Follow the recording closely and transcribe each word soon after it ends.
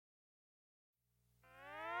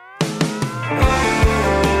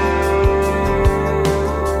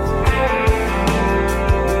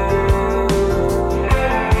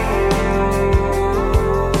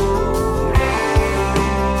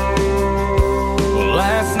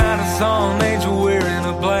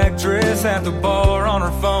drinks at the bar on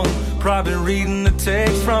her phone, probably reading the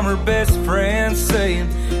text from her best friend saying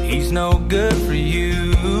he's no good for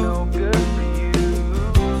you.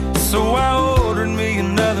 So I ordered me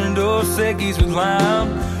another Dos Equis with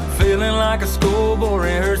lime, feeling like a schoolboy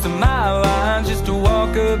rehearsing my lines just to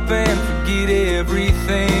walk up and forget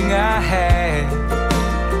everything I had.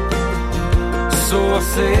 So I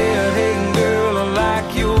said, hey girl, I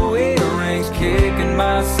like your earrings, kicking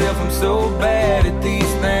myself, I'm so bad at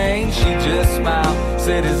these things. She just smiled,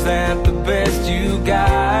 said, is that the best you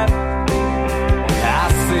got? I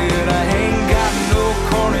said, I ain't got no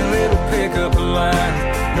corny little pickup line.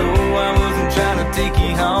 No, I wasn't trying to take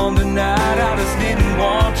you home tonight. I just didn't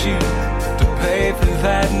want you to pay for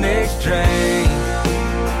that next drink.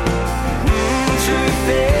 Truth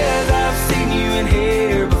is, I've seen you in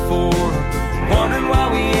here before, wondering why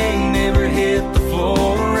we ain't never hit the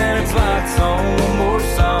floor. And it's lights on, one more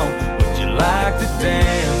song. Would you like to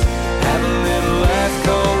dance? Have a little last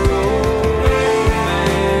call romance.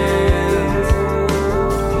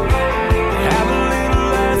 Have a little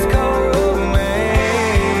last call romance.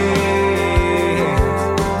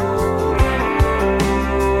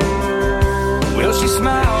 Well, she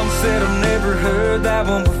smiled and said, I've never heard that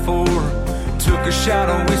one before. Took a shot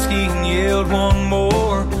of whiskey and yelled one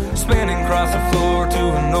more, spinning across the floor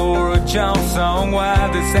to a Nora Jones song. Why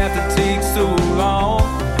does have to take so long?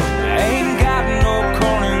 I ain't got no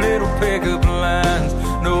corny little pickup lines.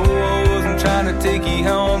 No, I wasn't trying to take you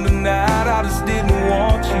home tonight. I just didn't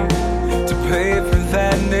want you to pay for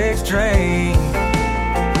that next drink.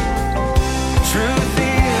 Truth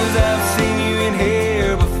is, I've seen you in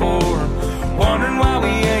here before, wondering why we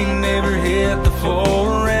ain't never hit the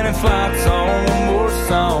floor. And it's lights on, one more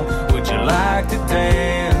song. Would you like to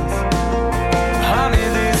dance? Honey,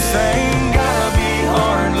 this ain't gotta be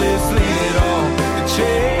hard. Let's leave it all to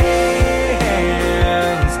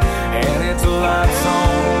chance. And it's lights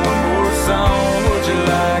on, one more song. Would you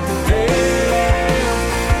like to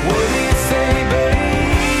dance? What do you say,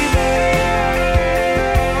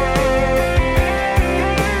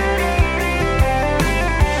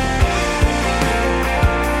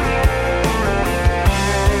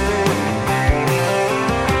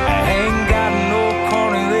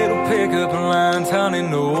 honey,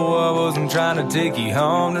 no, I wasn't trying to take you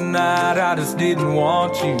home tonight. I just didn't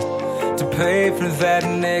want you to pay for that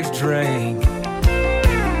next drink.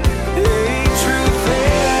 Hey, truth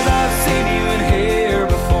is, I've seen you in here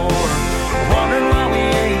before, wondering why we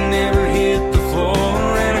ain't never hit the floor.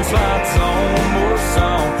 And it's lights on, one more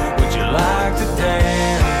song. Would you like to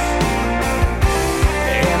dance?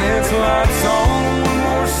 And it's lights on, one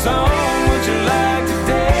more song. Would you like to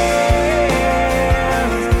dance?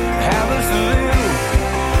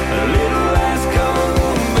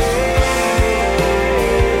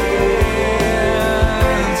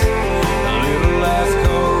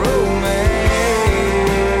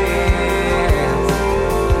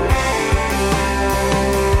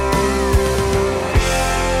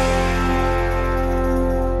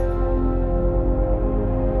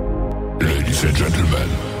 Ladies and gentlemen,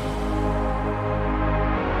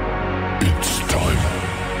 it's time.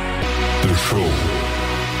 The show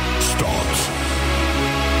starts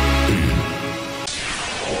in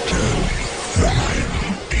 10, 9,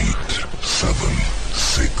 8, 7,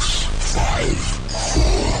 6, 5,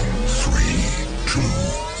 4, 3, 2,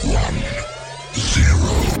 1,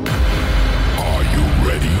 0. Are you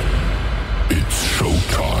ready? It's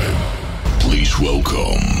showtime. Please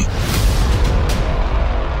welcome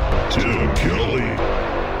Tim Kelly.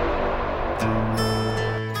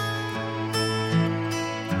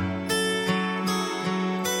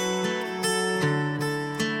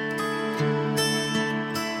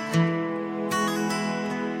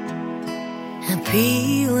 I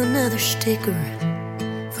peel another sticker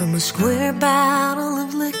from a square bottle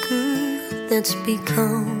of liquor that's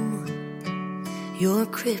become your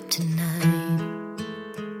kryptonite.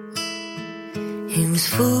 It was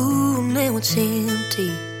full, now it's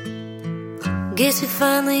empty. Guess it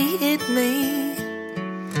finally hit me.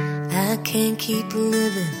 I can't keep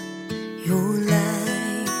living your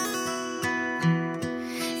life.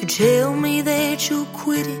 You tell me that you'll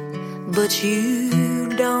quit it, but you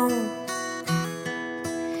don't.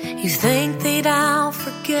 You think that I'll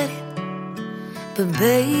forget it, but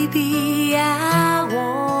baby, I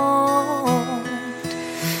won't.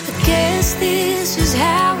 I guess this is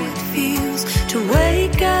how it feels to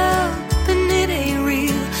wake up and it ain't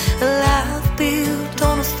real. A life built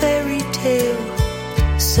on a fairy tale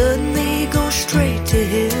suddenly goes straight to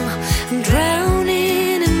hell. I'm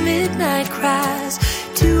drowning in midnight cries,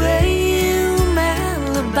 2 a.m.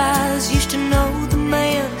 alibis. Used to know the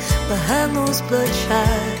man behind those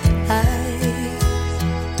bloodshot eyes.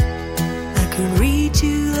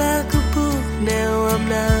 like a book, now I'm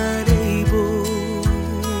not able.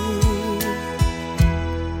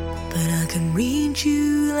 But I can read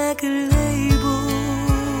you like a label.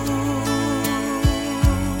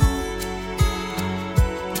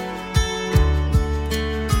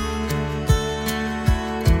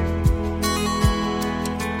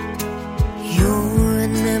 You're a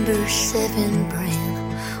number 7 brand,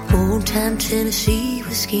 old-time Tennessee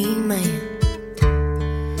whiskey man,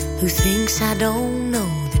 who thinks I don't know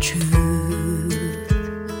the truth.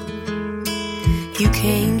 You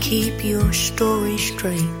can't keep your story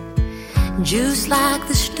straight, just like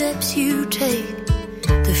the steps you take,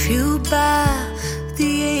 they're fueled by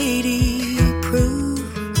the 80 proof.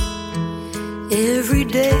 Every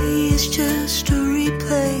day is just a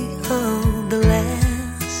replay of the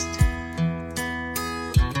last.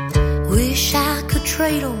 Wish I could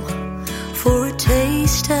trade them for a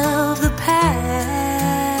taste of the past.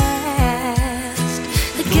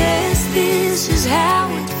 I guess this is how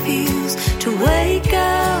it feels to wake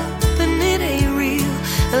up and it ain't real.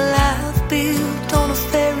 A life built on a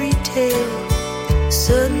fairy tale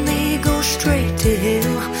suddenly goes straight to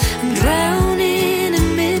hell. I'm drowning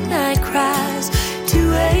in midnight cries,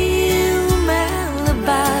 2 a.m.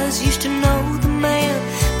 alibis. Used to know the man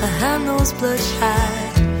behind those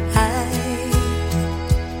bloodshot eyes.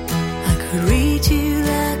 I could read you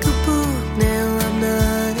like a book, now I'm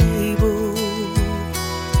not able.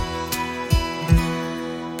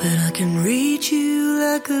 But I can read you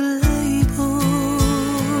like a label.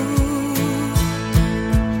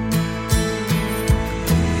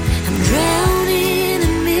 I'm drowning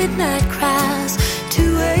in midnight cries,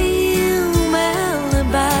 2 a.m.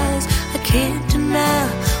 alibis. I can't deny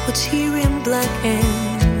what's here in black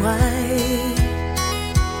and white.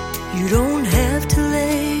 You don't have to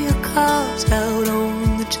lay your cards out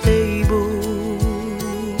on the table.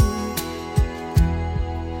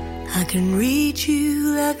 I can read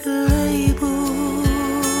you like a label.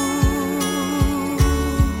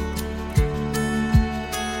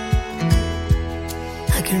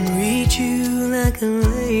 I can read you like a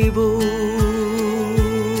label.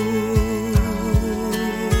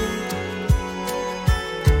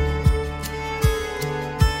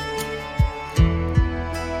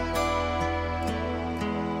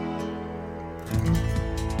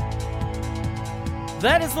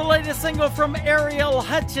 That is the latest single from Ariel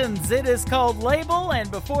Hutchins. It is called Label, and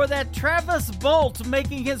before that, Travis Bolt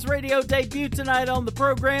making his radio debut tonight on the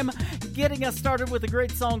program, getting us started with a great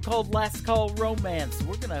song called Last Call Romance.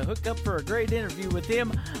 We're going to hook up for a great interview with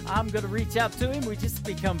him. I'm going to reach out to him. We just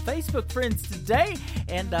become Facebook friends today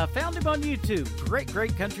and found him on YouTube. Great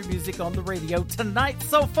country music on the radio tonight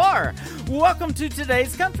so far. Welcome to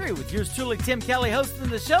Today's Country with yours truly, Tim Kelly, hosting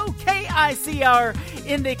the show. KICR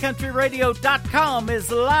IndyCountryRadio.com is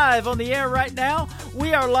live on the air right now.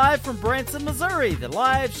 We are live from Branson, Missouri, the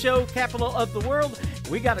live show capital of the world.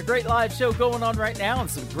 We got a great live show going on right now and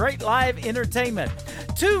some great live entertainment.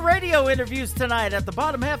 2 radio interviews tonight. At the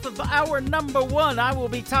bottom half of hour number 1, I will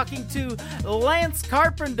be talking to Lance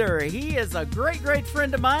Carpenter. He is a great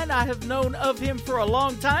friend of mine. I have known of him for a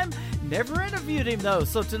long time. Never interviewed him, though.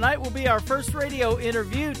 So tonight will be our first radio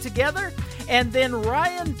interview together. And then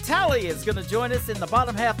Ryan Talley is going to join us in the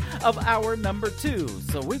bottom half of hour number 2.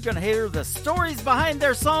 So we're going to hear the stories behind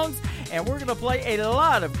their songs, and we're going to play a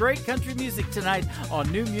lot of great country music tonight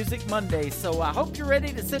on New Music Monday. So I hope you're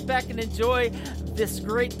ready to sit back and enjoy this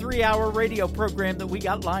great 3-hour radio program that we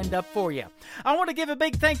got lined up for you. I want to give a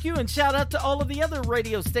big thank you and shout out to all of the other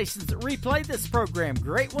radio stations that replay this program.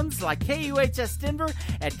 Great ones like KUHS Denver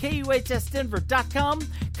at KUHSdenver.com,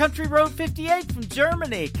 Country Road 58 from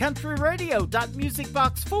Germany, Country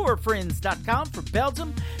Radio.musicbox4friends.com from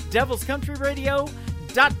Belgium, Devil's Country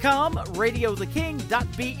Radio.com,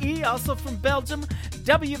 RadioTheKing.be, also from Belgium,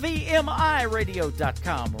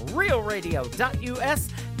 WVMIRadio.com, RealRadio.us,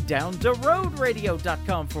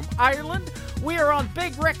 DownTheRoadRadio.com from Ireland. We are on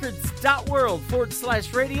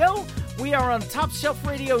BigRecords.world/radio. We are on Top Shelf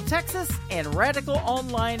Radio Texas and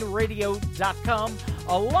RadicalOnlineRadio.com.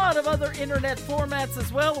 A lot of other internet formats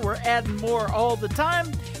as well. We're adding more all the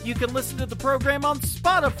time. You can listen to the program on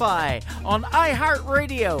Spotify, on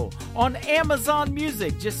iHeartRadio, on Amazon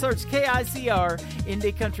Music. Just search KICR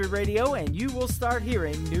Indie Country Radio and you will start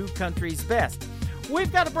hearing New Country's Best.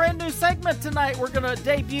 We've got a brand new segment tonight we're going to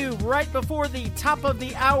debut right before the top of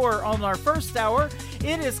the hour on our first hour.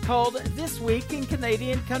 It is called This Week in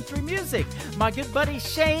Canadian Country Music. My good buddy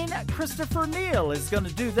Shane Christopher Neal is going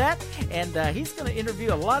to do that, and he's going to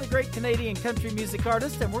interview a lot of great Canadian country music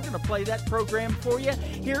artists, and we're going to play that program for you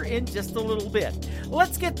here in just a little bit.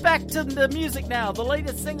 Let's get back to the music now. The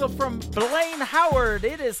latest single from Blaine Howard.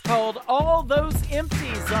 It is called All Those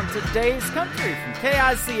Empties on today's country from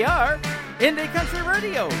KICR, Indie Country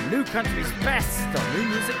Radio, New Country's best on New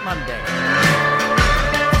Music Monday.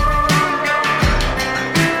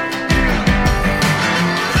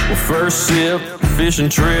 Well, first sip, fishing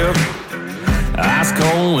trip, ice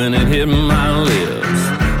cold when it hit my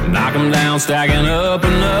lips. Knock 'em down, stacking up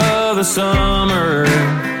another summer.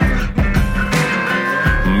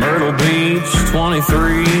 Myrtle Beach,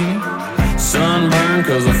 23, sunburned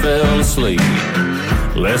 'cause I fell asleep.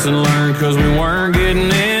 Lesson learned 'cause we weren't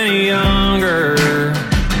getting any younger.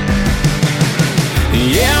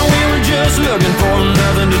 Yeah, we were just looking for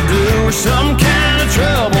nothing to do or some kind of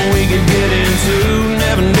trouble we could get into.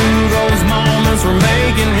 Never knew those moments were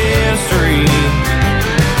making history.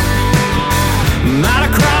 Might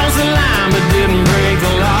have crossed the line but didn't break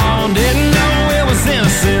the law. Didn't know it was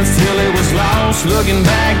innocence till it was lost. Looking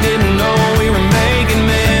back, didn't know we were making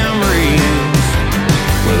memories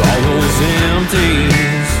with all those empties.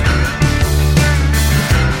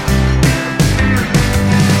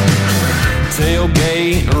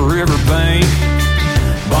 Tailgate, a riverbank,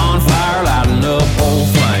 bonfire lighting up old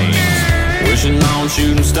flames, wishing on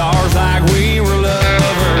shooting stars like we were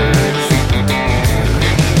lovers.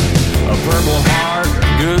 A purple heart,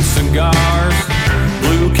 good cigars,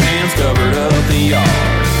 blue cans covered up the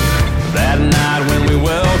yard. That night when we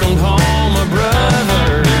welcomed home a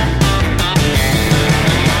brother.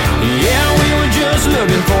 Yeah, we were just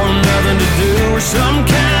looking for nothing to do or some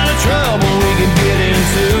kind of trouble we could get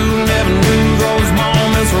into. Never knew those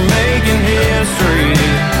moments were making history.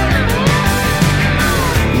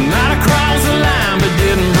 Might have crossed the line but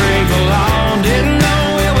didn't break the law. Didn't know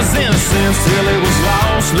it was innocence till it was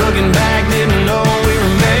lost. Looking back, didn't know we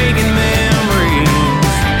were making memories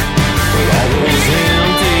with all those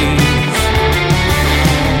empties.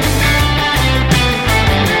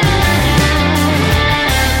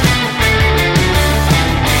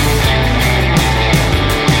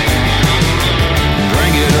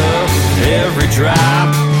 Every drop,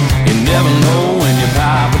 you never know when you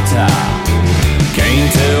pop a top.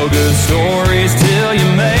 Can't tell good stories till you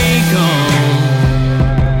make them.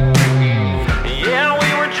 Yeah, we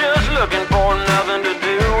were just looking for nothing to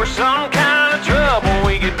do or some kind of trouble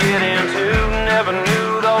we could get into. Never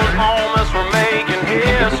knew those moments were making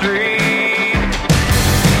history.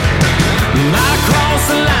 Might have crossed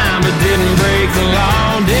the line but didn't break the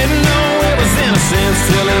law. Didn't know it was innocence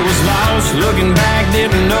till it was lost. Looking back,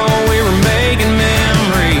 didn't know we were making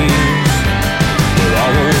memories with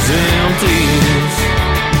all those empties.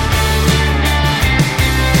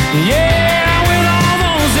 Yeah, with all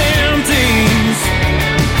those empties.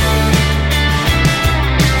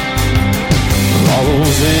 With all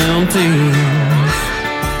those empties.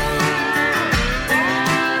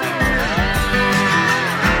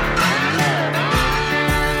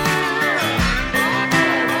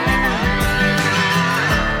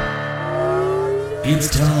 It's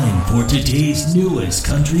time for today's newest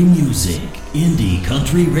country music, Indie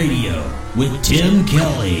Country Radio, with Tim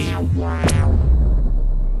Kelly.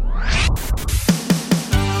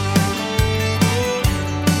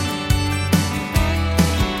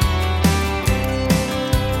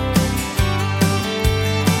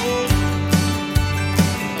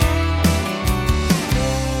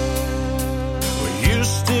 Well, you're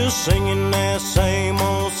still singing that same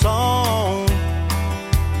old song.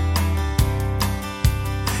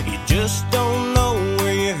 Just don't know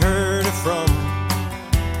where you heard it from.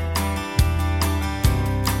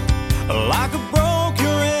 Like I broke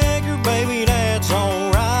your record, baby, that's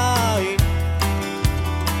alright.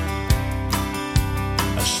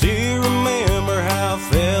 I still remember how I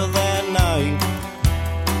felt that night.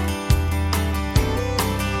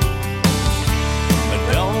 But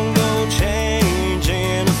don't go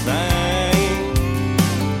changing a thing.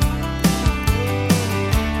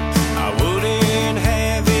 I wouldn't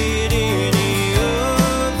have it any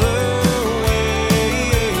other way.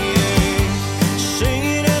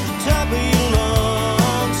 Singing at the top of your lungs.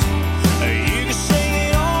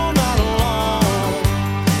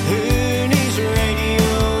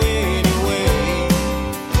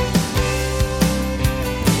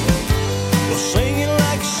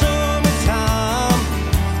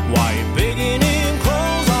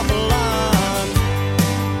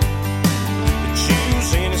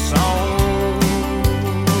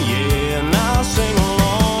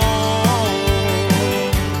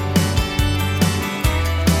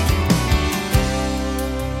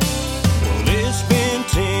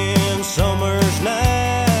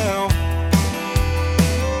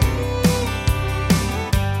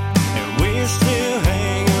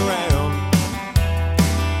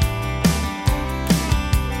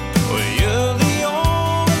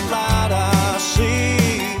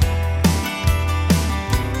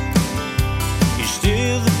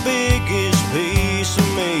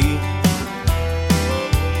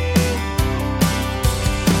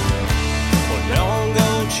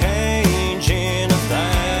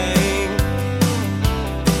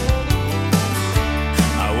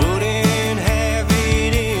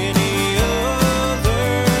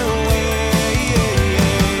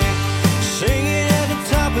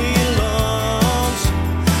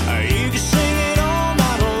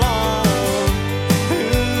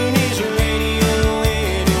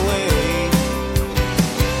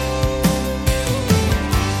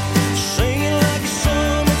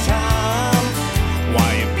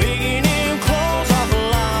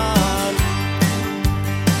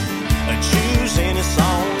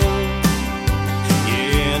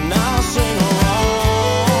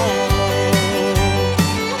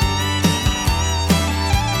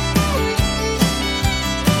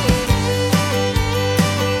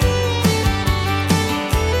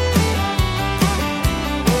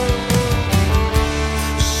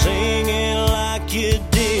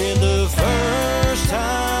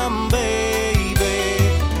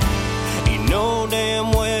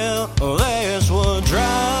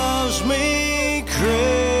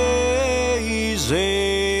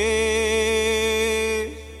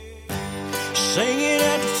 Sing it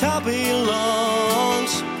at the top of your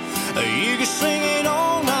lungs. You can sing it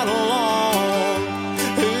all night long.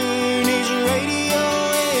 Who needs a radio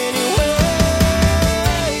anyway?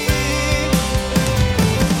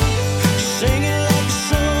 Sing it like the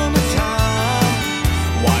summertime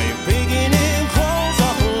while you're picking in clothes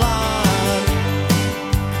off the line.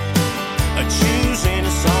 Choosing a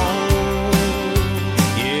song.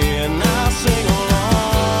 Yeah, now sing along.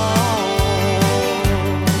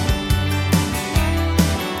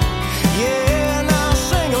 Yeah, now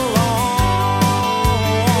sing along.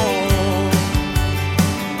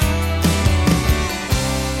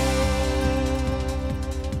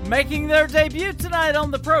 Making their debut tonight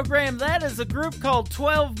on the program, that is a group called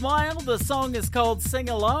 12 Mile. The song is called Sing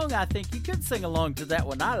Along. I think you could sing along to that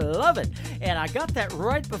one. I love it. And I got that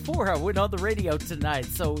right before I went on the radio tonight.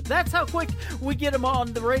 So that's how quick we get them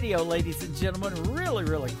on the radio, ladies and gentlemen. Really,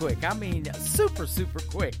 really quick. I mean, super, super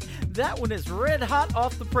quick. That one is red hot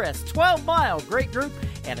off the press. 12 Mile, great group,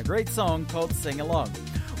 and a great song called Sing Along.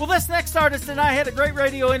 Well, this next artist and I had a great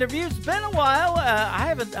radio interview. It's been a while. I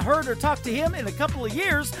haven't heard or talked to him in a couple of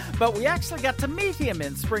years, but we actually got to meet him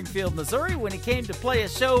in Springfield, Missouri when he came to play a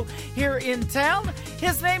show here in town.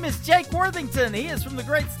 His name is Jake Worthington. He is from the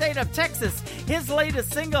great state of Texas. His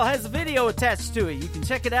latest single has a video attached to it. You can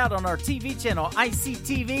check it out on our TV channel,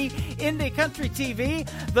 ICTV, Indie Country TV.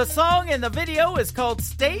 The song and the video is called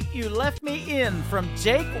State You Left Me In from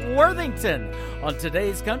Jake Worthington on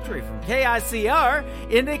Today's Country from KICR,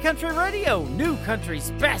 Indie Country Radio, New Country's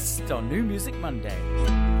best on New Music Monday.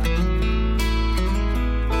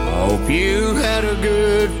 Hope you had a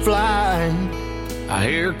good flight. I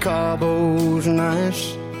hear Cabo's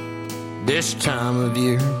nice this time of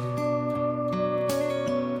year.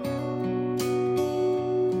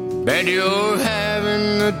 Bet you're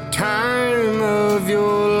having the time of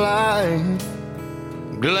your life.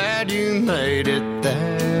 Glad you made it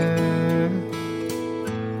there.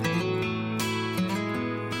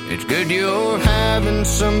 It's good you're having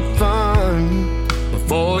some fun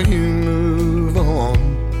before you move on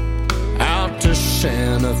out to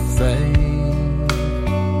Santa Fe.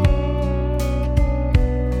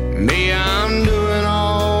 Me, I'm doing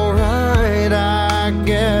all right, I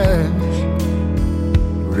guess.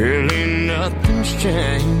 Really nothing's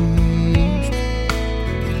changed.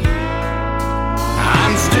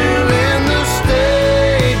 I'm still in the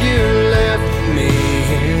state you left me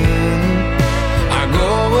in. I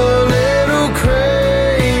go a little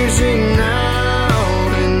crazy now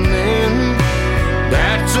and then.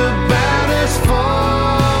 That's about as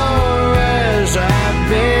far as I've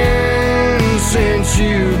been since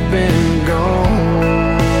you've been gone.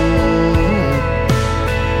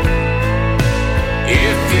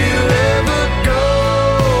 If you ever go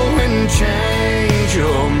and change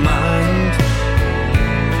your mind,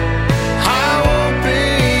 I won't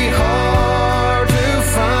be hard to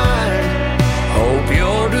find. Hope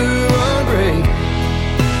you're doing great.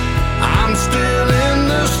 I'm still in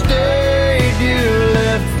the state you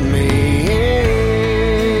left me in.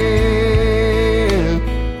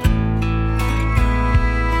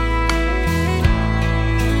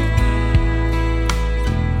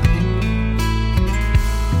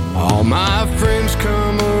 All my friends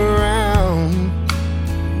come around,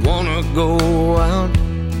 wanna go out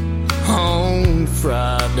on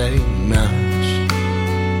Friday nights,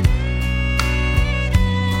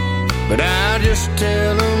 but I just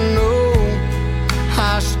tell them no,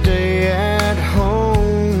 I stay at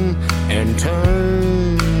home and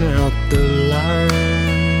turn out the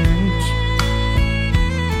lights.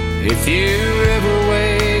 If you ever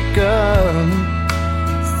wake up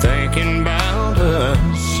thinking about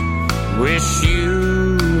us, wish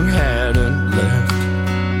you hadn't left,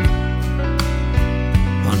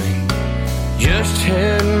 honey, just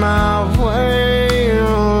head my way,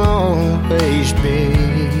 I'll always be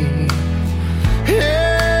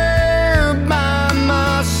here by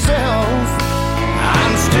myself.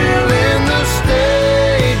 I'm still in the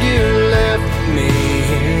state you left me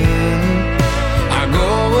in. I go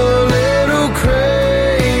a little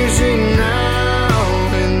crazy now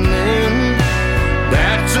and then.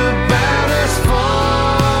 That's about as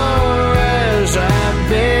far as I've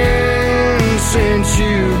been since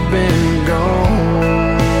you've been gone.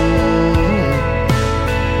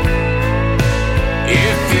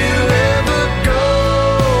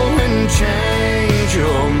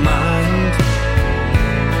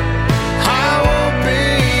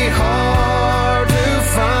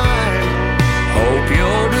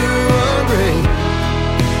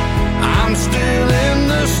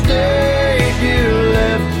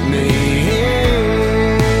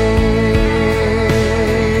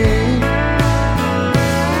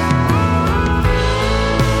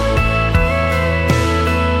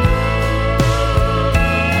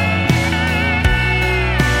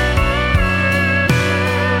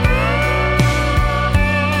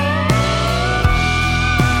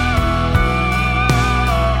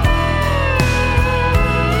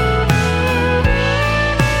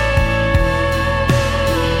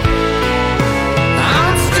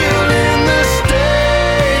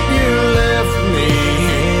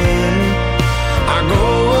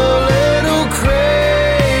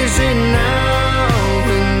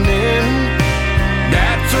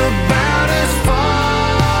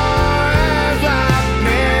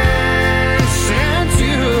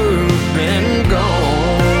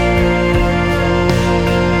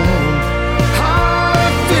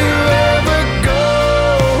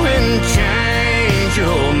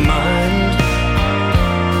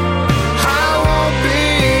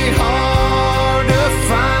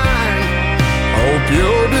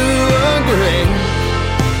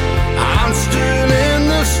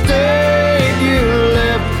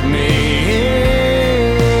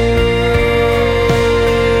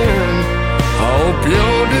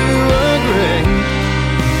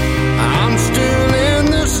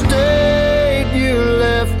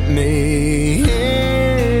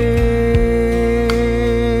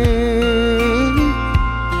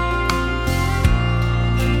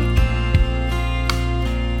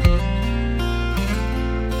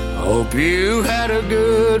 Hope you had a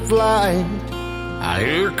good flight. I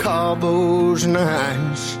hear Cabo's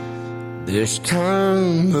nice this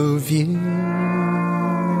time of year.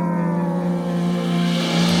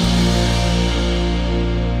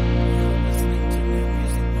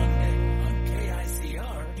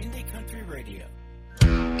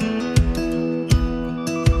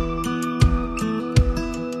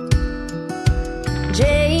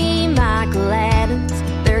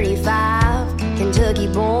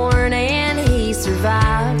 Born and he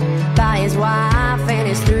survived by his wife and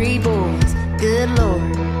his 3 boys. Good Lord.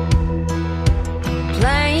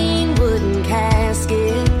 Plain wooden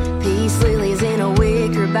casket, peace lilies in a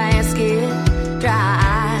wicker basket. Dry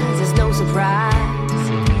eyes is no surprise.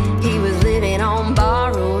 He was living on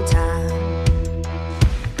borrowed time.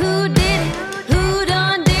 Who did it? Who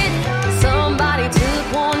done did it? Somebody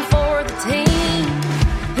took one for the team.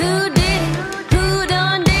 Who did it? Who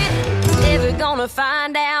done did it? Never gonna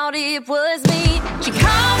find out. It was me. She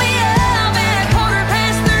called me up at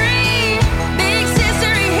 3:15. Big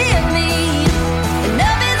sister, he hit me.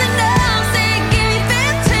 Enough is enough, said give me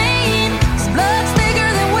 15. His blood's thicker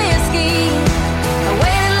than whiskey. I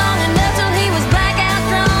waited long enough till he was blackout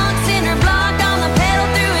drunk. Cinder block on the pedal,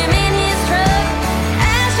 threw him in his truck.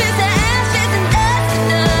 Ashes to ashes and dust to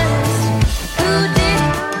dust. Who did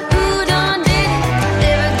it? Who done did it?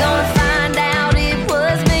 Never gonna find out. It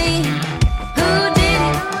was me. Who did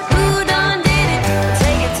it?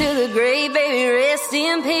 Baby, rest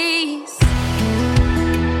in peace.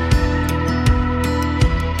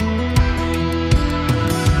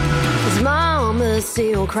 His mama's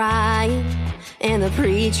still crying, and the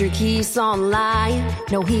preacher keeps on lying.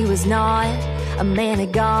 No, he was not a man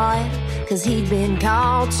of God, 'cause he'd been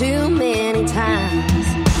called too many times.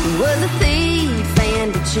 He was a thief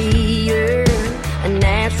and a cheater, a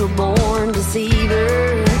natural born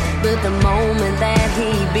deceiver. But the moment that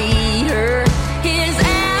he beat her, his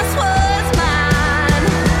ass was mine.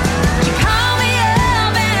 She called me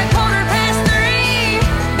up at 3:15.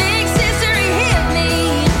 Big sister, he hit me.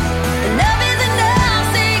 Enough is enough,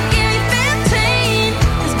 said give me 15.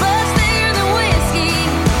 His blood's thicker than whiskey.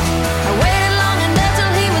 I waited long enough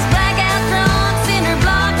till he was blackout drunk. Cinder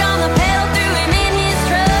block on the pedal, threw him in his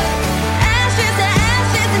truck. Ashes to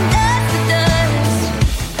ashes and dust to dust.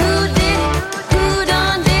 Who did it? Who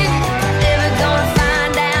done did it? Never gonna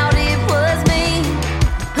find out. It was me.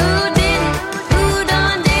 Who did it? Who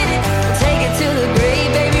done did it? Take it to the grave,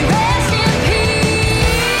 baby, rest in peace.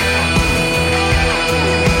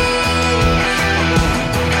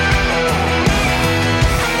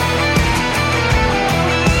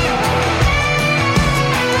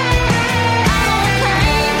 I don't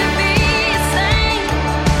claim to be a saint,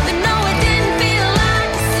 but no, it didn't feel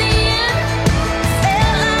like sin.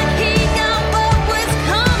 Felt like he got what was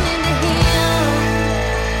coming to him.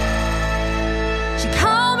 She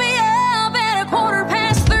called me up at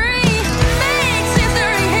 3:15. Big sister,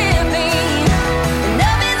 he hit me.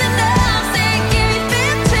 Enough is enough, said give me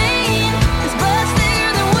 15. His blood's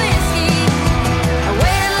thicker than whiskey. I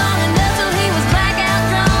waited long enough till he was blackout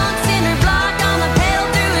drunk. Cinder block on the pedal,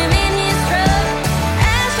 threw him in his truck.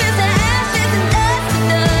 Ashes to ashes and dust to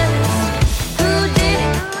dust. Who did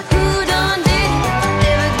it? Who done did it?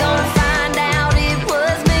 Never gonna find out. It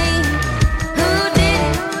was me. Who did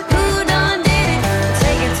it? Who done did it?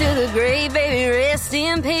 Take it to the grave, baby, rest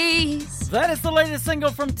in peace. That is the latest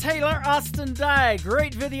single from Taylor Austin Dye.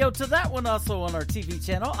 Great video to that one, also on our TV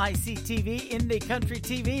channel, ICTV, Indie Country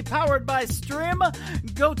TV, powered by Strim.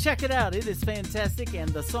 Go check it out. It is fantastic, and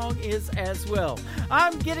the song is as well.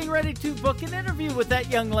 I'm getting ready to book an interview with that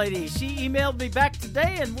young lady. She emailed me back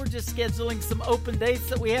today, and we're just scheduling some open dates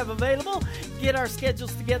that we have available. Get our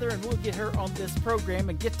schedules together, and we'll get her on this program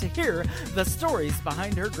and get to hear the stories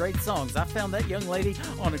behind her great songs. I found that young lady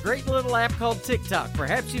on a great little app called TikTok.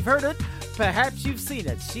 Perhaps you've heard it. Perhaps you've seen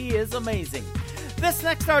it. She is amazing. This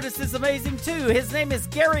next artist is amazing too. His name is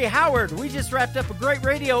Gary Howard. We just wrapped up a great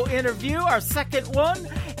radio interview, our second one,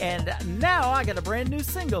 and now I got a brand new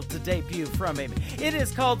single to debut from him. It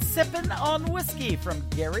is called Sippin' on Whiskey from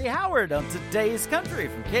Gary Howard on Today's Country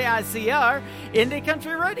from KICR, Indie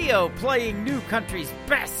Country Radio, playing new country's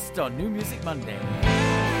best on New Music Monday.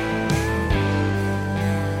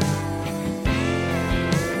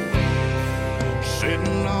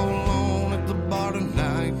 Sitting all alone at the bar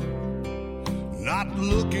tonight, not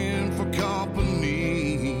looking for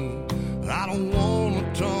company. I don't wanna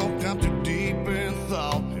talk, I'm too deep in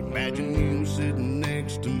thought. Imagine you sitting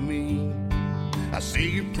next to me. I see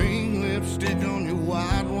your pink lipstick on your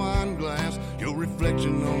white wine glass, your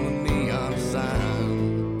reflection on the neon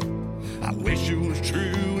sign. I wish it was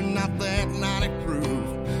true and not that 90 proof,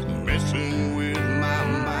 messing with my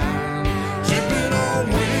mind.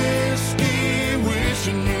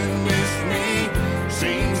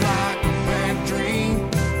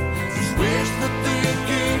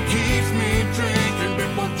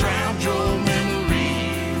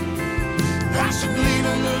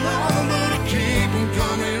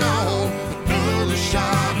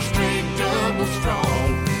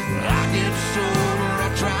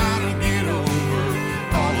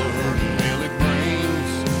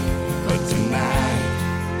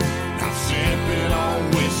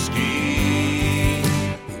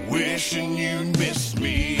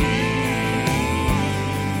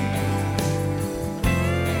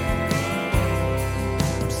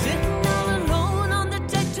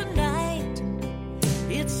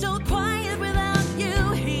 so quiet without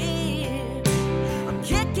you here. I'm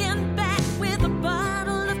kicking back with a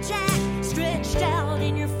bottle of Jack stretched out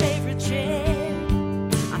in your favorite chair.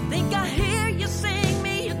 I think I hear you sing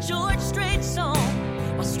me a George Strait song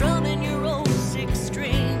while strumming your old six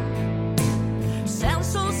string. Sounds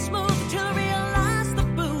so smooth till I realize the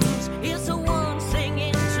booze is the one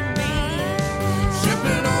singing to me.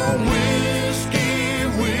 Sipping on whiskey,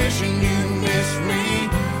 wishing you missed me.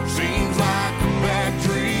 Seems like a bad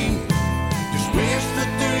dream. Just wish the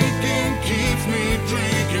thinking keeps me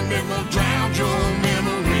drinking. It will drown your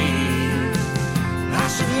memory. I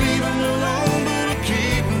should leave them alone, but I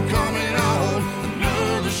keep them coming on.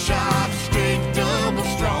 Another shot, straight double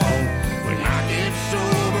strong. When I get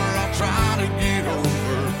sober, I'll try to get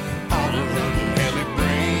over all of the hell it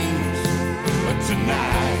brings. But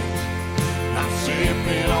tonight, I'm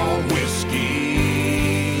sipping on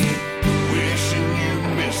whiskey, wishing you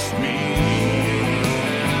missed me.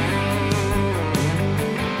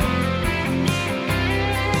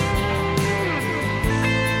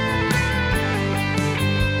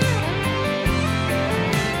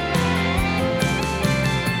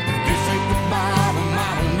 If this ain't the bottom, I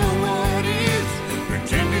don't know what is.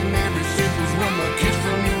 Pretending every sip was one more kiss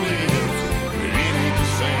from your lips, but it ain't the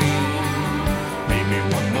same. Maybe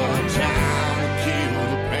one more time to kill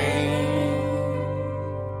the pain.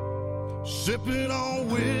 Sipping on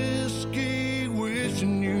whiskey,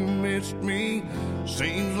 wishing you missed me.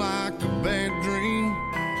 Seems like a bad dream.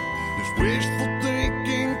 This wishful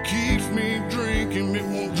thinking keeps me drinking. It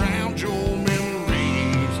won't drown your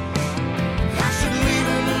memories. I should leave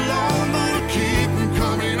them alone, but I keep them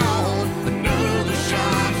coming on. Another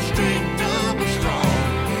shot, straight double strong.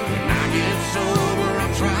 When I get sober,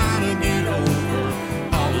 I'm trying to get over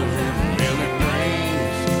all of the hell it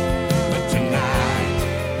brings. But tonight,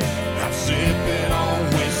 I'm sipping on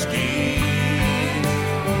whiskey,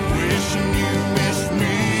 wishing you missed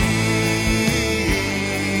me.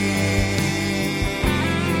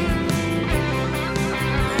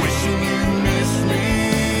 Wishing you missed me.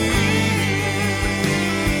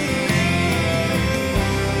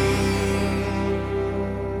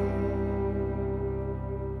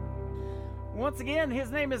 Once again,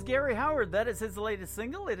 his name is Gary Howard. That is his latest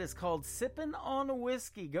single. It is called Sippin' on a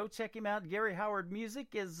Whiskey. Go check him out. Gary Howard Music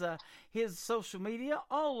is his social media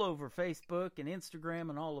all over Facebook and Instagram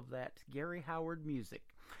and all of that. Gary Howard Music.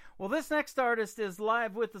 Well, this next artist is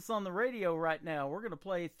live with us on the radio right now. We're going to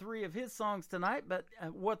play 3 of his songs tonight, but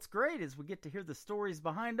what's great is we get to hear the stories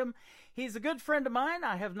behind him. He's a good friend of mine.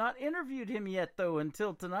 I have not interviewed him yet, though,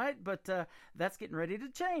 until tonight, but that's getting ready to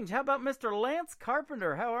change. How about Mr. Lance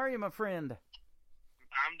Carpenter? How are you, my friend?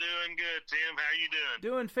 I'm doing good, Tim. How you doing?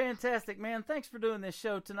 Doing fantastic, man. Thanks for doing this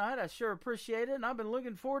show tonight. I sure appreciate it, and I've been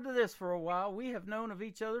looking forward to this for a while. We have known of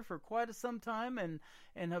each other for quite some time and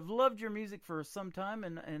have loved your music for some time,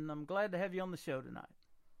 and I'm glad to have you on the show tonight.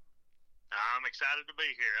 I'm excited to be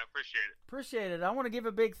here. I appreciate it. Appreciate it. I want to give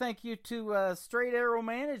a big thank you to Straight Arrow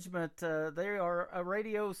Management. They are a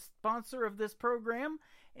radio sponsor of this program,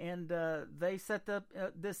 and they set up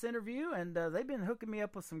this interview, and they've been hooking me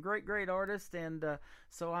up with some great artists, and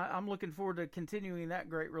so I'm looking forward to continuing that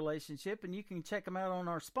great relationship. And you can check them out on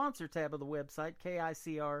our sponsor tab of the website,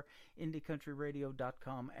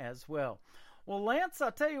 KICRIndieCountryRadio.com as well. Well, Lance,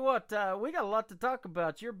 I'll tell you what, we got a lot to talk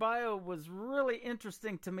about. Your bio was really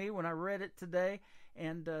interesting to me when I read it today.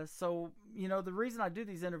 And so, you know, the reason I do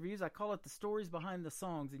these interviews, I call it the stories behind the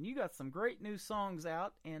songs. And you got some great new songs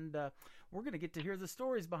out, and we're going to get to hear the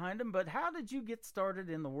stories behind them. But how did you get started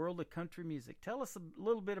in the world of country music? Tell us a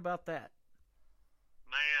little bit about that.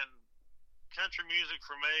 Man, country music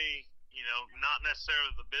for me, you know, not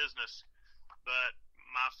necessarily the business, but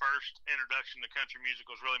my first introduction to country music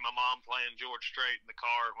was really my mom playing George Strait in the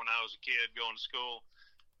car when I was a kid going to school,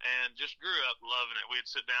 and just grew up loving it. We'd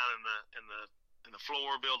sit down in the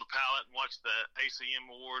floor, build a pallet, and watch the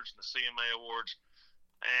ACM awards and the CMA awards.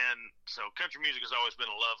 And so country music has always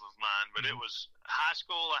been a love of mine. But it was high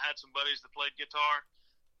school. I had some buddies that played guitar,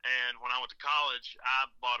 and when I went to college,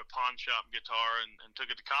 I bought a pawn shop guitar and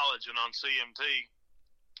took it to college. And on CMT,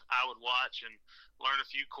 I would watch and learn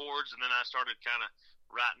a few chords, and then I started kind of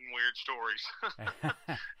writing weird stories.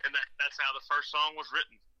 And that's how the first song was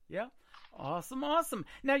written. Yeah. Awesome.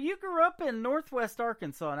 Now, you grew up in Northwest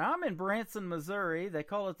Arkansas. Now, I'm in Branson, Missouri. They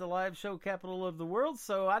call it the live show capital of the world,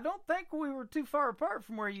 so I don't think we were too far apart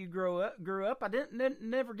from where you grew up. I didn't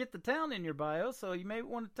never get the town in your bio, so you may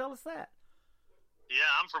want to tell us that. Yeah,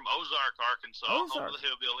 I'm from Ozark, Arkansas, home of the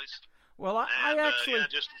Hillbillies. Well,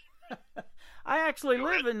 I actually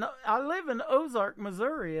live in Ozark,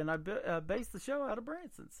 Missouri, and I base the show out of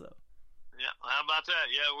Branson. So. Yeah, how about that?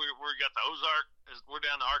 Yeah, we got the Ozark. We're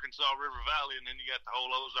down the Arkansas River Valley, and then you got the whole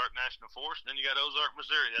Ozark National Forest, and then you got Ozark,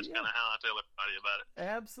 Missouri. That's kind of how I tell everybody about it.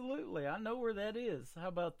 Absolutely. I know where that is. How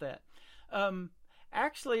about that?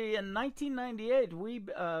 Actually, in 1998, we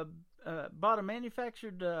bought a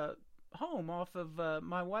manufactured home off of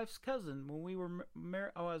my wife's cousin when we were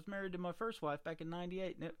I was married to my first wife back in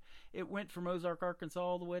 98, and it went from Ozark, Arkansas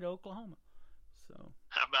all the way to Oklahoma. So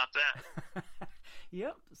how about that?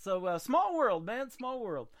 Yep. So small world, man, small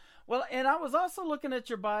world. Well, and I was also looking at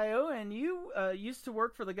your bio, and you used to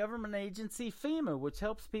work for the government agency FEMA, which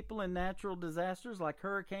helps people in natural disasters like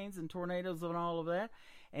hurricanes and tornadoes and all of that.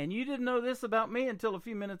 And you didn't know this about me until a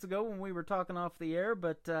few minutes ago when we were talking off the air,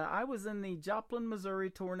 but I was in the Joplin, Missouri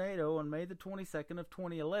tornado on May the 22nd of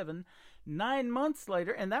 2011. 9 months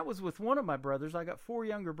later, and that was with one of my brothers. I got 4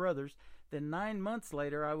 younger brothers. Then 9 months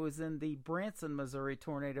later, I was in the Branson, Missouri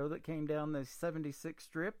tornado that came down the 76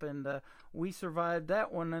 strip, and we survived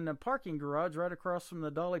that one in a parking garage right across from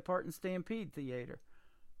the Dolly Parton Stampede Theater.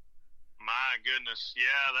 My goodness.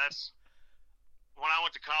 Yeah, that's... When I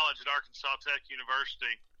went to college at Arkansas Tech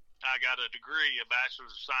University, I got a degree, a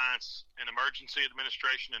Bachelor's of Science in Emergency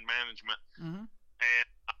Administration and Management. Mm-hmm. And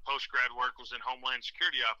my post-grad work was in Homeland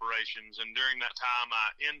Security Operations. And during that time,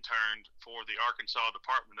 I interned for the Arkansas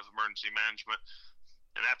Department of Emergency Management.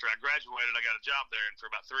 And after I graduated, I got a job there. And for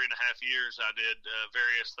about 3.5 years, I did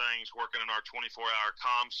various things, working in our 24-hour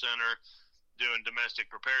comm center, doing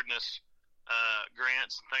domestic preparedness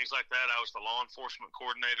grants and things like that. I was the law enforcement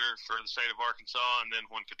coordinator for the state of Arkansas. And then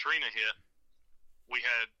when Katrina hit, we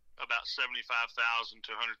had about 75,000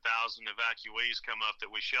 to 100,000 evacuees come up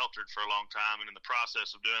that we sheltered for a long time. And in the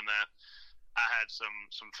process of doing that, I had some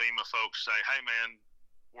FEMA folks say, hey, man,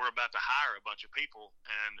 we're about to hire a bunch of people.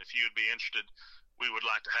 And if you would be interested, we would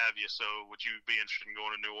like to have you. So would you be interested in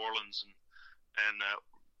going to New Orleans and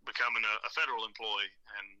becoming a federal employee?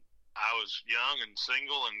 And I was young and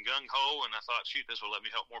single and gung-ho, and I thought, shoot, this will let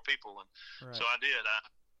me help more people. And so I did. I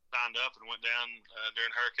signed up and went down during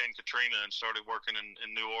Hurricane Katrina and started working in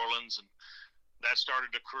New Orleans. And that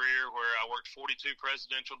started a career where I worked 42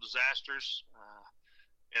 presidential disasters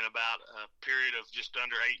in about a period of just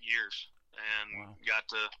under 8 years, and got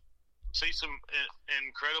to see some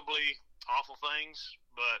incredibly awful things,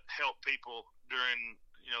 but help people during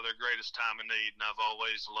their greatest time of need. And I've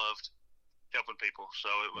always loved helping people, so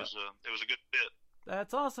it was a good fit.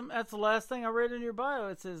 That's awesome. That's the last thing I read in your bio.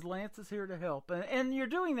 It says Lance is here to help, and you're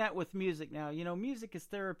doing that with music now. Music is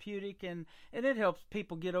therapeutic, and it helps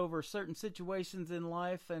people get over certain situations in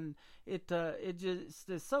life, and it just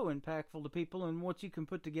is so impactful to people. And what you can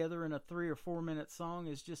put together in a 3 or 4 minute song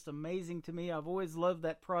is just amazing to me. I've always loved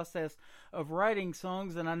that process of writing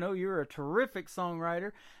songs, and I know you're a terrific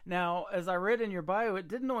songwriter. Now, as I read in your bio, it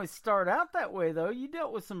didn't always start out that way, though. You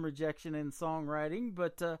dealt with some rejection in songwriting,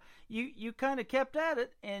 but you kind of kept at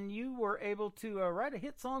it, and you were able to write a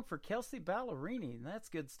hit song for Kelsey Ballerini, and that's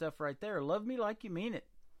good stuff right there. Love Me Like You Mean It.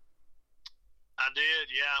 I did,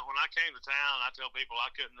 yeah. When I came to town, I tell people I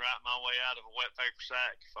couldn't write my way out of a wet paper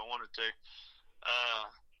sack if I wanted to.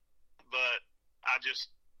 But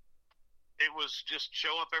it was just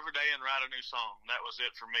show up every day and write a new song. That was it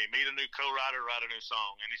for me. Meet a new co-writer, write a new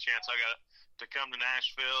song. Any chance I got to come to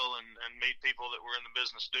Nashville and meet people that were in the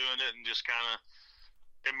business doing it, and just kind of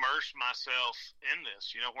immerse myself in this.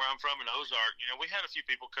 Where I'm from in Ozark, we had a few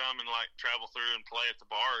people come and travel through and play at the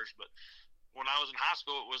bars, but when I was in high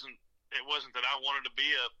school, it wasn't that I wanted to be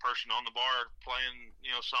a person on the bar playing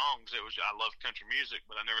songs. It was, I loved country music,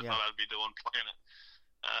 but I never thought I'd be playing it.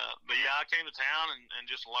 But yeah, I came to town and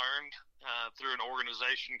just learned through an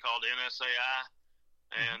organization called NSAI,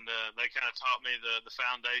 and they kind of taught me the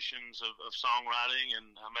foundations of songwriting,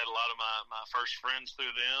 and I met a lot of my first friends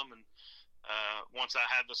through them, and once I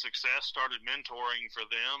had the success, started mentoring for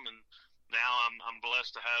them, and now I'm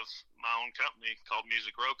blessed to have my own company called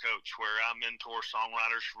Music Row Coach, where I mentor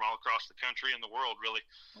songwriters from all across the country and the world, really.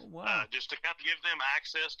 Oh, wow. Just to kind of give them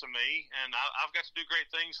access to me, and I've got to do great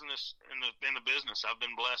things in the business. I've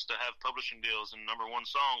been blessed to have publishing deals and #1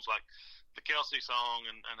 songs like the Kelsey song,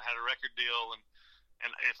 and had a record deal, and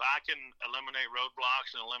if I can eliminate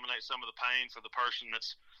roadblocks and eliminate some of the pain for the person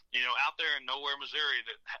that's out there in nowhere, Missouri,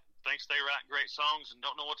 that thinks they write great songs and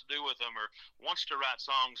don't know what to do with them, or wants to write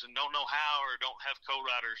songs and don't know how, or don't have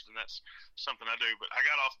co-writers, then that's something I do. But I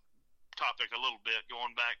got off topic a little bit,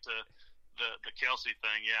 going back to the Kelsey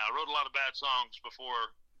thing. Yeah, I wrote a lot of bad songs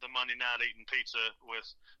before the Monday night eating pizza with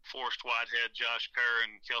Forrest Whitehead, Josh Kerr,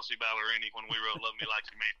 and Kelsey Ballerini when we wrote Love Me Like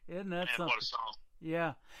You Mean. Isn't that something? What a song.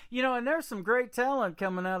 Yeah. And there's some great talent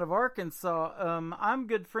coming out of Arkansas. I'm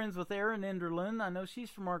good friends with Erin Enderlin. I know she's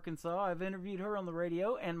from Arkansas. I've interviewed her on the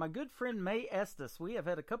radio. And my good friend May Estes. We have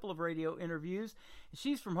had a couple of radio interviews.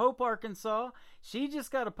 She's from Hope, Arkansas. She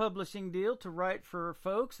just got a publishing deal to write for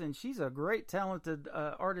folks, and she's a great, talented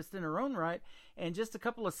artist in her own right. And just a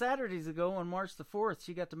couple of Saturdays ago, on March the 4th,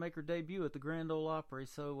 she got to make her debut at the Grand Ole Opry.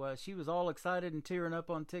 So she was all excited and tearing up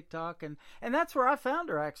on TikTok. And that's where I found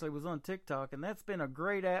her, actually, was on TikTok. And that's been a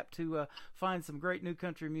great app to find some great new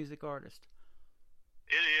country music artists.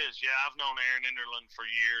 It is, yeah. I've known Erin Enderlin for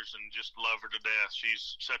years and just love her to death.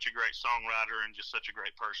 She's such a great songwriter and just such a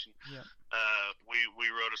great person. Yeah. We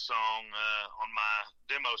wrote a song on my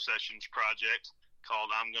demo sessions project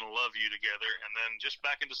called "I'm Gonna Love You" together, and then just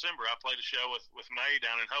back in December, I played a show with May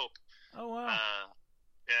down in Hope. Oh wow!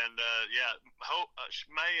 Yeah, Hope.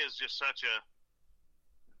 May is just such a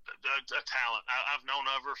talent. I've known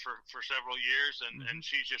of her for several years, and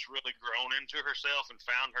she's just really grown into herself and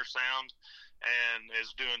found her sound, and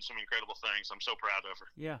is doing some incredible things. I'm so proud of her.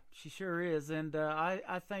 Yeah, she sure is, and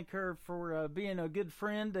I thank her for being a good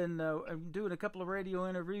friend and doing a couple of radio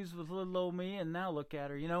interviews with little old me, and now look at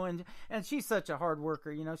her, and she's such a hard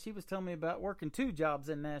worker. She was telling me about working 2 jobs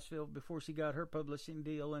in Nashville before she got her publishing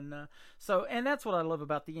deal, and and that's what I love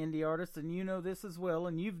about the indie artists, and you know this as well,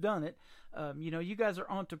 and you've done it. You guys are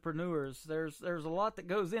entrepreneurs. There's a lot that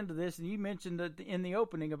goes into this, and you mentioned it in the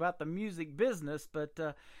opening about the music business, but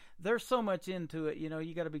there's so much into it.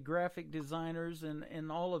 You got to be graphic designers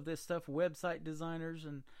and all of this stuff, website designers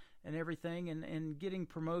and everything, and getting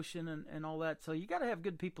promotion and all that. So you got to have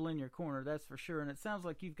good people in your corner, that's for sure. And it sounds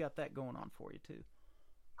like you've got that going on for you too.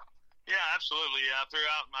 Yeah, absolutely. Yeah,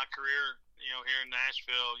 throughout my career, here in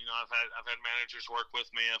Nashville, I've had managers work with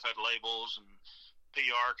me. I've had labels and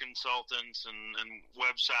PR consultants and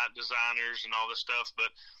website designers and all this stuff.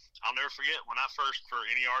 But I'll never forget when I first, for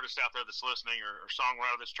any artist out there that's listening or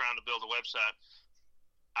songwriter that's trying to build a website,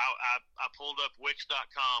 I pulled up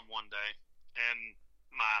Wix.com one day, and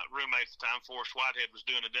my roommate at the time, Forrest Whitehead, was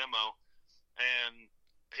doing a demo, and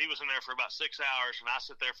he was in there for about 6 hours, and I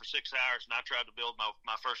sat there for 6 hours, and I tried to build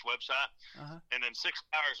my first website. And in 6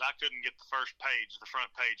 hours, I couldn't get the first page, the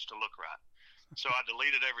front page, to look right. So I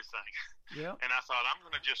deleted everything. Yep. And I thought, I'm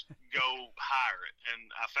going to just go hire it. And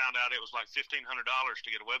I found out it was like $1,500 to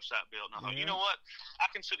get a website built. And I thought, you know what? I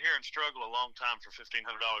can sit here and struggle a long time for $1,500.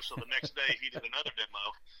 So the next day he did another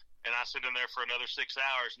demo, and I sit in there for another 6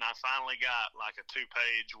 hours, and I finally got like a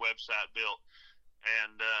 2-page website built.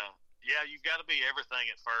 And yeah, you've got to be everything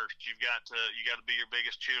at first. You got to be your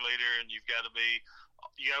biggest cheerleader, and you got to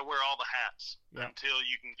wear all the hats until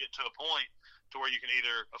you can get to a point to where you can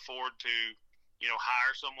either afford to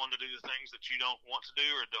hire someone to do the things that you don't want to do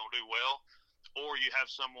or don't do well, or you have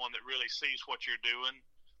someone that really sees what you're doing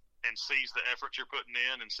and sees the effort you're putting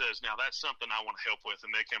in and says, now that's something I want to help with.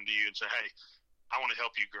 And they come to you and say, hey, I want to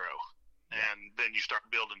help you grow. And then you start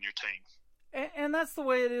building your team. And that's the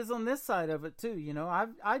way it is on this side of it too.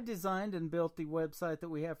 I designed and built the website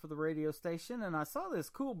that we have for the radio station, and I saw this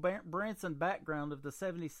cool Branson background of the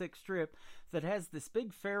 76 Strip that has this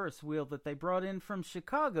big Ferris wheel that they brought in from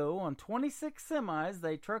Chicago on 26 semis.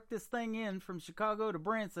 They trucked this thing in from Chicago to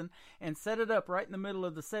Branson and set it up right in the middle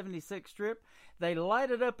of the 76 Strip. They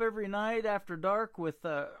light it up every night after dark with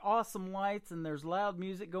awesome lights, and there's loud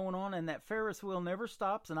music going on, and that Ferris wheel never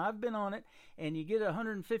stops, and I've been on it, and you get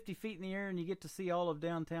 150 feet in the air, and you get to see all of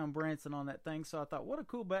downtown Branson on that thing. So I thought, what a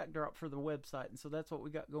cool backdrop for the website, and so that's what we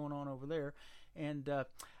got going on over there. And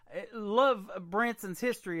love Branson's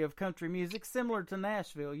history of country music, similar to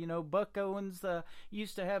Nashville. Buck Owens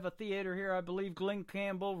used to have a theater here, I believe. Glenn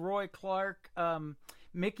Campbell, Roy Clark,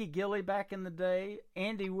 Mickey Gilley back in the day.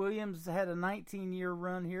 Andy Williams had a 19-year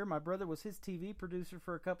run here. My brother was his TV producer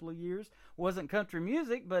for a couple of years. Wasn't country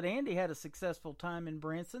music, but Andy had a successful time in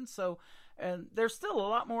Branson. So and there's still a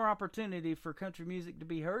lot more opportunity for country music to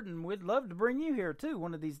be heard, and we'd love to bring you here, too,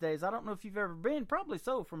 one of these days. I don't know if you've ever been. Probably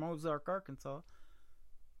so, from Ozark, Arkansas.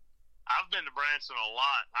 I've been to Branson a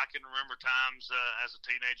lot. I can remember times as a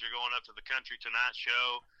teenager going up to the Country Tonight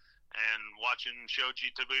show and watching Shoji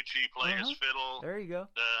Tabuchi play his fiddle. There you go.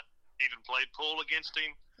 Even played pool against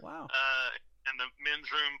him. Wow. And the men's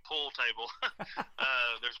room pool table.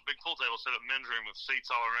 There's a big pool table set up in the men's room with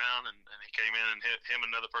seats all around, and he came in and him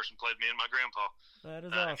and another person played me and my grandpa. That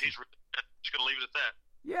is awesome. He's just going to leave it at that.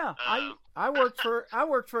 Yeah, I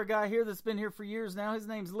worked for a guy here that's been here for years now. His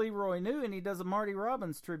name's Leroy New, and he does a Marty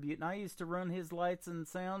Robbins tribute. And I used to run his lights and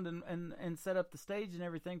sound and set up the stage and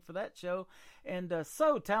everything for that show. And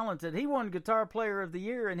so talented. He won Guitar Player of the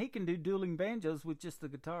Year, and he can do dueling banjos with just the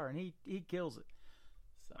guitar, and he kills it.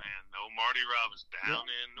 So. Man, no Marty Robbins down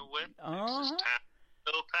in the wet.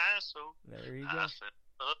 Paso. There you go. I fell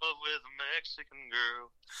in love with a Mexican girl.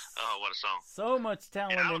 Oh, what a song. So much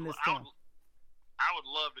talent in this town. I would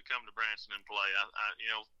love to come to Branson and play. I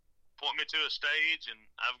point me to a stage, and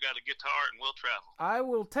I've got a guitar, and we'll travel. I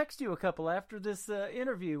will text you a couple after this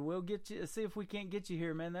interview. We'll get you, see if we can't get you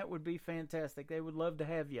here, man. That would be fantastic. They would love to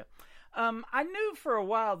have you. I knew for a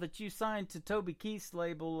while that you signed to Toby Keith's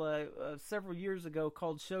label several years ago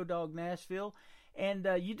called Show Dog Nashville, and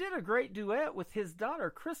you did a great duet with his daughter,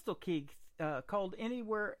 Crystal Keith, called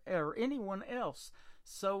Anywhere or Anyone Else.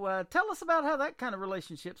 So tell us about how that kind of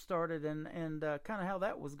relationship started and kind of how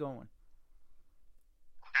that was going.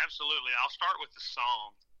 Absolutely. I'll start with the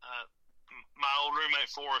song. My old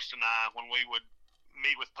roommate Forrest and I, when we would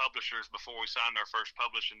meet with publishers before we signed our first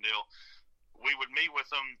publishing deal, we would meet with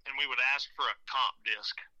them and we would ask for a comp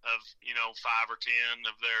disc of, 5 or 10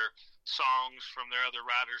 of their songs from their other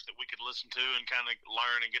writers that we could listen to and kind of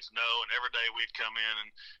learn and get to know. And every day we'd come in and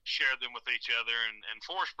share them with each other. And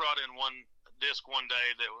Forrest brought in one disc one day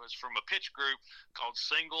that was from a pitch group called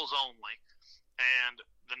Singles Only. And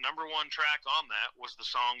the number one track on that was the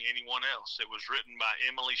song Anyone Else. It was written by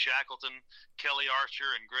Emily Shackleton, Kelly Archer,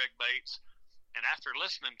 and Greg Bates. And after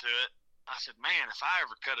listening to it, I said, man, if I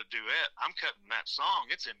ever cut a duet, I'm cutting that song.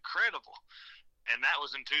 It's incredible. And that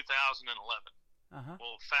was in 2011. Uh-huh.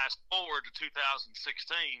 Well, fast forward to 2016,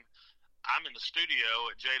 I'm in the studio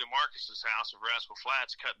at Jay DeMarcus's house of Rascal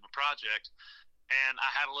Flatts cutting the project, and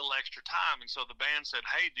I had a little extra time, and so the band said,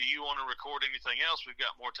 hey, do you want to record anything else? We've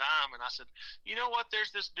got more time. And I said, you know what,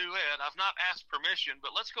 there's this duet. I've not asked permission,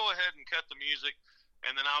 but let's go ahead and cut the music,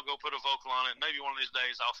 and then I'll go put a vocal on it. Maybe one of these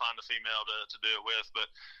days I'll find a female to do it with.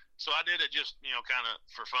 But so I did it just, kind of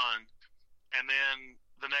for fun. And then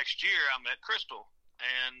the next year I met Crystal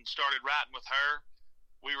and started writing with her.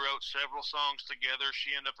 We wrote several songs together.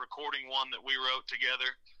 She ended up recording one that we wrote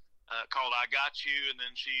together called I Got You, and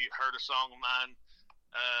then she heard a song of mine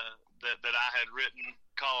that I had written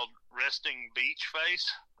called Resting Beach Face,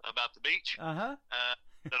 about the beach, uh-huh.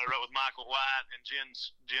 That I wrote with Michael White and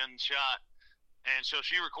Jen Schott. And so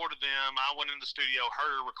she recorded them. I went in the studio,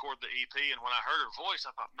 heard her record the EP, and when I heard her voice,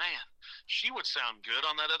 I thought, man, she would sound good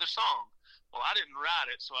on that other song. Well, I didn't write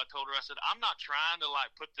it, so I told her, I said, I'm not trying to,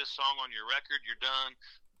 put this song on your record. You're done.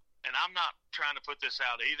 And I'm not trying to put this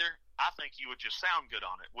out either. I think you would just sound good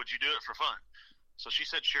on it. Would you do it for fun? So she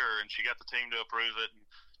said sure, and she got the team to approve it, and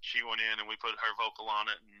she went in and we put her vocal on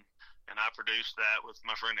it, and I produced that with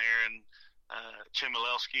my friend Aaron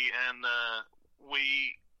Chmielewski, and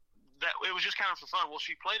it was just kind of for fun. Well,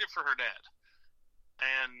 she played it for her dad,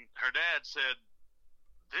 and her dad said,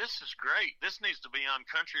 this is great. This needs to be on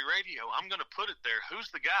country radio. I'm going to put it there. Who's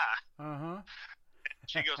the guy? Uh-huh.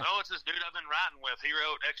 She goes, oh, it's this dude I've been writing with. He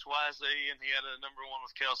wrote XYZ, and he had a number one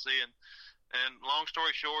with Kelsey. And long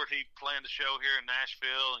story short, he planned a show here in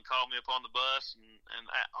Nashville and called me up on the bus and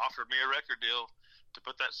offered me a record deal to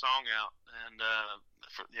put that song out. And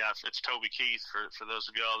it's Toby Keith for those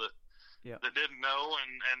of y'all that didn't know.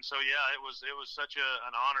 And so it was such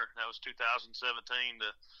an honor. That was 2017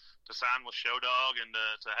 to sign with Show Dog and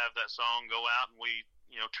to have that song go out, and we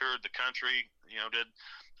toured the country, did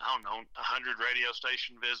 100 radio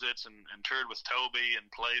station visits and toured with Toby and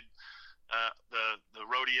played the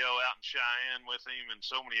rodeo out in Cheyenne with him and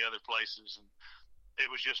so many other places. And it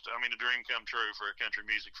was just, a dream come true for a country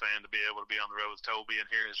music fan to be able to be on the road with Toby and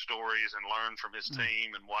hear his stories and learn from his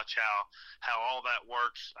team and watch how all that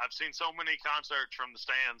works. I've seen so many concerts from the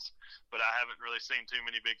stands, but I haven't really seen too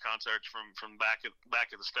many big concerts from back of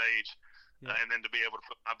the stage. Yeah. And then to be able to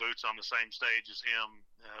put my boots on the same stage as him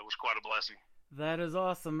was quite a blessing. That is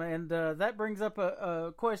awesome, and that brings up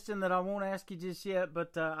a question that I won't ask you just yet,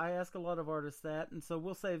 but I ask a lot of artists that, and so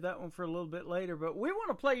we'll save that one for a little bit later. But we want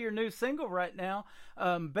to play your new single right now.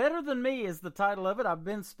 Better Than Me is the title of it. I've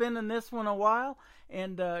been spinning this one a while,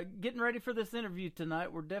 and getting ready for this interview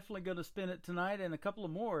tonight. We're definitely going to spin it tonight, and a couple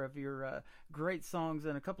of more of your great songs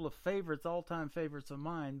and a couple of favorites, all-time favorites of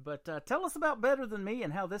mine. But tell us about Better Than Me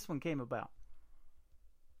and how this one came about.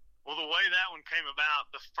 Well, the way that one came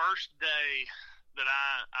about, the first day that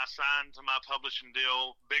I signed to my publishing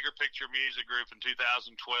deal, Bigger Picture Music Group in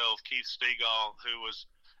 2012, Keith Stegall, who was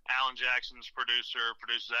Alan Jackson's producer,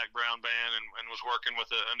 produced Zac Brown Band, and was working with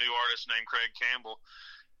a new artist named Craig Campbell.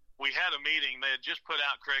 We had a meeting. They had just put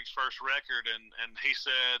out Craig's first record, and he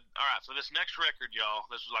said, all right, for this next record, y'all,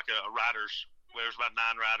 this was like a writers, there was about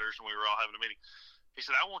 9 writers, and we were all having a meeting. He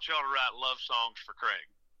said, I want y'all to write love songs for Craig.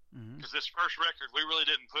 Because this first record, we really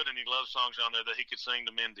didn't put any love songs on there that he could sing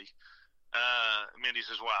to Mindy.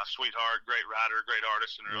 Mindy's his wife, sweetheart, great writer, great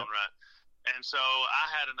artist in her own right. And so I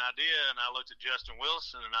had an idea, and I looked at Justin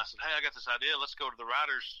Wilson, and I said, hey, I got this idea. Let's go to the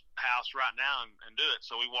writer's house right now and do it.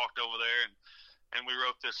 So we walked over there, and we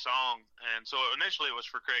wrote this song. And so initially it was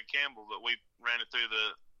for Craig Campbell, but we ran it through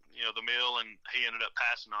the mill, and he ended up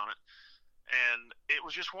passing on it. And it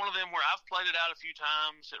was just one of them where I've played it out a few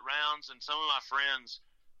times at rounds, and some of my friends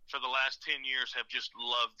for the last 10 years have just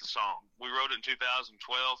loved the song. We wrote it in 2012,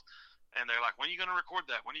 and they're like, when are you going to record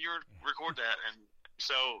that? When are you going to record that? And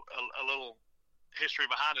so a little history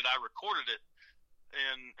behind it, I recorded it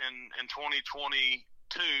in 2022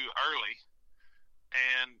 early,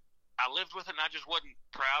 and I lived with it, and I just wasn't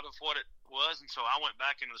proud of what it was, and so I went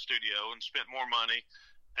back into the studio and spent more money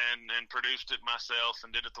and produced it myself and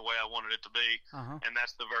did it the way I wanted it to be, and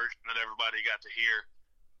that's the version that everybody got to hear.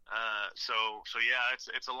 So yeah, it's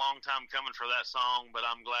a long time coming for that song, but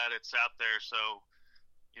I'm glad it's out there, so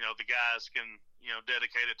the guys can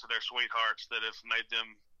dedicate it to their sweethearts that have made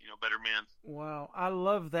them better men. Wow, I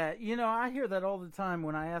love that. I hear that all the time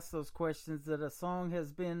when I ask those questions, that a song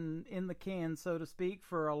has been in the can, so to speak,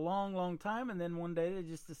 for a long, long time, and then one day they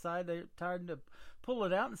just decide they're tired to pull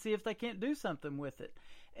it out and see if they can't do something with it.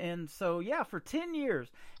 And so, yeah, for 10 years.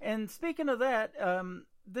 And speaking of that,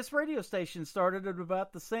 this radio station started at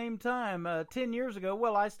about the same time, 10 years ago.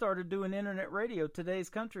 Well, I started doing internet radio, Today's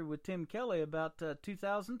Country, with Tim Kelly about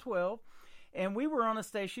 2012. And we were on a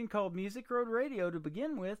station called Music Road Radio to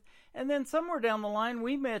begin with. And then somewhere down the line,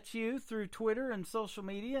 we met you through Twitter and social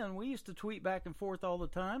media, and we used to tweet back and forth all the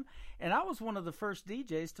time. And I was one of the first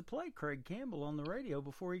DJs to play Craig Campbell on the radio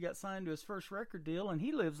before he got signed to his first record deal. And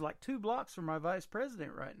he lives like 2 blocks from my vice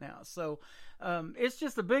president right now. So it's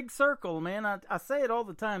just a big circle, man. I say it all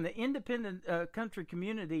the time. The independent country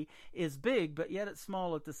community is big, but yet it's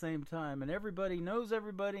small at the same time. And everybody knows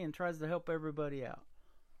everybody and tries to help everybody out.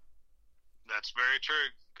 That's very true.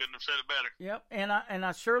 Couldn't have said it better. Yep, and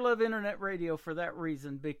I sure love internet radio for that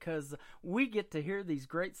reason, because we get to hear these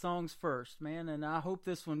great songs first, man, and I hope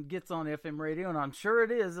this one gets on FM radio, and I'm sure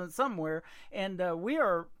it is somewhere, and we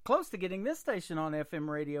are close to getting this station on FM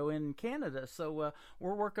radio in Canada, so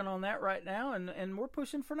we're working on that right now, and we're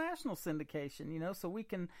pushing for national syndication, so we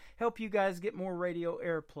can help you guys get more radio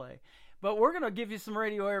airplay. But we're going to give you some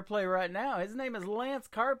radio airplay right now. His name is Lance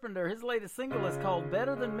Carpenter. His latest single is called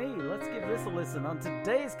Better Than Me. Let's give this a listen on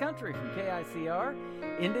Today's Country from KICR,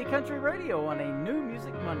 Indie Country Radio on a New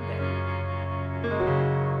Music Monday.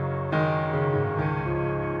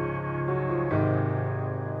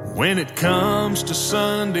 When it comes to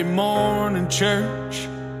Sunday morning church,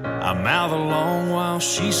 I mouth along while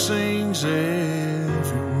she sings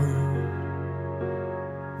every word.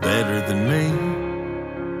 Better than me.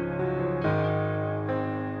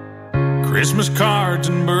 Christmas cards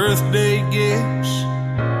and birthday gifts,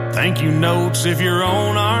 thank you notes if you're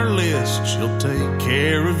on our list. She'll take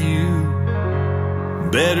care of you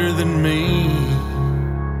better than me.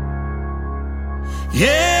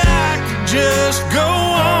 Yeah, I could just go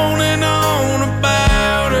on and on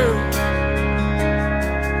about her,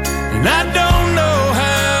 and I don't know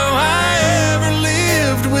how I ever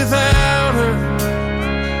lived without her.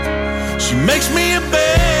 She makes me a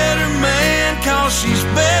better man, 'cause she's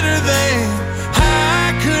better than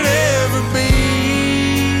I could ever be.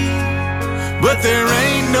 But there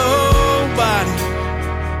ain't nobody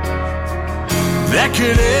that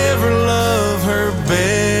could ever love her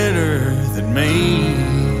better than me.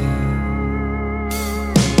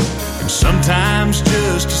 And sometimes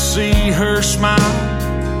just to see her smile,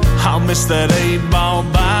 I'll miss that 8-ball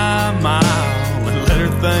by a mile and let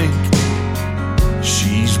her think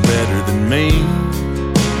she's better than me.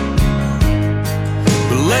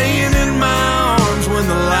 But laying in my arms when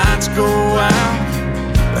the lights go out,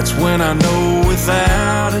 that's when I know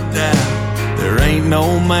without a doubt there ain't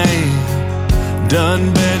no man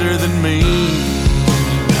done better than me.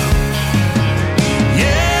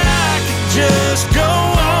 Yeah, I could just go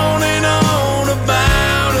on and on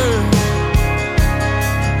about her,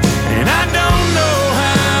 and I don't know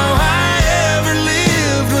how I ever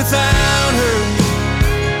lived without her.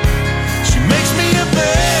 She makes me a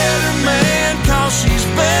better man, 'cause she's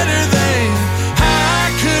better than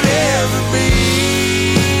I could ever be.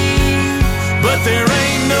 But there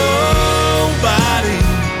ain't nobody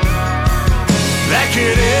that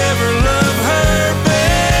could ever love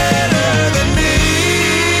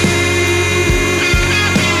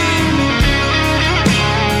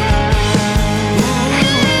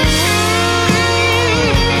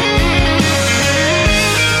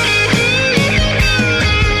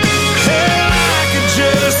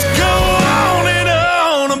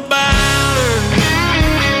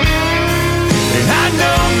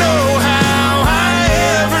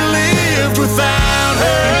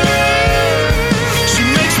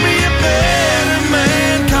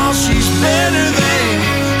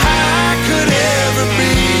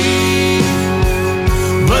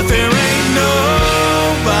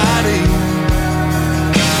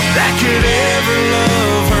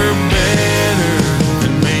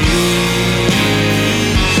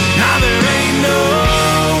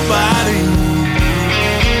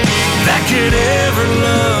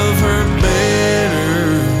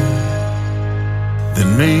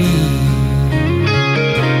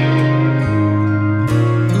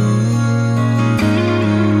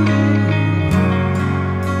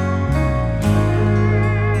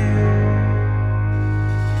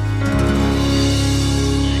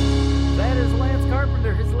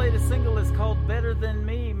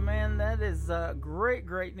great,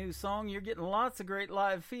 great new song. You're getting lots of great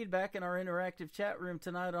live feedback in our interactive chat room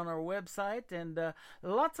tonight on our website, and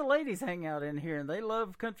lots of ladies hang out in here, and they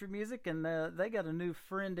love country music, and they got a new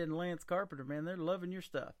friend in Lance Carpenter, man. They're loving your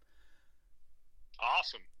stuff.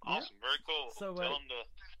 Awesome. Yeah. Very cool. So, tell them to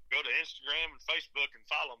go to Instagram and Facebook and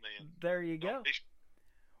follow me. And there you go.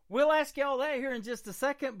 We'll ask you all that here in just a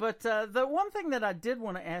second, but the one thing that I did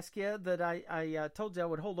want to ask you that I told you I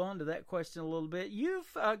would hold on to that question a little bit.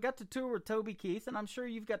 You've got to tour with Toby Keith, and I'm sure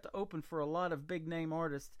you've got to open for a lot of big-name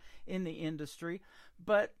artists in the industry.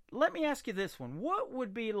 But let me ask you this one. What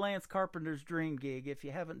would be Lance Carpenter's dream gig, if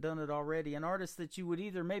you haven't done it already, an artist that you would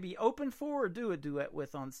either maybe open for or do a duet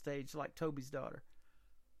with on stage like Toby's daughter?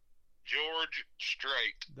 George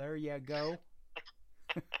Strait. There you go.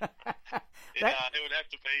 It would have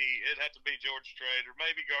to be George Strait, or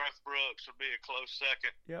maybe Garth Brooks would be a close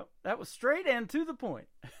second. Yep, that was straight and to the point.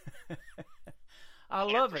 I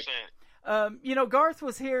love 100%. it. Garth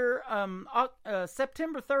was here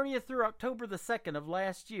September 30th through October the 2nd of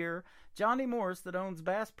last year. Johnny Morris, that owns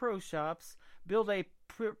Bass Pro Shops, built a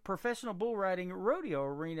professional bull riding rodeo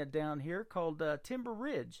arena down here called Timber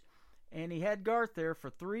Ridge. And he had Garth there for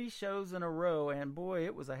 3 shows in a row, and boy,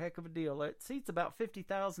 it was a heck of a deal. It seats about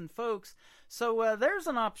 50,000 folks. So there's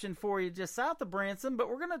an option for you just south of Branson, but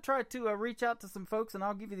we're going to try to reach out to some folks, and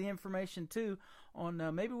I'll give you the information too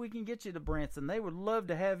on maybe we can get you to Branson. They would love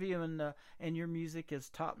to have you, and your music is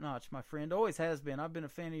top-notch, my friend. Always has been. I've been a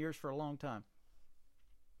fan of yours for a long time.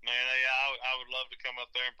 Man, I would love to come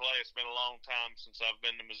up there and play. It's been a long time since I've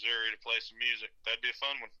been to Missouri to play some music. That'd be a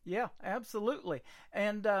fun one. Yeah, absolutely.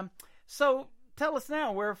 And so tell us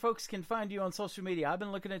now where folks can find you on social media. I've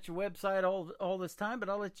been looking at your website all this time, but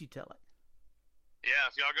I'll let you tell it. Yeah,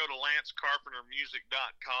 if y'all go to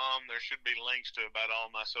lancecarpentermusic.com, there should be links to about all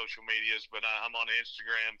my social medias, but I'm on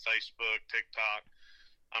Instagram, Facebook, TikTok.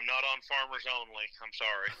 I'm not on Farmers Only. I'm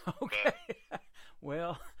sorry. Okay.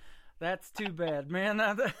 Well, that's too bad, man.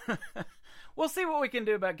 We'll see what we can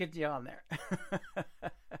do about getting you on there.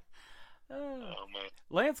 Oh, man.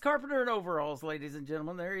 Lance Carpenter in overalls, ladies and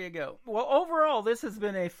gentlemen. There you go. Well, overall, this has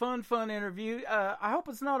been a fun interview. I hope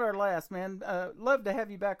it's not our last, man. Love to have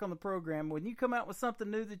you back on the program. When you come out with something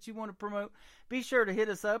new that you want to promote, be sure to hit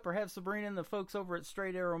us up or have Sabrina and the folks over at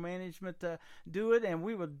Straight Arrow Management do it, and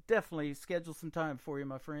we will definitely schedule some time for you,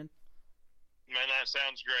 my friend. Man, that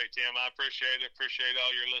sounds great, Tim. I appreciate it. Appreciate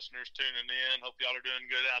all your listeners tuning in. Hope y'all are doing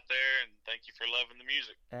good out there, and thank you for loving the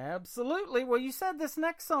music. Absolutely. Well, you said this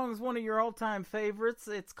next song is one of your all-time favorites.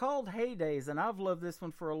 It's called Heydays, and I've loved this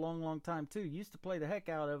one for a long, long time, too. Used to play the heck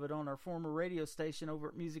out of it on our former radio station over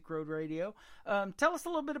at Music Road Radio. Tell us a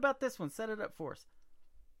little bit about this one. Set it up for us.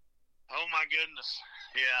 Oh, my goodness.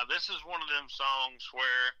 Yeah, this is one of them songs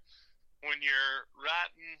where when you're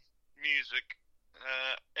writing music,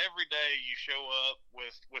 every day you show up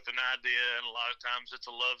with an idea, and a lot of times it's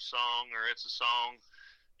a love song or it's a song,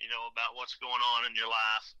 about what's going on in your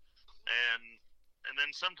life. And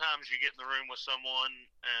then sometimes you get in the room with someone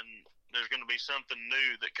and there's going to be something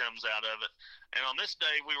new that comes out of it. And on this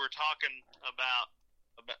day we were talking about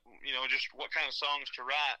just what kind of songs to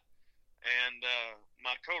write. And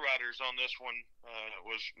my co-writers on this one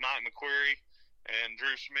was Mike McQuarrie and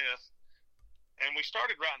Drew Smith. And we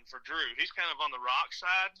started writing for Drew. He's kind of on the rock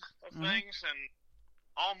side of things, and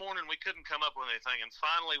all morning we couldn't come up with anything. And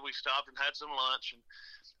finally we stopped and had some lunch, and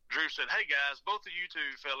Drew said, "Hey guys, both of you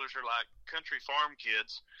two fellas are like country farm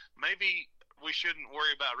kids. Maybe we shouldn't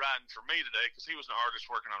worry about writing for me today," because he was an artist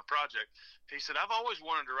working on a project. He said, "I've always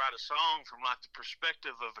wanted to write a song from like the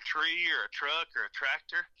perspective of a tree or a truck or a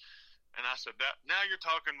tractor." And I said, "Now you're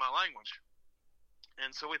talking my language."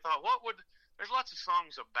 And so we thought, there's lots of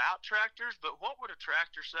songs about tractors, but what would a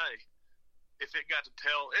tractor say if it got to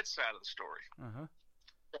tell its side of the story? Uh-huh.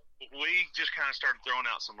 We just kind of started throwing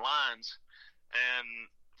out some lines, and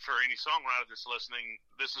for any songwriter that's listening,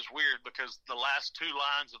 this is weird because the last 2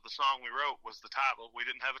 lines of the song we wrote was the title. We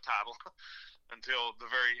didn't have a title until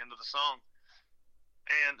the very end of the song,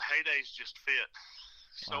 and Heydays just fit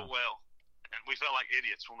so well. And we felt like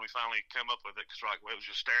idiots when we finally come up with it because it was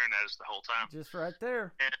just staring at us the whole time. Just right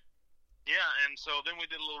there. And so then we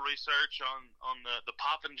did a little research on the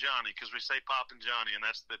Poppin' Johnny, because we say Poppin' Johnny, and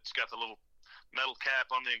that's got the little metal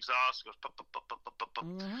cap on the exhaust. It goes pop, pop, pop, pop, pop, pop.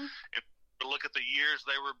 Mm-hmm. And look at the years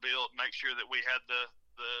they were built, make sure that we had the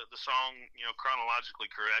song chronologically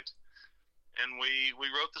correct. And we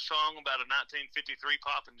wrote the song about a 1953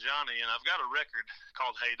 Poppin' Johnny, and I've got a record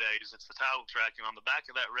called Heydays. It's the title track, and on the back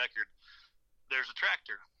of that record, there's a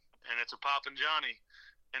tractor, and it's a Poppin' Johnny.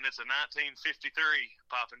 And it's a 1953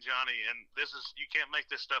 Poppin' Johnny, and you can't make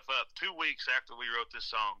this stuff up. 2 weeks after we wrote this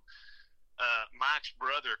song, Mike's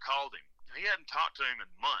brother called him, he hadn't talked to him in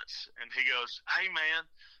months, and he goes, "Hey man,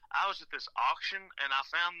 I was at this auction and I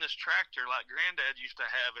found this tractor like Granddad used to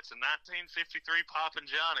have. It's a 1953 Poppin'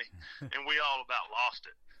 Johnny," and we all about lost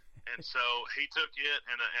it. And so he took it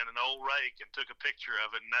and an old rake and took a picture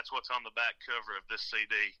of it, and that's what's on the back cover of this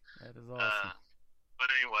CD. That is awesome.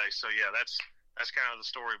 But anyway, so yeah, that's kind of the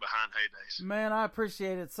story behind Heydays. Man, I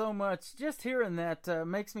appreciate it so much. Just hearing that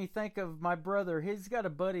makes me think of my brother. He's got a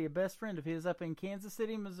buddy, a best friend of his up in Kansas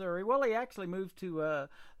City, Missouri. Well, he actually moved to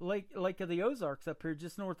Lake of the Ozarks up here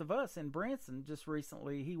just north of us in Branson just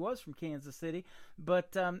recently. He was from Kansas City,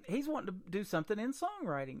 but he's wanting to do something in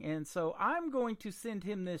songwriting. And so I'm going to send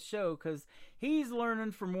him this show because he's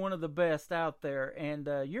learning from one of the best out there, and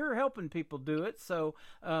you're helping people do it. So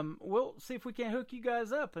we'll see if we can't hook you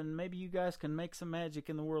guys up, and maybe you guys can make some magic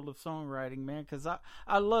in the world of songwriting, man, because I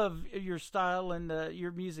love your style, and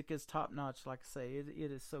your music is top-notch, like I say.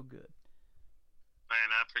 It is so good.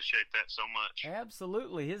 Man, I appreciate that so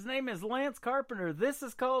much.9 His name is Lance Carpenter. This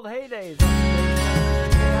is called Heydays.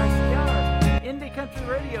 Indie Country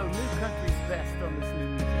Radio, New Country's best on this new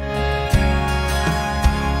music.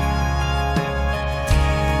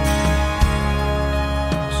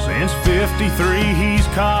 Since 53, he's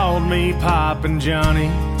called me Poppin' Johnny.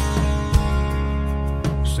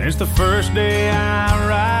 Since the first day I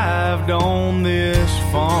arrived on this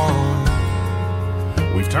farm,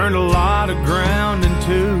 we've turned a lot of ground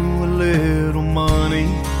into a little money.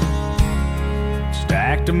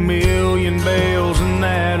 Stacked 1 million bales in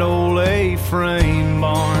that old A-frame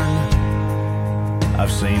barn.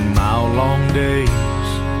 I've seen mile-long days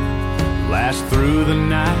last through the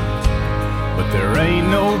night, but there ain't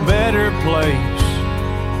no better place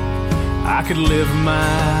I could live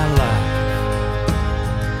my life.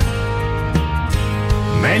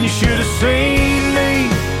 Man, you should have seen me.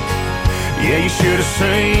 Yeah, you should have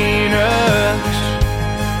seen us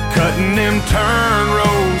cutting them turn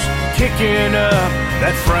rows, kicking up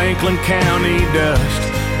that Franklin County dust.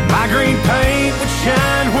 My green paint would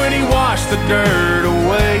shine when he washed the dirt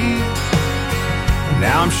away.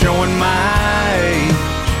 Now I'm showing my age,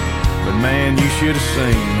 but man, you should have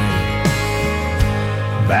seen me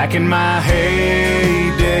back in my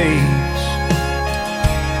heydays.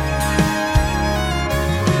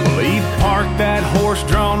 Well, he parked that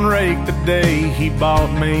horse-drawn rake the day he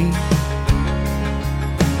bought me,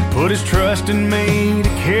 put his trust in me to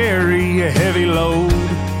carry a heavy load.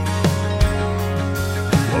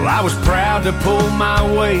 Well, I was proud to pull my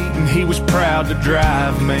weight, and he was proud to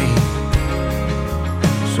drive me.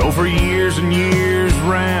 So for years and years,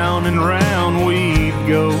 round and round we'd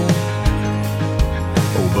go.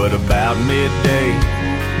 Oh, but about midday,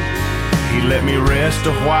 he let me rest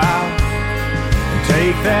a while and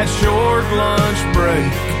take that short lunch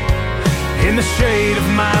break in the shade of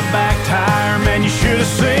my back tire. Man, you should have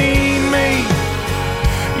seen me.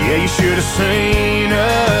 Yeah, you should have seen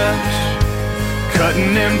us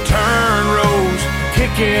cutting them turn rows,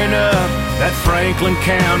 kicking up that Franklin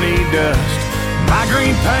County dust. My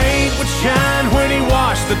green paint would shine when he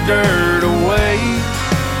washed the dirt away.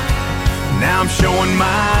 Now I'm showing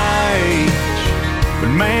my age,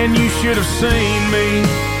 but man, you should have seen me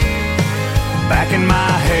back in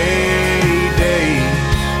my heydays.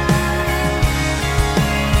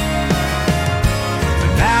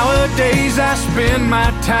 But nowadays I spend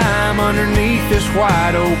my time underneath this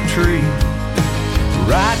white oak tree,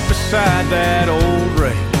 right beside that old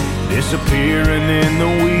rake, disappearing in the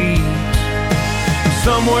weeds.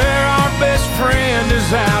 Somewhere our best friend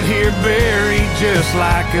is out here buried just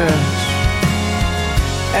like us,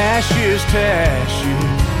 ashes to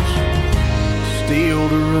ashes, steel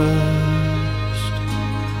to rust.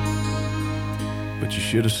 But you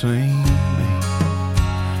should have seen me,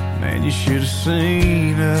 man, you should have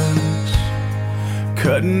seen us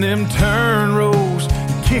cutting them turn rows,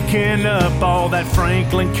 kicking up all that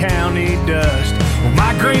Franklin County dust. Well,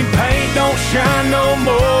 my green paint don't shine no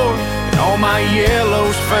more, all my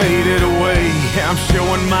yellow's faded away. I'm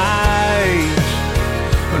showing my age,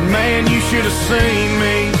 but man, you should have seen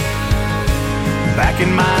me back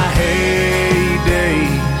in my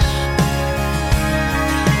heydays.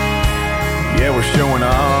 Yeah, we're showing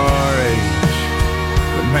our age,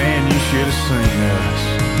 but man, you should have seen us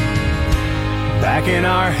back in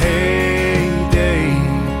our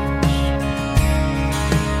heydays.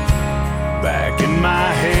 Back in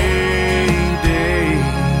my heydays.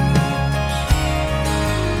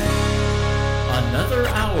 Another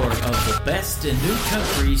hour of the best in new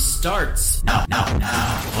country starts now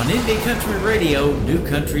on Indie Country Radio, New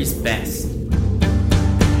Country's best.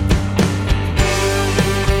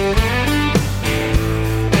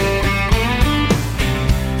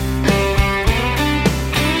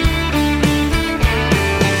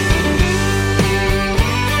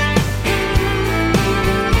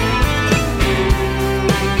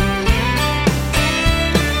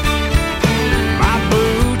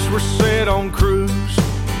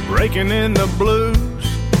 walking in the blues.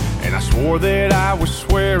 And I swore that I was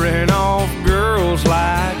swearing off girls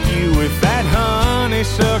like you. With that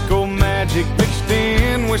honeysuckle magic mixed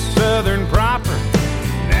in with southern proper,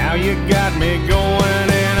 now you got me going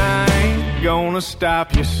and I ain't gonna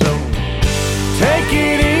stop you. So take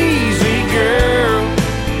it easy, girl.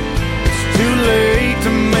 It's too late to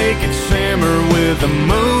make it simmer with the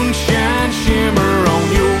moonshine shimmer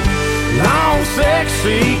on your long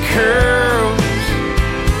sexy curls.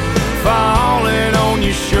 Falling on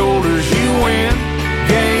your shoulders, you win.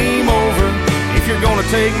 Game over. If you're gonna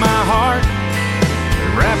take my heart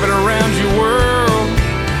and wrap it around your world,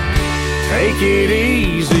 take it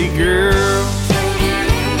easy, girl.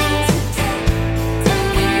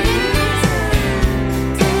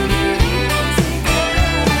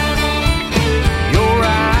 Your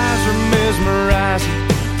eyes are mesmerizing,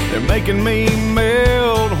 they're making me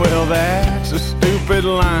melt. Well, that's a stupid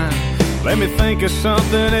line. Let me think of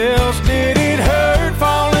something else. Did it hurt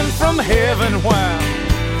falling from heaven? Wow,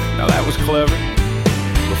 now that was clever.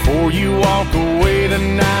 Before you walk away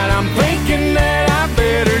tonight, I'm thinking that I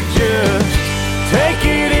better just take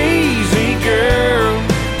it easy, girl.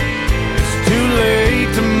 It's too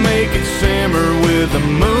late to make it simmer with the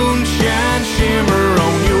moonshine shimmer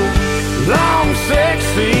on your long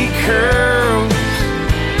sexy curls.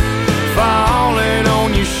 Falling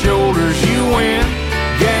on your shoulders, you win.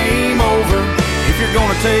 Game over. If you're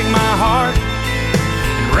gonna take my heart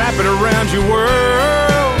and wrap it around your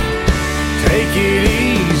world, take it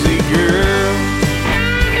easy, girl.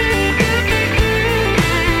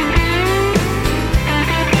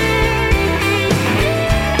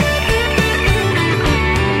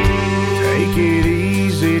 Take it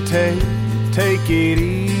easy, take it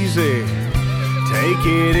easy, take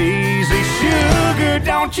it easy. Sugar,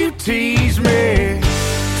 don't you tease me.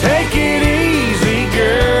 Take it easy,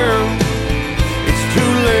 girl. It's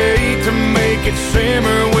too late to make it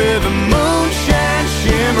simmer with a moonshine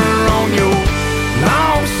shimmer on your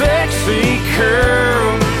long sexy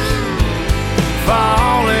curls.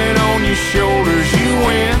 Falling on your shoulders, you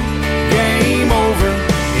win. Game over.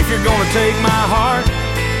 If you're gonna take my heart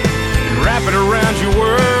and wrap it around your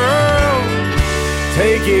world,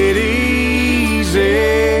 take it easy,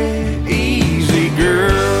 easy,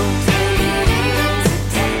 girl.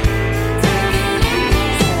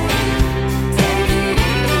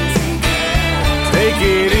 Take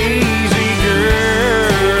it easy, girl.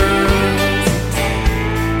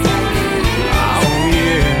 Oh,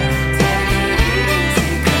 yeah.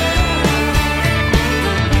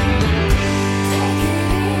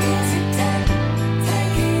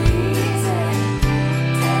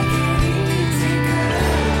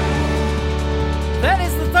 That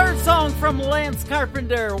is the third song from Lance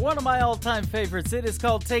Carpenter, one of my all-time favorites. It is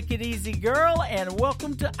called Take It Easy, Girl, and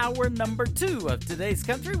welcome to hour number 2 of Today's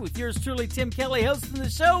Country with yours truly, Tim Kelly, hosting the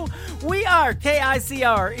show. We are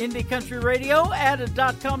KICR, Indie Country Radio. Add a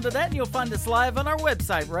 .com to that, and you'll find us live on our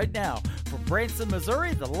website right now. From Branson,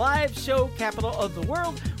 Missouri, the live show capital of the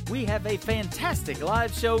world, we have a fantastic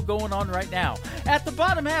live show going on right now. At the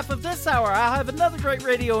bottom half of this hour, I'll have another great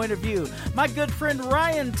radio interview. My good friend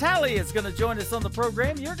Ryan Talley is going to join us on the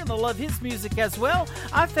program. You're going to love his music as well.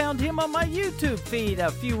 I found him on my YouTube feed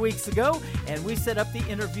a few weeks ago, and we set up the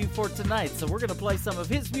interview for tonight. So we're going to play some of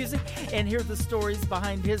his music and hear the stories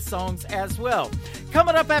behind his songs as well.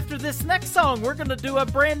 Coming up after this next song, we're going to do a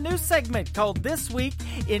brand new segment called This Week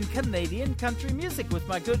in Canadian Country Music with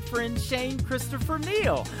my good friend Shane Christopher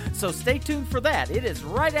Neal. So stay tuned for that. It is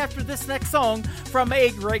right after this next song from a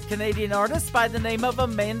great Canadian artist by the name of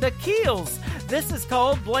Amanda Keels. This is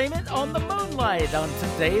called Blame It on the Moonlight on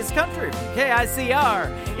Today's Country from KICR,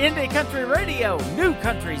 Indie Country Radio, New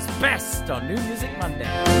Country's best on New Music Monday.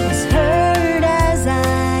 As hurt as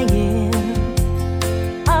I am,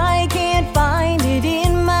 I can't find it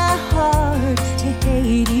in my heart to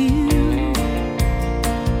hate you.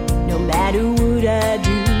 No matter what I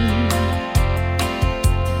do,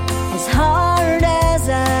 as hard as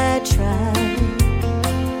I try,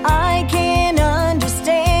 I can't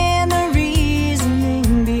understand the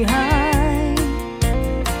reasoning behind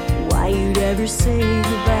why you'd ever say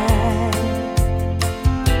goodbye.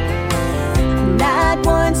 Not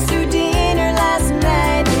once through dinner last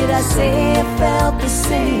night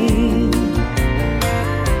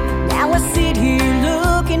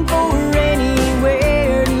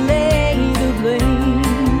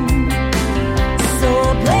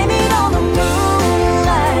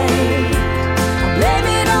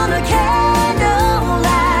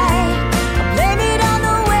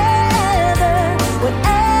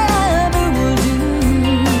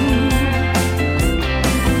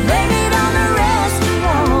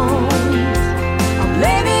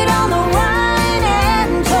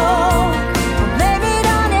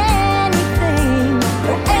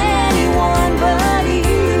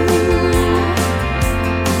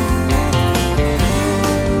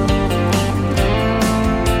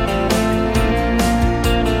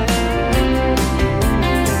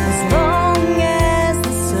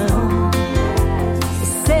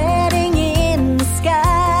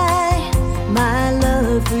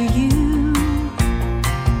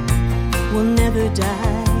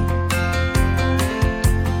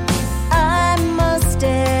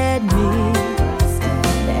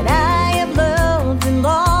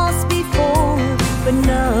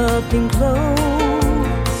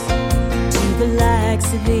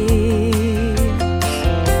live.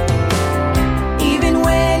 Even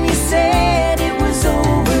when you said it was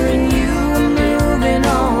over and you were moving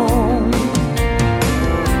on,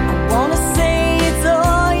 I wanna say it's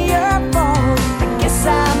all your fault. I guess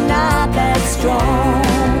I'm not that strong.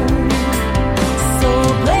 So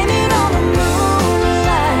blame it on the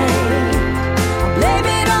moonlight, blame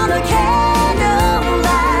it on the candlelight,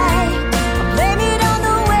 blame it on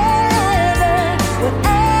the weather,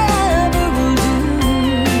 whatever will do.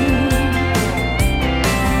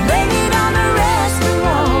 Blame it on the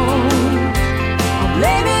restaurant,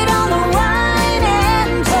 blame it on the wine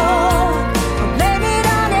and talk, blame it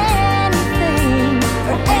on anything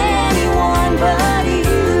or anyone but you.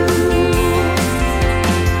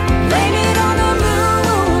 Blame it on the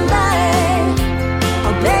moonlight,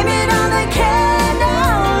 or blame it on the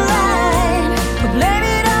candlelight, or blame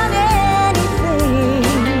it on anything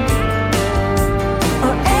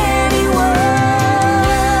or anyone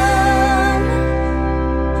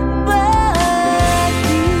but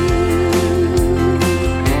you.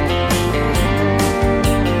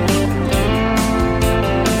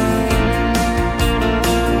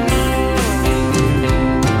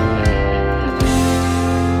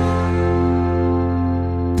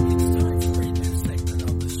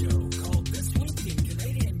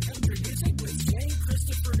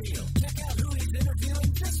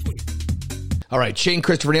 All right, Shane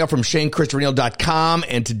Christopher Neal from ShaneChristopherNeal.com,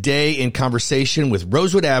 and today in conversation with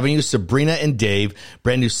Rosewood Avenue, Sabrina and Dave,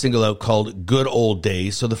 brand new single out called Good Old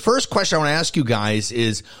Days. So the first question I want to ask you guys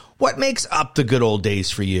is, what makes up the good old days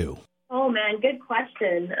for you? Oh, man, good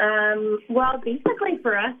question. Well, basically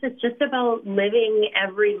for us, it's just about living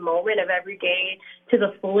every moment of every day to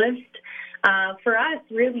the fullest. For us,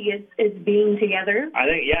 really, is being together. I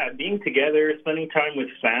think, yeah, being together, spending time with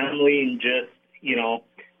family, and just, you know,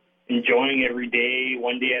 enjoying every day,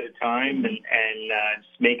 one day at a time, and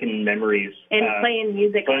just making memories. And playing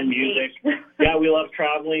music. Playing music. Yeah, we love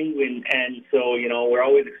traveling, and so, you know, we're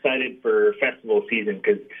always excited for festival season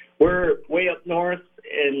because we're way up north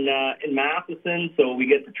in Matheson, so we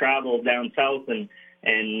get to travel down south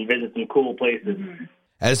and visit some cool places. Mm-hmm.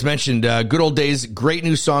 As mentioned, Good Old Days, great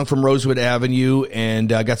new song from Rosewood Avenue,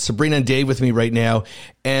 and I got Sabrina and Dave with me right now.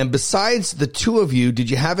 And besides the two of you, did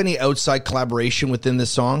you have any outside collaboration within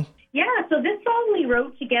this song? Yeah, so this song we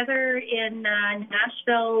wrote together in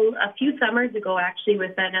Nashville a few summers ago, actually,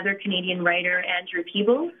 with another Canadian writer, Andrew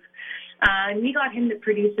Peebles. And we got him to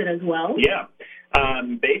produce it as well. Yeah.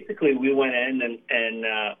 Basically, we went in, and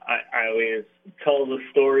I always tell the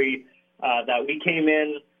story that we came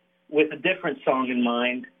in with a different song in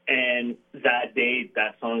mind, and that day,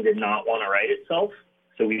 that song did not want to write itself.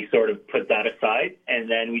 So we sort of put that aside, and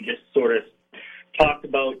then we just sort of talked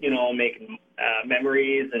about, you know, making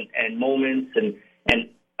memories and moments and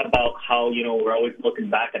about how, you know, we're always looking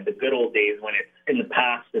back at the good old days when it's in the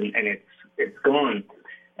past and it's gone.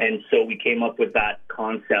 And so we came up with that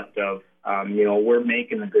concept of, you know, we're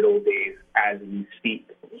making the good old days as we speak.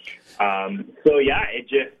 So, yeah,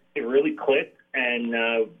 it really clicked, and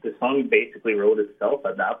the song basically wrote itself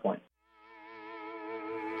at that point.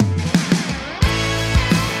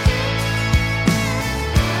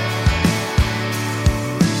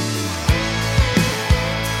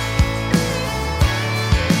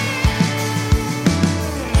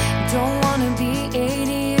 Don't wanna be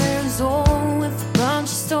 80 years old with a bunch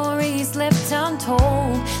of stories left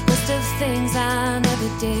untold, list of things I never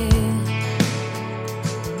did.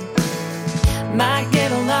 Might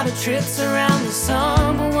get a lot of trips around the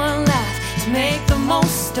sun, but one life to make the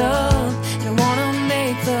most of, and I wanna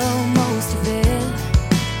make the most of it.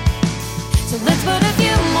 So let's put a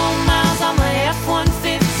few more miles on my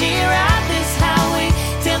F-150, ride this highway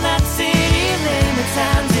till that city limit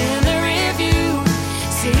time's in the review.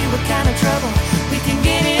 See what kind of trouble we can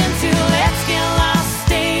get into. Let's get lost,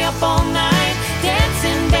 stay up all night,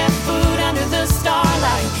 dancing barefoot under the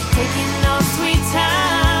starlight, taking our sweet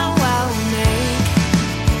time while we make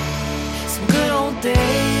some good old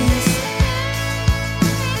days.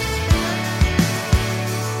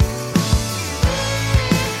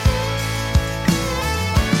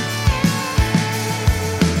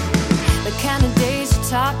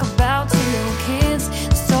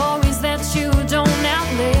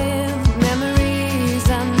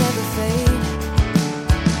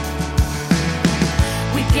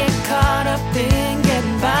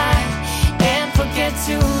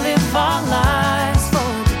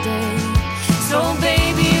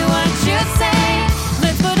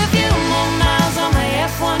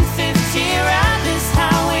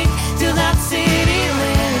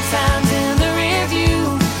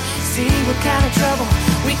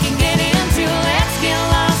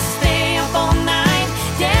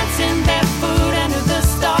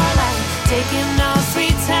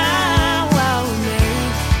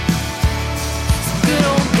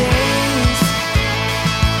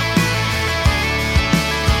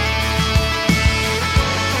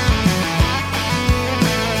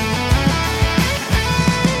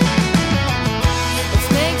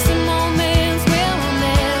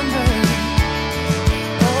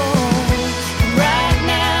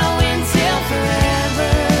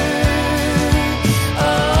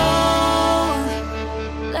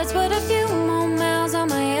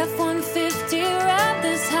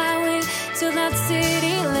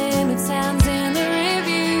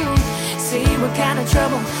 what kind of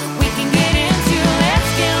trouble we can get into.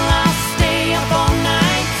 Let's get lost, stay up all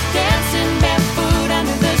night, dancing barefoot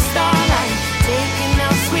under the starlight, taking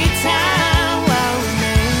our sweet time while we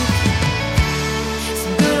make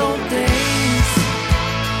some good old days.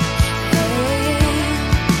 Hey,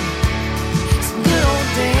 some good old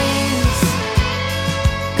days.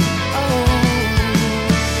 Oh,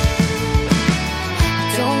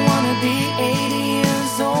 I don't wanna be 80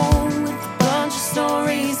 years old with a bunch of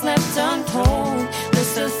stories left untold.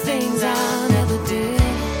 List of things I never did.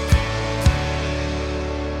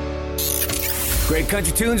 Great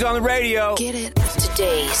country tunes on the radio. Get it?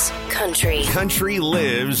 Today's country. Country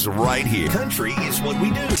lives right here. Country is what we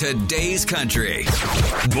do. Today's country.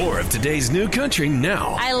 More of today's new country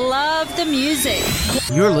now. I love the music.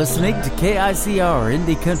 You're listening to KICR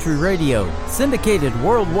Indie Country Radio, syndicated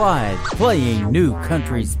worldwide, playing new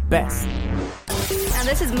country's best. Now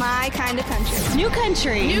this is my kind of country. New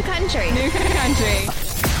country. New country. New country.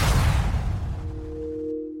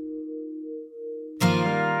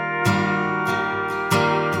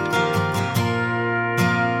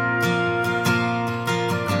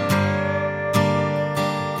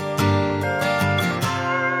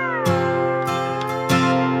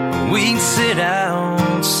 We'd sit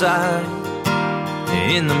outside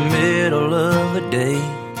in the middle of the day.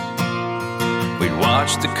 We'd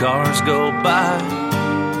watch the cars go by,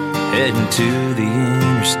 heading to the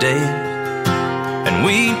interstate. And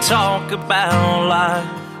we'd talk about life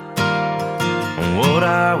and what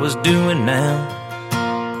I was doing now.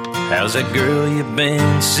 How's that girl you've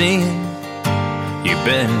been seeing? You've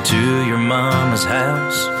been to your mama's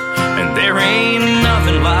house. And there ain't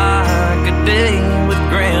nothing like a day with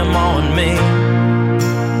Grandma and me.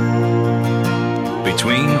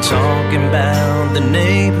 Between talking about the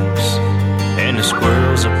neighbors and the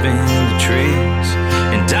squirrels up in the trees,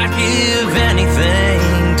 and I'd give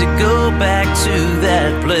anything to go back to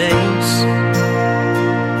that place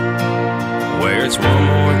where it's one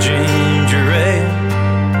more ginger ale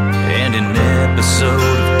and an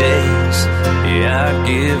episode of Days. Yeah, I'd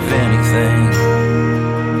give anything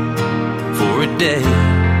for a day,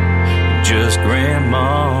 just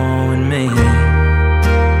Grandma and me.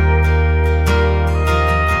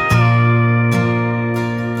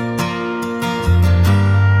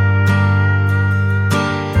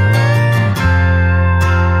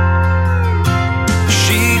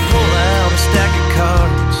 She'd pull out a stack of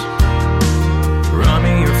cards, run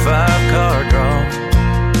me your 5-card draw.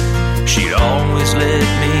 She'd always let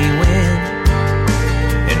me win,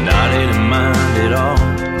 and I didn't mind at all.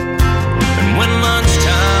 When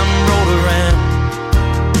lunchtime rolled around,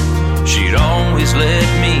 she'd always let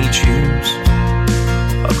me choose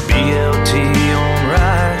a BLT on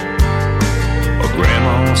rye or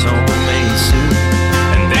Grandma's homemade soup.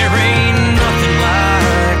 And there ain't nothing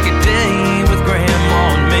like a day with Grandma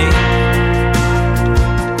and me.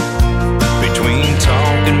 Between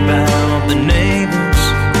talking about the neighbors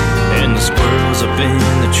and the squirrels up in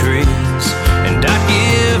the trees, and I'd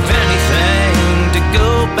give anything to go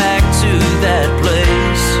back to that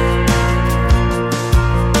place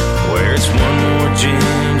where it's one more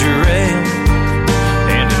ginger ale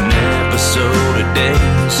and an episode of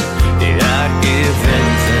Days. Yeah, I'd give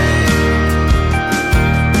anything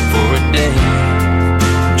for a day,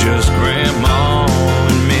 just Grandma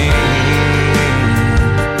and me.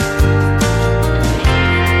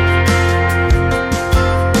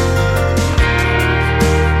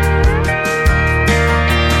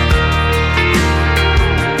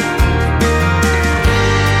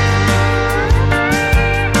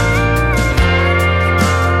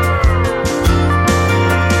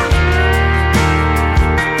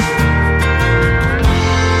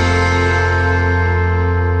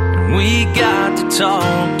 We got to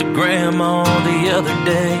talk to Grandma the other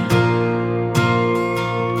day.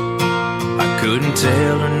 I couldn't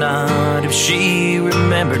tell her not if she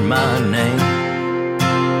remembered my name,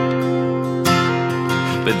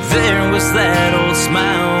 but there was that old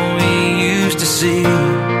smile we used to see.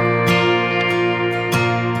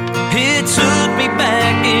 It took me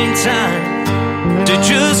back in time to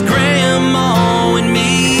just Grandma and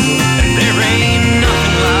me. And there ain't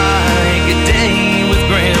nothing like a day with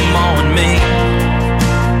Grandma and me.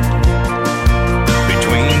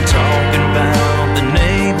 Between talking about the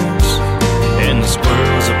neighbors and the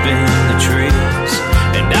squirrels up in the trees,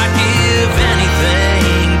 and I'd give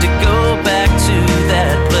anything to go back to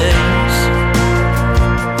that place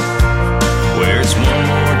where it's one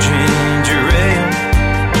more ginger ale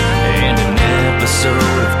and an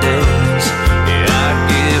episode of Days. Yeah, I'd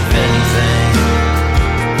give anything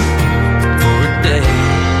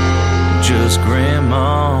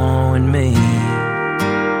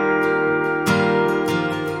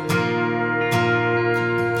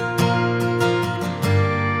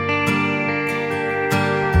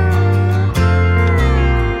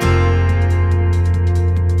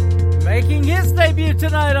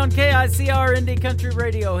Tonight on KICR Indie Country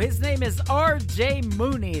Radio. His name is R.J.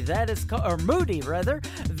 Mooney. That is Moody rather.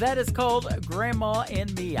 That is called Grandma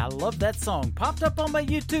and Me. I love that song. Popped up on my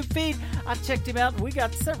YouTube feed. I checked him out, and we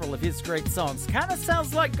got several of his great songs. Kind of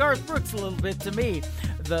sounds like Garth Brooks a little bit to me.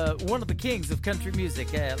 One of the kings of country music,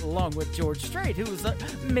 along with George Strait, who was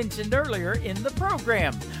mentioned earlier in the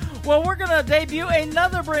program. Well, we're going to debut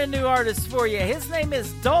another brand new artist for you. His name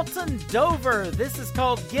is Dalton Dover. This is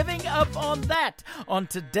called Giving Up on That on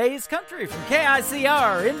Today's Country from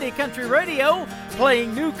KICR Indie Country Radio,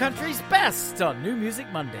 playing New Country's best on New Music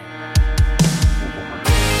Monday.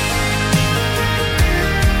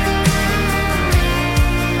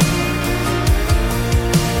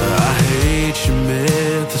 I hate you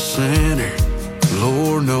met the center.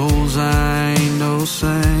 Lord knows I ain't no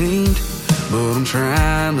saint, but I'm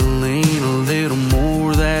trying to lean a little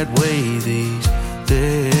more that way these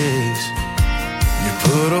days. You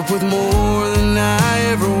put up with more than I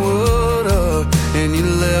ever would've, and you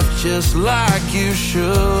left just like you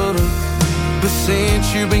should've. But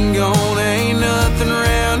since you've been gone, ain't nothing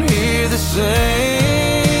around here the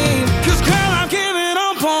same. 'Cause girl, I'm giving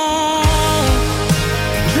up on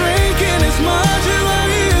drinking as much as I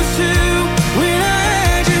used to. When I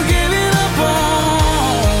had you, giving up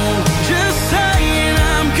on just saying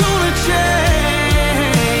I'm gonna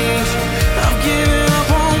change. I've given up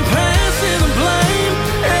on passing the blame.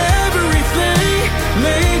 Everything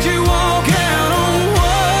made you walk out on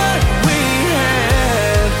what we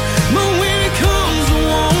had. But when it comes to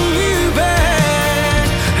wanting you back,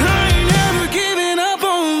 I ain't never giving up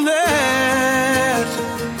on that.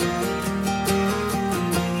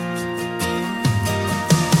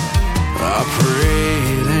 I pray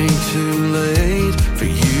it ain't too late for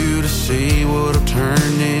you to see what I've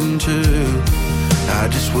turned into. I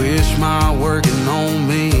just wish my working on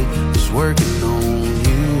me was working on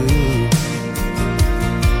you.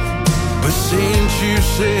 But since you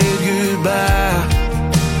said goodbye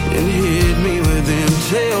and hit me with them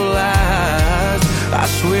tail lies, I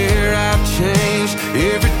swear I've changed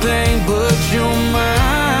everything but your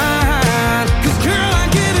mind. 'Cause girl, I'm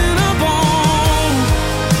giving up on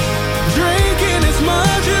drinking as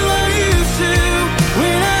much as I used to.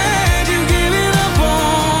 When I had you, giving up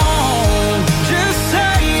on just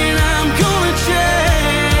saying I'm gonna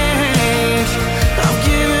change. I've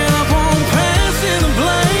given up on passing the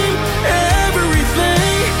blame.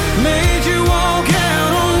 Everything made you walk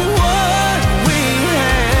out on what we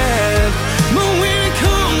had. But when it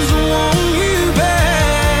comes to wanting you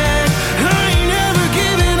back, I ain't never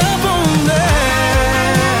giving up on that.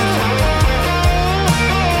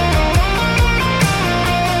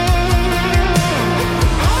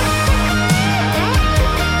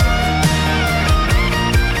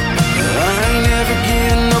 I ain't never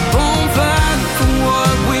getting up on fighting for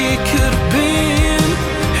what we could have been,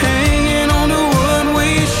 hanging on to what we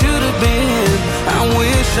should have been. I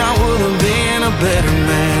wish I would have been a better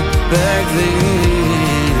man back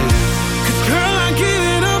then. 'Cause girl, I'm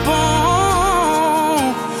giving up on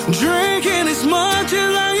drinking as much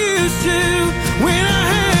as I used to. When I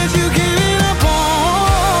had you, giving up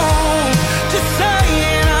on just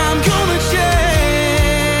saying I'm gonna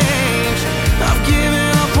change. I've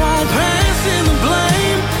given up on passing the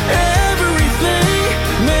blame. Everything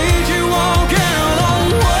made you walk out on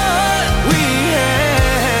what we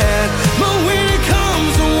had. But when it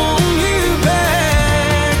comes to wanting you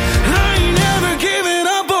back, I ain't never giving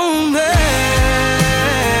up on that.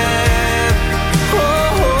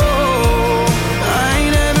 Oh, I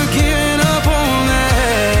ain't never giving up on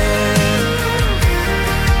that.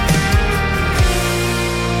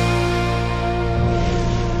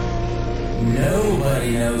 Nobody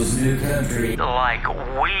knows new country like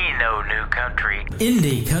we know new country.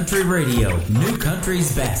 Indie Country Radio, New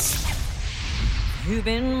Country's best. You've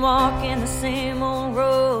been walking the same old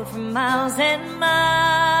road for miles and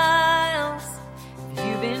miles.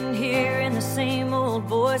 You've been hearing the same old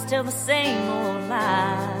voice tell the same old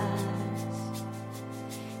lies.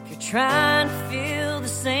 If you're trying to fill the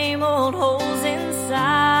same old holes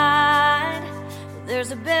inside,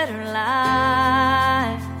 there's a better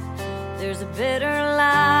life. There's a better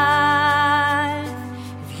life.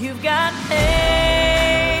 If you've got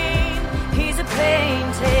pain, he's a pain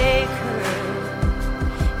taker.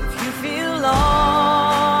 If you feel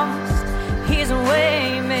lost, he's a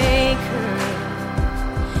way maker.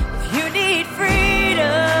 If you need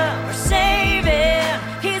freedom or saving,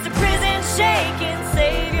 he's a prison shaking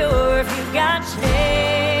savior. If you've got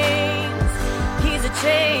chains, he's a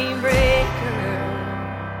chain breaker.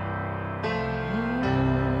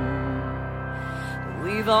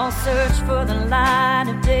 We've all searched for the light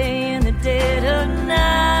of day in the dead of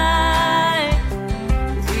night.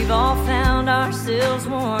 Still's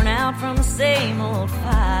worn out from the same old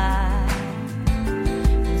fight.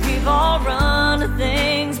 We've all run to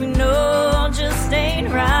things we know just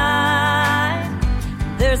ain't right.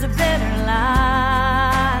 There's a better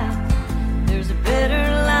life. There's a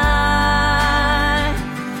better life.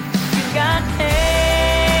 You've got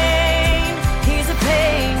pain. He's a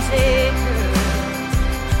pain taker.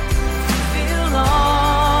 You feel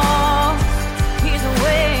lost. He's a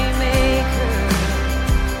way maker.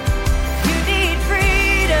 You need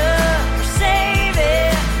freedom or save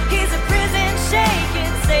it. He's a prison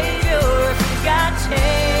shaking savior. You've got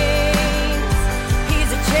chains.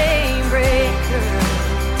 He's a chain breaker.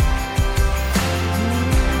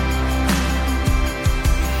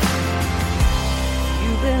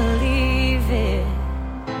 Believe it,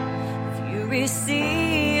 if you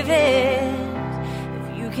receive it,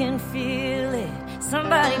 if you can feel it,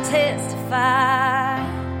 somebody testify.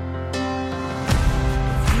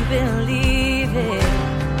 If you believe it,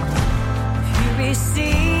 if you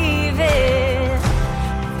receive it,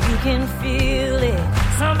 if you can feel it,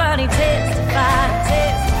 somebody testify,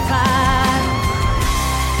 testify.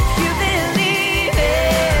 If you believe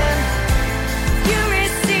it, if you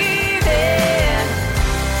receive it,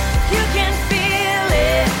 you can feel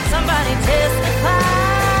it. Somebody testify.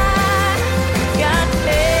 Got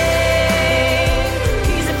pain.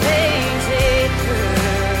 He's a pain taker.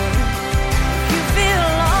 If you feel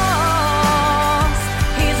lost,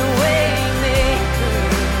 he's a way maker.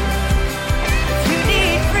 If you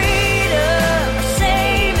need freedom or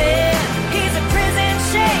save it, he's a prison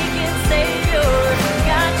shaking savior.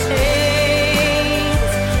 Got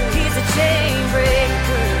chains. He's a chain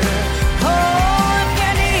breaker. Oh, if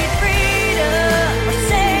you need freedom or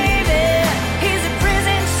save it, he's a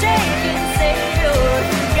prison shaking savior.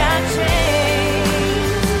 Got chains.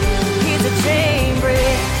 He's a chain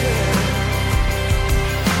breaker.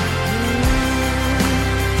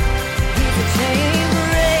 He's a chain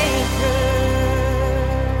breaker.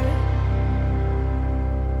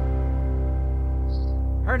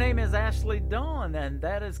 Her name is Ashley Dawn, and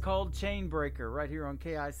that is called Chainbreaker right here on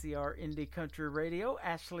KICR Indie Country Radio.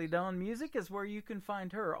 Ashley Dawn Music is where you can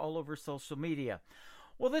find her all over social media.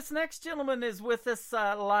 Well, this next gentleman is with us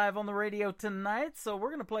live on the radio tonight, so we're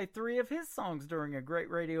going to play 3 of his songs during a great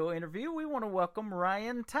radio interview. We want to welcome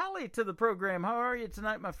Ryan Talley to the program. How are you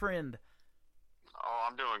tonight, my friend? Oh,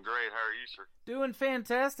 I'm doing great. How are you, sir? Doing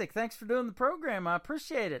fantastic. Thanks for doing the program. I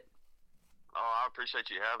appreciate it. Oh, I appreciate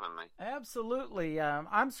you having me. Absolutely.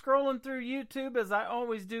 I'm scrolling through YouTube as I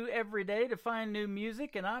always do every day to find new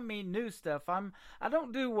music, and I mean new stuff. I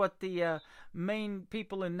don't do what the main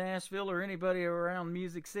people in Nashville or anybody around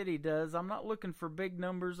Music City does. I'm not looking for big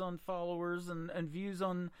numbers on followers and views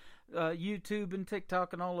on YouTube and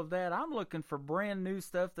TikTok and all of that. I'm looking for brand new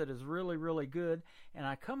stuff that is really, really good, and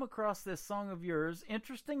I come across this song of yours,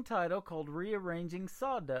 interesting title, called Rearranging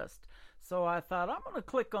Sawdust. So I thought, I'm going to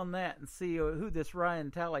click on that and see who this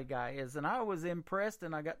Ryan Talley guy is. And I was impressed,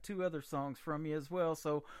 and I got 2 other songs from you as well.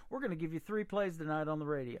 So we're going to give you 3 plays tonight on the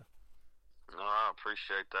radio. Oh, I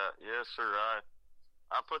appreciate that. Yes, sir.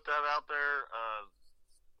 I put that out there.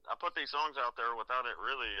 I put these songs out there without it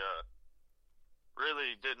really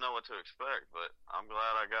didn't know what to expect. But I'm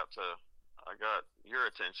glad I got your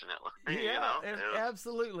attention at least. Yeah,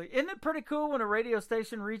 absolutely. Isn't it pretty cool when a radio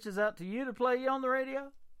station reaches out to you to play you on the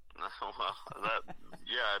radio? Well,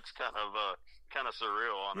 it's kind of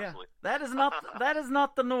surreal, honestly. Yeah, that is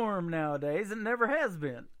not the norm nowadays. It never has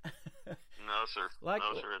been. No, sir. Like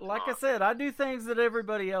not. I said, I do things that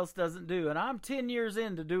everybody else doesn't do, and I'm 10 years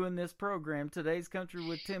into doing this program, Today's Country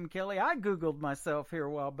with Tim Kelly. I Googled myself here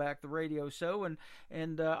a while back, the radio show, and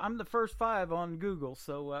I'm the first 5 on Google,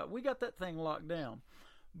 so we got that thing locked down.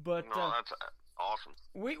 But no, that's awesome.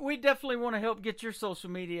 We definitely want to help get your social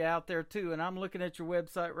media out there too, and I'm looking at your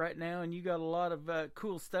website right now, and you got a lot of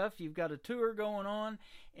cool stuff. You've got a tour going on,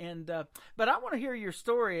 and but I want to hear your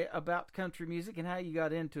story about country music and how you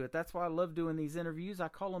got into it. That's why I love doing these interviews. I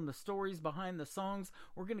call them the stories behind the songs.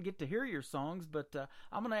 We're going to get to hear your songs, but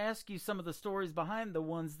I'm going to ask you some of the stories behind the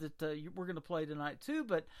ones that we're going to play tonight too.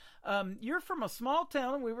 But you're from a small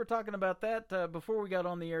town, and we were talking about that before we got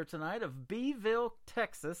on the air tonight, of Beeville,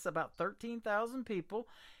 Texas, about 13,000 people.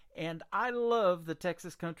 And I love the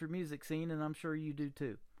Texas country music scene, and I'm sure you do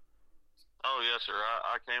too. Oh, yes, sir.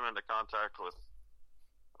 I came into contact with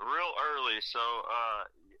real early, so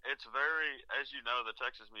it's very, as you know, the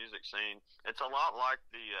Texas music scene, it's a lot like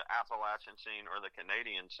the Appalachian scene or the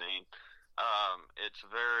Canadian scene.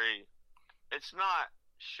 It's not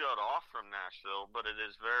shut off from Nashville, but it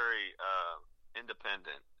is very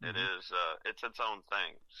independent. Mm-hmm. It's its own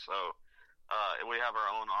thing. So we have our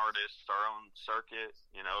own artists, our own circuit.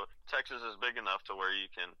 You know, Texas is big enough to where you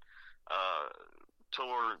can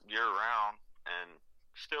tour year round and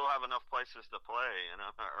still have enough places to play, you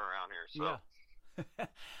know, around here. So. Yeah.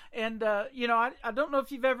 And, you know, I don't know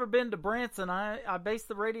if you've ever been to Branson. I base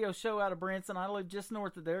the radio show out of Branson. I live just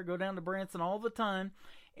north of there, go down to Branson all the time.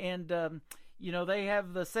 And, you know, they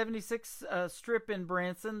have the 76 Strip in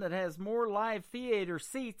Branson that has more live theater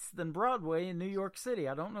seats than Broadway in New York City.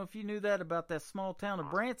 I don't know if you knew that about that small town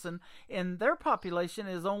of Branson. And their population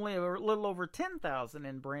is only a little over 10,000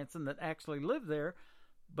 in Branson that actually live there.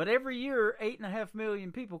 But every year, 8.5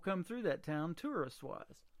 million people come through that town,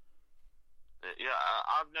 tourist-wise. Yeah,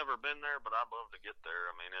 I've never been there, but I'd love to get there.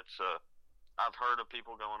 I mean, it's I've heard of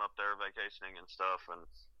people going up there vacationing and stuff, and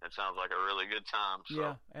it sounds like a really good time. So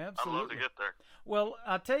yeah, absolutely. I'd love to get there. Well,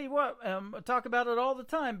 I tell you what, I talk about it all the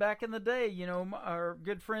time. Back in the day, you know, our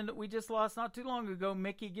good friend that we just lost not too long ago,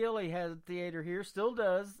 Mickey Gilley, had a theater here, still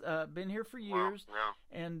does, been here for years. Wow,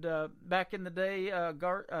 yeah. And back in the day,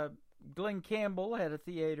 Glenn Campbell had a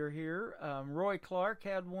theater here. Roy Clark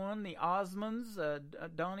had one. The Osmonds,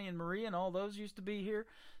 Donnie and Marie, and all those used to be here.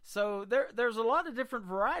 So there's a lot of different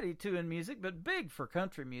variety too in music, but big for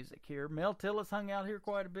country music here. Mel Tillis hung out here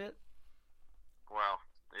quite a bit. Wow,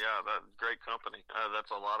 yeah, that's great company. That's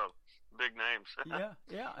a lot of big names.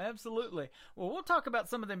 yeah, absolutely. Well, we'll talk about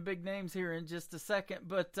some of them big names here in just a second,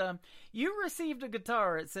 but you received a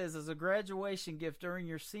guitar, it says, as a graduation gift during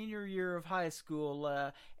your senior year of high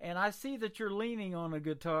school, and I see that you're leaning on a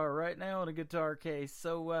guitar right now in a guitar case.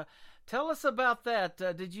 So tell us about that.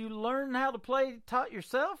 Did you learn how to play taught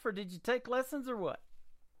yourself, or did you take lessons, or what?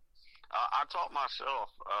 I taught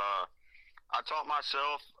myself.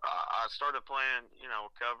 I started playing, you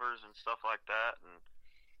know, covers and stuff like that, and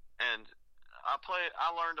I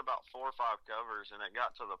learned about 4 or 5 covers, and it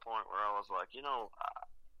got to the point where I was like, you know,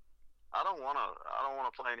 I don't want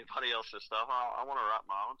to play anybody else's stuff. I want to write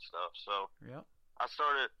my own stuff. So yep.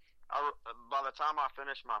 By the time I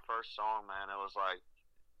finished my first song, man, it was like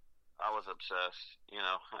I was obsessed. You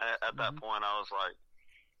know, at that point, I was like,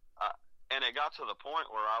 and it got to the point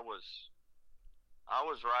where I was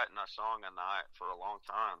writing a song a night for a long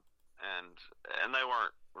time, and they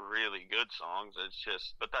weren't really good songs. It's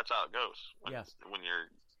just, but that's how it goes. When you're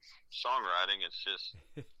songwriting, it's just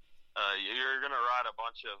you're gonna write a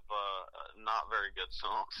bunch of not very good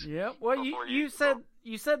songs. Yeah. Well,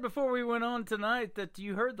 you said before we went on tonight that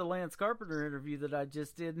you heard the Lance Carpenter interview that I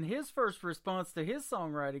just did, and his first response to his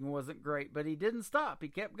songwriting wasn't great, but he didn't stop. He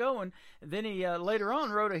kept going, and then he later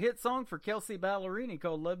on wrote a hit song for Kelsey Ballerini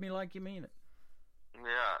called "Love Me Like You Mean It."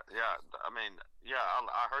 Yeah. I mean,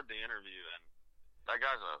 I heard the interview, and that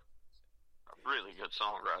guy's a really good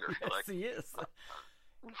songwriter. Yes, he is.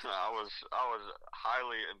 I was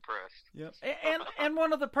highly impressed. Yep. And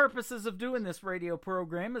one of the purposes of doing this radio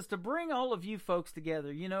program is to bring all of you folks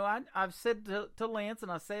together. You know, I've said to Lance,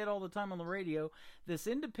 and I say it all the time on the radio, this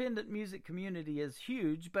independent music community is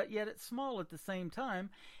huge, but yet it's small at the same time.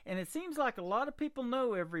 And it seems like a lot of people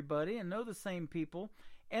know everybody and know the same people,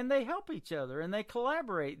 and they help each other, and they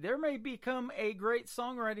collaborate. There may become a great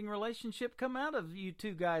songwriting relationship come out of you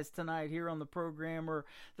two guys tonight here on the program, or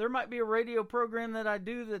there might be a radio program that I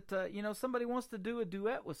do that, you know, somebody wants to do a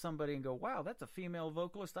duet with somebody and go, wow, that's a female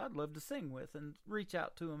vocalist I'd love to sing with, and reach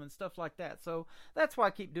out to them and stuff like that. So that's why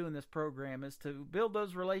I keep doing this program, is to build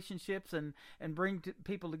those relationships and bring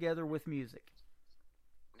people together with music.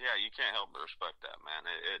 Yeah, you can't help but respect that, man.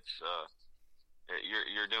 It's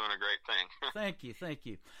You're doing a great thing. Thank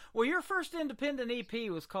you. Well, your first independent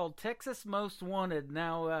EP was called Texas Most Wanted.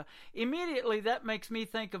 Now, immediately that makes me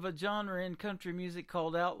think of a genre in country music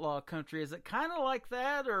called outlaw country. Is it kind of like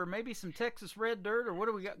that, or maybe some Texas Red Dirt, or what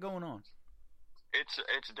do we got going on? It's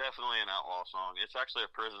definitely an outlaw song. It's actually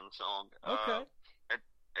a prison song. Okay.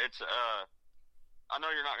 I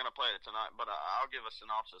know you're not going to play it tonight, but I'll give a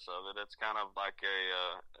synopsis of it. It's kind of like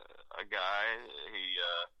a guy.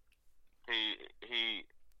 He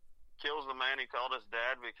kills the man he called his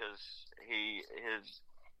dad because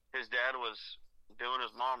his dad was doing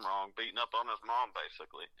his mom wrong, beating up on his mom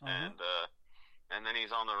basically, and then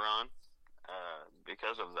he's on the run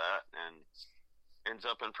because of that, and ends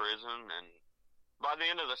up in prison. And by the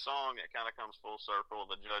end of the song, it kind of comes full circle.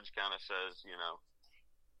 The judge kind of says, you know,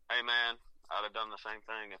 hey man, I'd have done the same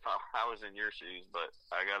thing if I was in your shoes, but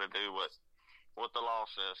I got to do what the law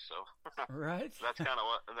says. So right. that's kind of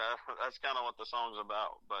what the song's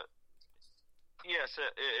about. But yes,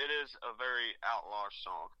 it is a very outlaw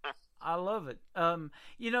song. I love it.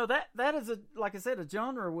 That is like I said, a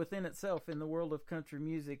genre within itself in the world of country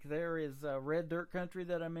music. There is red dirt country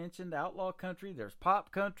that I mentioned, outlaw country. There's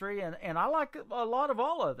pop country, and I like a lot of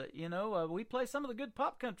all of it. We play some of the good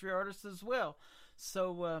pop country artists as well.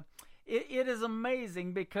 So it is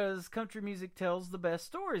amazing because country music tells the best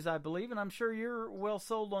stories, I believe, and I'm sure you're well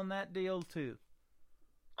sold on that deal too.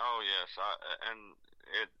 Oh yes,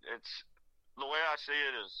 it's the way I see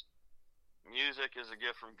it is. Music is a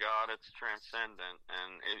gift from God. It's transcendent,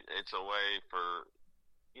 and it's a way for,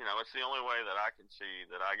 it's the only way that I can see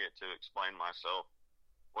that I get to explain myself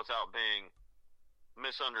without being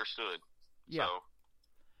misunderstood. Yeah. So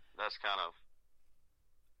that's kind of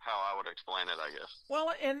how I would explain it, I guess.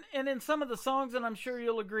 Well, and in some of the songs, and I'm sure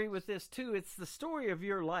you'll agree with this too, it's the story of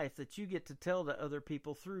your life that you get to tell to other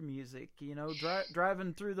people through music.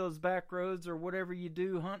 Driving through those back roads or whatever you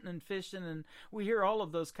do, hunting and fishing, and we hear all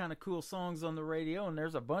of those kind of cool songs on the radio, and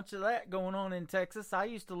there's a bunch of that going on in Texas. I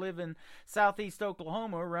used to live in southeast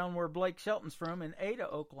Oklahoma, around where Blake Shelton's from, in Ada,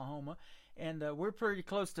 Oklahoma. And we're pretty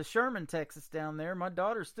close to Sherman, Texas down there. My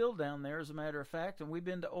daughter's still down there, as a matter of fact, and we've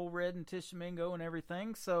been to Old Red and Tishomingo and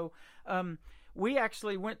everything. So we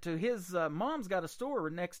actually went to his mom's got a store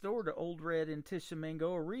next door to Old Red in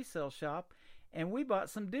Tishomingo, a resale shop, and we bought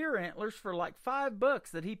some deer antlers for like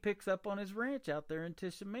 $5 that he picks up on his ranch out there in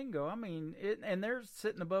Tishomingo. I mean, and they're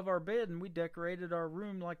sitting above our bed, and we decorated our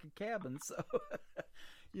room like a cabin. So,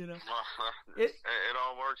 it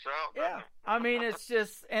all works out. Yeah, I mean, it's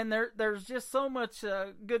just, and there's just so much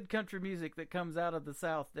good country music that comes out of the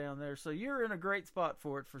South down there. So you're in a great spot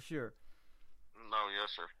for it, for sure. No,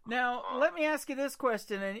 yes, sir. Now, let me ask you this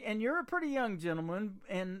question, and you're a pretty young gentleman,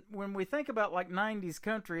 and when we think about like 90s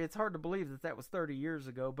country, it's hard to believe that was 30 years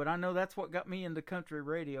ago, but I know that's what got me into country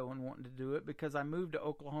radio and wanting to do it, because I moved to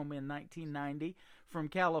Oklahoma in 1990 from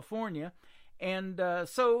California. And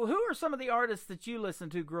so who are some of the artists that you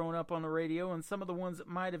listened to growing up on the radio, and some of the ones that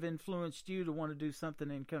might have influenced you to want to do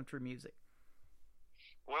something in country music?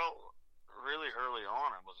 Well, really early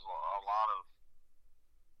on, it was a lot of,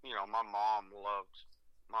 my mom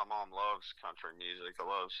loves country music.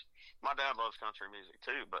 My dad loves country music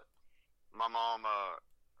too, but my mom,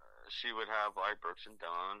 she would have like Brooks and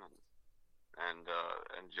Dunn and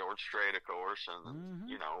George Strait, of course, and,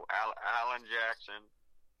 Alan Jackson.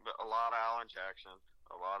 But a lot of Alan Jackson,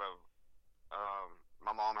 a lot of, my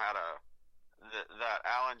mom had that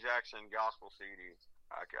Alan Jackson gospel CD.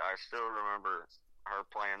 I still remember her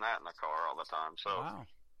playing that in the car all the time. So wow.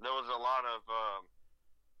 There was a lot of,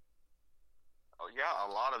 a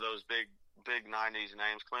lot of those big 90s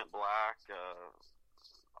names, Clint Black,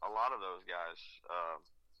 a lot of those guys,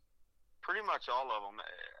 pretty much all of them.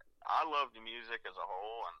 I love the music as a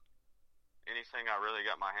whole, and anything I really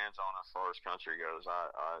got my hands on as far as country goes,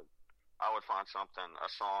 I would find a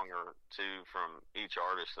song or two from each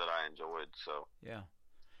artist that I enjoyed. So yeah.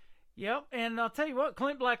 Yep, and I'll tell you what,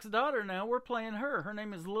 Clint Black's daughter now, we're playing her. Her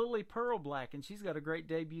name is Lily Pearl Black, and she's got a great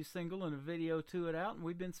debut single and a video to it out, and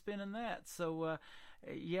we've been spinning that. So,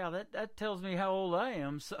 that tells me how old I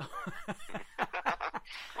am. So,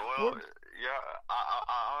 well,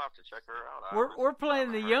 I'll have to check her out. We're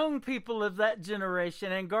playing the young people of that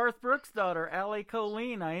generation, and Garth Brooks' daughter, Allie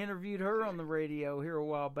Colleen. I interviewed her on the radio here a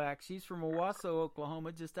while back. She's from Owasso,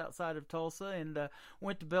 Oklahoma, just outside of Tulsa, and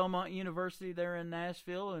went to Belmont University there in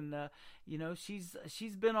Nashville, and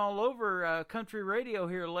she's been all over country radio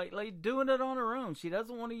here lately, doing it on her own. She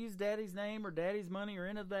doesn't want to use Daddy's name or Daddy's money or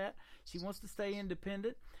any of that. She wants to stay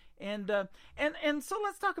independent. And so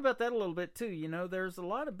let's talk about that a little bit too. There's a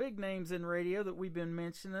lot of big names in radio that we've been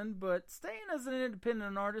mentioning, but staying as an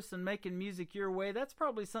independent artist and making music your way, that's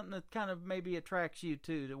probably something that kind of maybe attracts you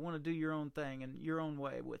too, to want to do your own thing and your own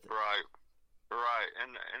way with it. Right.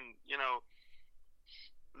 And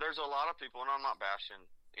there's a lot of people, and I'm not bashing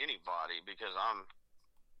anybody because I'm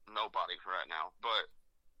nobody right now, but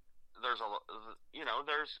there's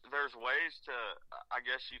there's ways to, I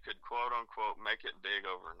guess you could quote unquote make it big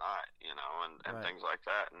overnight, and right. Things like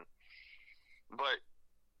that. But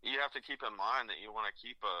you have to keep in mind that you want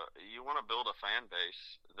to build a fan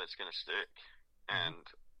base that's going to stick. Mm-hmm.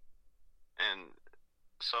 And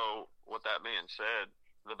so with that being said,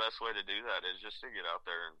 the best way to do that is just to get out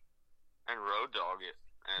there and road dog it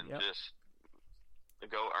and just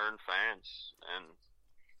go earn fans, and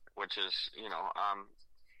which is, I'm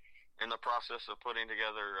in the process of putting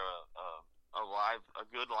together a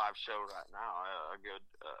good live show right now,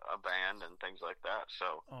 a band and things like that.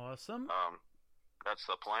 So awesome. that's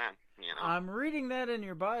the plan. You know. I'm reading that in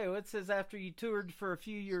your bio. It says after you toured for a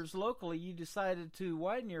few years locally, you decided to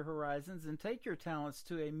widen your horizons and take your talents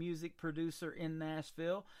to a music producer in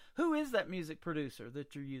Nashville. Who is that music producer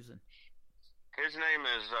that you're using? His name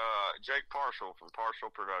is Jake Parshall from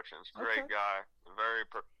Parshall Productions. Great guy, very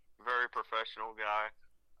professional guy,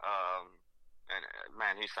 and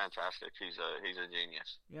man, he's fantastic. He's a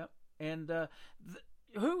genius. Yep. And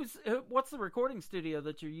what's the recording studio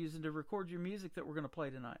that you're using to record your music that we're going to play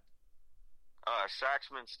tonight?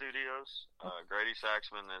 Saxman Studios. Grady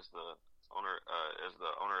Saxman is the owner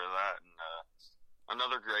of that, and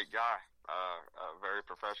another great guy, a very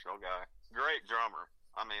professional guy, great drummer.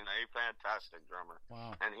 I mean, a fantastic drummer.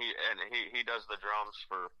 Wow. And he does the drums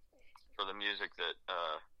for the music that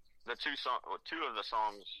two of the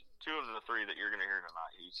three that you're going to hear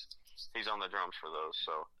tonight. He's on the drums for those.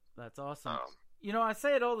 So that's awesome. You know, I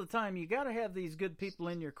say it all the time. You got to have these good people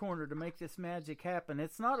in your corner to make this magic happen.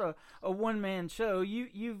 It's not a one-man show.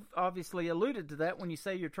 You've obviously alluded to that when you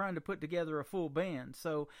say you're trying to put together a full band.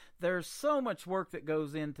 So there's so much work that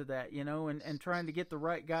goes into that, you know, and trying to get the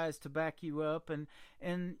right guys to back you up. And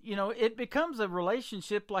you know, it becomes a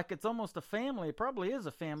relationship like it's almost a family. It probably is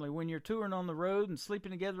a family when you're touring on the road and sleeping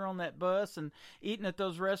together on that bus and eating at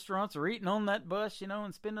those restaurants or eating on that bus, you know,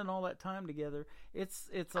 and spending all that time together. It's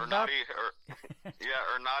about... or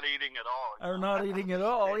not eating at all. Or not eating at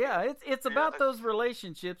all. Yeah, it's about those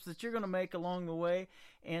relationships that you're going to make along the way,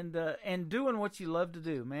 and doing what you love to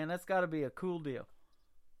do, man. That's got to be a cool deal.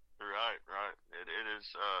 Right. It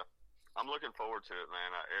is. I'm looking forward to it,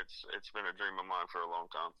 man. It's been a dream of mine for a long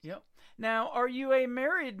time. Yep. Now, are you a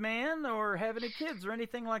married man or have any kids or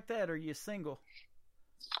anything like that? Or are you single?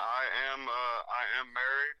 I am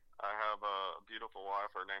married. I have a beautiful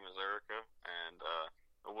wife. Her name is Erica, and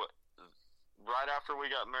right after we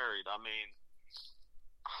got married, I mean,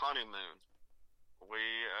 honeymoon, we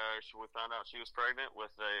found out she was pregnant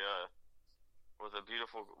with a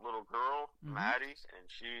beautiful little girl, Maddie, and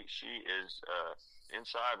she is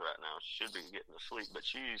inside right now. She should be getting to sleep, but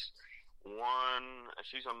she's a little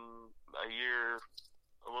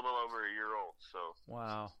over a year old. So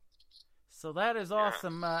wow, so that is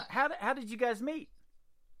awesome. How did you guys meet?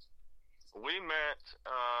 We met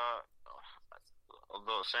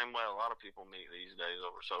the same way a lot of people meet these days,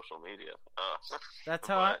 over social media. That's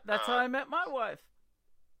how I met my wife.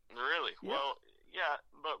 Really? Yep. Well, yeah,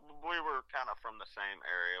 but we were kind of from the same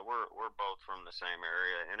area. We're both from the same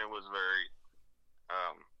area, and it was very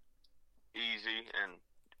easy and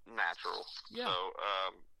natural. Yeah. So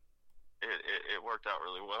it worked out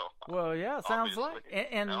really well. Well, yeah, sounds like.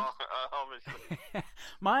 And obviously.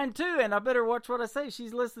 Mine too, and I better watch what I say.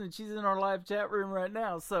 She's listening. She's in our live chat room right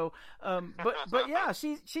now. So, but yeah,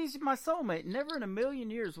 she's my soulmate. Never in a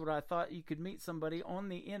million years would I thought you could meet somebody on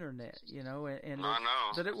the internet, you know, and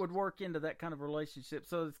that it would work into that kind of relationship.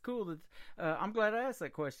 So it's cool that I'm glad I asked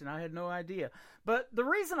that question. I had no idea. But the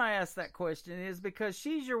reason I asked that question is because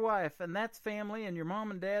she's your wife, and that's family, and your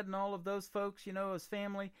mom and dad and all of those folks, you know, as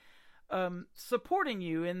family. Supporting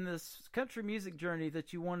you in this country music journey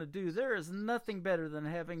that you want to do. There is nothing better than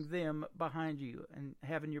having them behind you and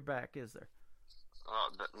having your back, is there?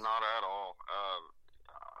 Not at all.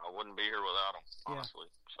 I wouldn't be here without them, honestly.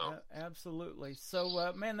 So absolutely.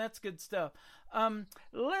 So, man, that's good stuff.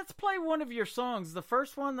 Let's play one of your songs. The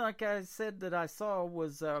first one, like I said, that I saw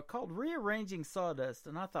was called Rearranging Sawdust.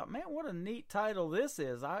 And I thought, man, what a neat title this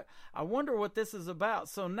is. I wonder what this is about.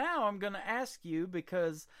 So now I'm going to ask you,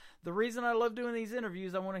 because the reason I love doing these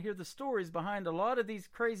interviews, I want to hear the stories behind a lot of these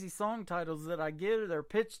crazy song titles that I get, or they're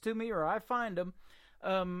pitched to me, or I find them.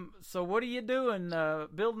 So what are you doing?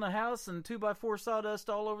 Building a house and 2x4 sawdust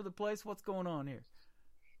all over the place? What's going on here?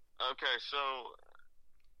 Okay, so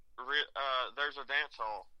there's a dance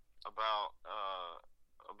hall about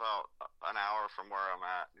an hour from where I'm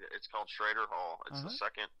at. It's called Schrader Hall. It's the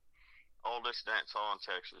second oldest dance hall in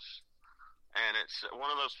Texas, and it's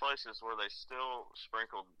one of those places where they still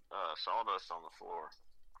sprinkled sawdust on the floor,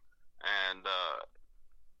 and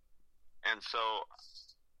so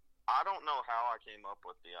I don't know how I came up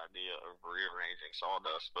with the idea of rearranging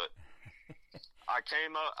sawdust, but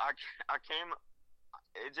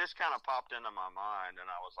it just kind of popped into my mind, and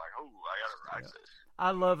I was like, "Oh, I gotta write this."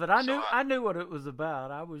 I love it. I knew what it was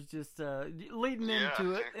about. I was just leading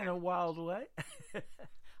into it in a wild way.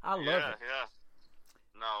 I love it. Yeah.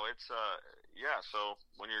 No, it's So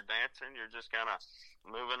when you're dancing, you're just kind of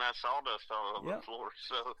moving that sawdust all over the floor.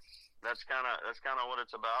 So that's kind of what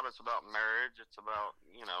it's about. It's about marriage. It's about,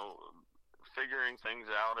 you know, figuring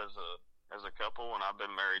things out as a couple. And I've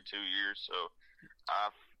been married 2 years, so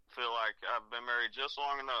I feel like I've been married just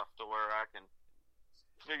long enough to where I can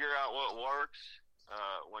figure out what works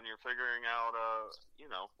when you're figuring out,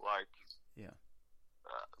 yeah,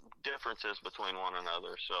 differences between one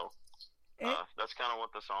another. So that's kind of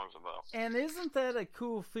what the song's about. And isn't that a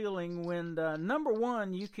cool feeling when, number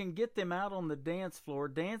one, you can get them out on the dance floor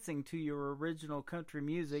dancing to your original country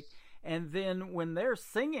music, and then when they're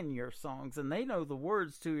singing your songs and they know the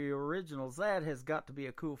words to your originals, that has got to be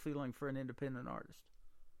a cool feeling for an independent artist.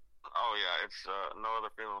 Oh, yeah, it's no other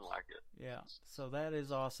feeling like it. Yeah, so that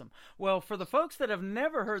is awesome. Well, for the folks that have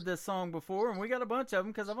never heard this song before, and we got a bunch of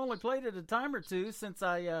them because I've only played it a time or two since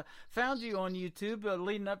I found you on YouTube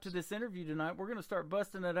leading up to this interview tonight. We're going to start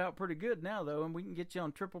busting it out pretty good now, though, and we can get you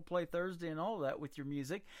on Triple Play Thursday and all that with your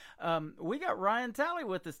music. We got Ryan Talley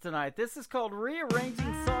with us tonight. This is called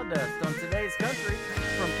Rearranging Sawdust on Today's Country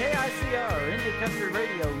from KICR, Indie Country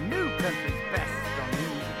Radio, New Country's Best on New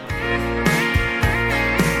Music.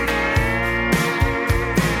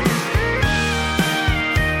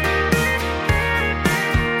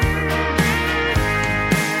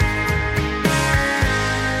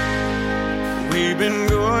 We've been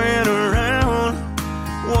going around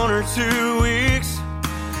 1 or 2 weeks.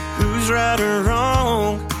 Who's right or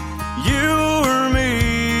wrong? You or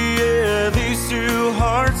me? Yeah, these two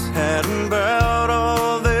hearts had about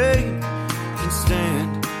all they can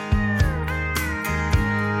stand.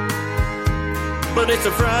 But it's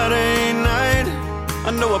a Friday night.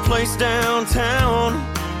 I know a place downtown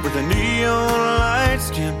where the neon lights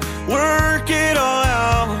can work it all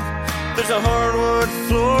out. There's a hardwood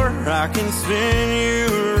floor I can spin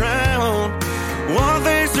you around. One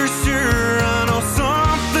thing's for sure, I know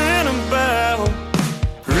something about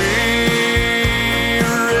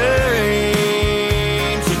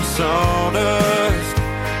rearranging sawdust.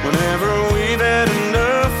 Whenever we've had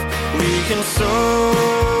enough, we can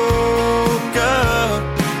soak up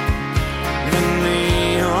the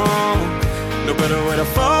neon. No better way to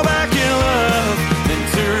fall back in love than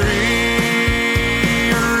to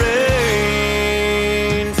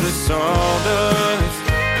sawdust.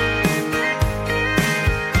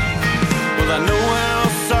 Well, I know how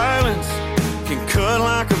silence can cut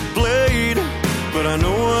like a blade, but I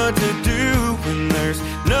know what to do when there's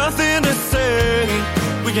nothing to say.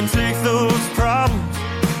 We can take those problems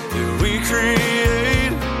that we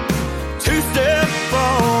create, two-step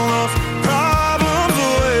all those problems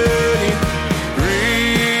away.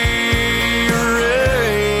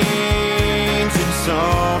 Rearranging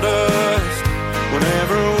sawdust.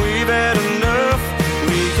 Whenever we've had enough,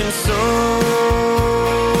 we can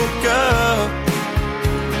soak up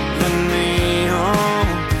the neon.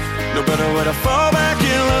 No better way to fall back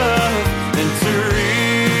in love than to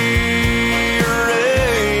rearrange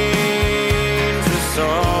the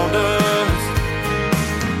sawdust.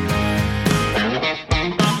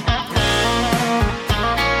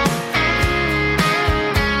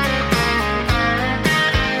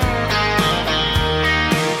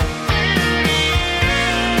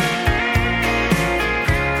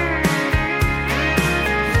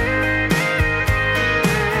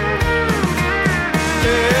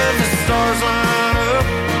 Stars line up,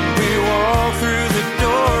 we walk through the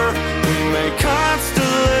door. We make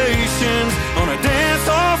constellations on a dance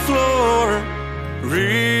hall floor.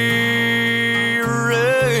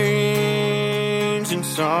 Rearranging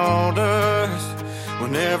sawdust.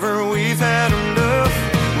 Whenever we've had enough,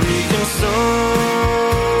 we can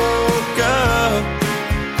soak up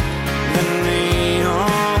the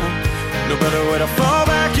neon. No better way to fall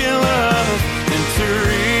back in love than to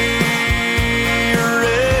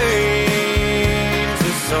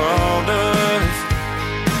sawdust.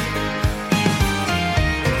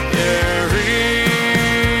 Yeah, rearrange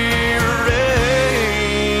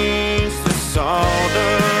the sawdust.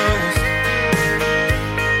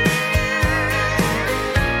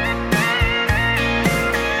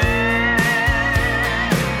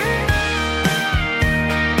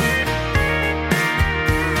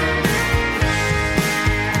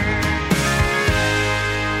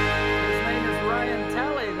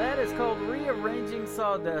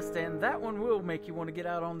 Sawdust, and that one will make you want to get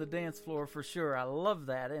out on the dance floor for sure. I love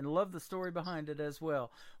that and love the story behind it as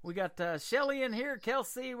well. We got Shelly in here,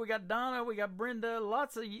 Kelsey, we got Donna, we got Brenda.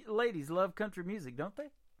 Lots of ladies love country music, don't they?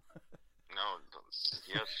 No,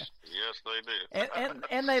 yes, they do.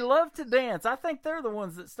 and they love to dance. I think they're the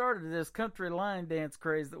ones that started this country line dance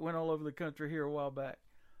craze that went all over the country here a while back.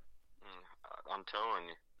 I'm telling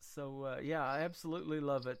you. So, yeah, I absolutely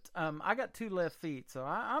love it. I got 2 left feet, so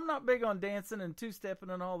I'm not big on dancing and two-stepping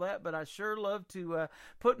and all that, but I sure love to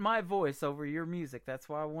put my voice over your music. That's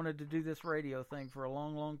why I wanted to do this radio thing for a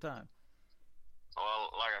long, long time.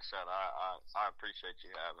 Well, like I I said, I appreciate you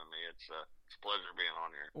having me. It's a pleasure being on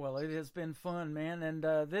here. Well, it has been fun, man. And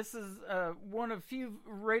this is one of few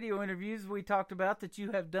radio interviews we talked about that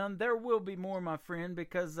you have done. There will be more, my friend,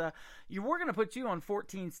 because we're going to put you on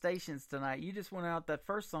 14 stations tonight. You just went out that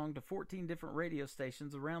first song to 14 different radio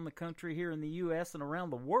stations around the country, here in the U.S. and around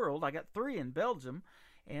the world. I got 3 in Belgium,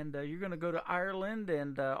 and you're going to go to Ireland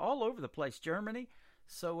and all over the place, Germany.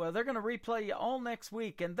 So they're going to replay you all next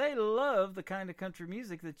week, and they love the kind of country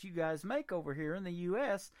music that you guys make over here in the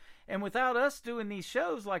U.S., and without us doing these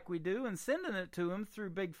shows like we do and sending it to them through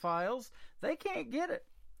big files, they can't get it.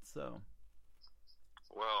 So,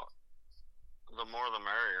 well, the more the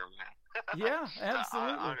merrier, man. Yeah,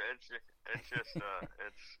 absolutely. It's just it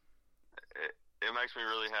makes me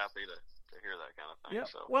really happy to hear that kind of thing. Yeah.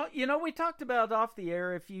 So. Well, we talked about off the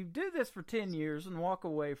air, if you do this for 10 years and walk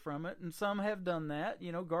away from it, and some have done that.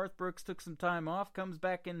 Garth Brooks took some time off, comes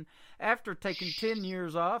back in after taking 10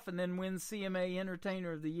 years off, and then wins CMA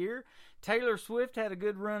Entertainer of the Year. Taylor Swift had a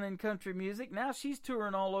good run in country music. Now she's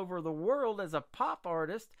touring all over the world as a pop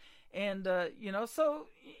artist. And, so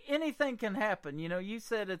anything can happen. You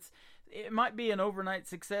said it might be an overnight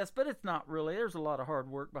success, but it's not really. There's a lot of hard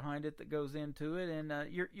work behind it that goes into it,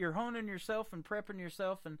 and you're honing yourself and prepping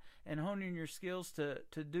yourself and honing your skills to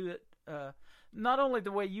do it not only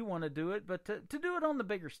the way you want to do it, but to do it on the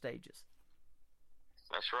bigger stages.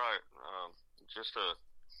 That's right.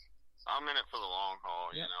 I'm in it for the long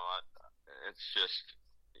haul. Yeah. It's just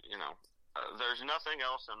there's nothing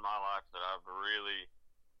else in my life that I've really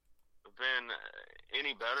been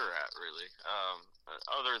any better at, really,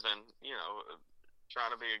 other than trying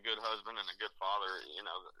to be a good husband and a good father.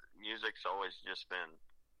 Music's always just been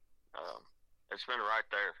it's been right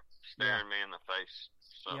there staring me in the face.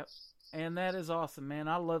 So. Yep. And that is awesome, man.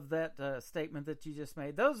 I love that statement that you just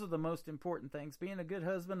made. Those are the most important things: being a good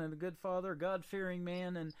husband and a good father, God-fearing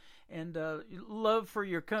man, and love for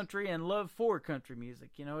your country and love for country music.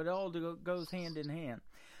 It all goes hand in hand.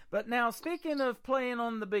 But now, speaking of playing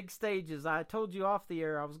on the big stages, I told you off the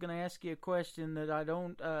air I was going to ask you a question that I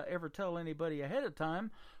don't ever tell anybody ahead of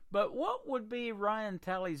time. But what would be Ryan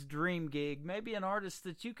Talley's dream gig? Maybe an artist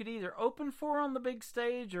that you could either open for on the big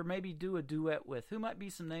stage or maybe do a duet with. Who might be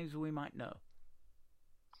some names we might know?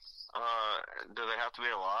 Do they have to be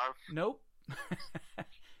alive? Nope.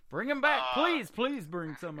 Bring them back. Please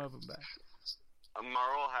bring some of them back.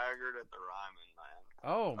 Merle Haggard at the Ryman, man.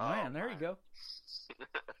 Oh, man, there you go.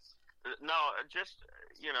 No, just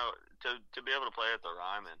to be able to play at the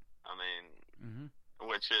Ryman. I mean,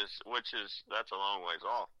 which is that's a long ways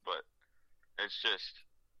off, but it's just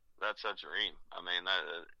that's a dream. I mean,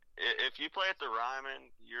 if you play at the Ryman,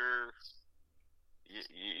 you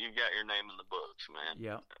got your name in the books, man.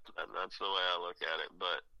 Yeah, that's the way I look at it.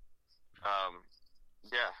 But I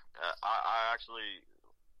actually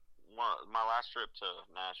my last trip to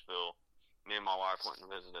Nashville, me and my wife went and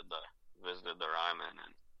visited the Ryman,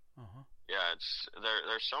 and it's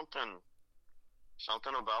there's something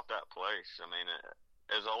about that place. I mean,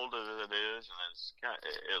 as old as it is, and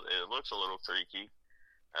it looks a little creaky.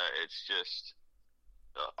 It's just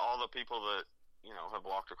all the people that have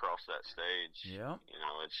walked across that stage. Yeah,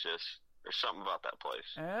 it's just there's something about that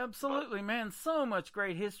place. Absolutely, man. So much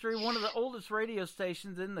great history. One of the oldest radio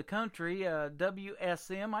stations in the country,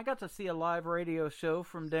 WSM. I got to see a live radio show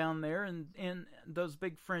from down there in those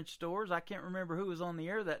big French doors. I can't remember who was on the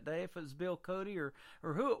air that day, if it was Bill Cody or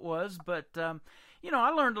who it was. But,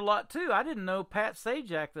 I learned a lot, too. I didn't know Pat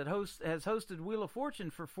Sajak, that has hosted Wheel of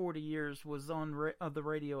Fortune for 40 years, was on the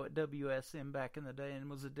radio at WSM back in the day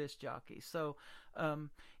and was a disc jockey. So,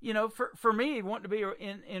 for me, wanting to be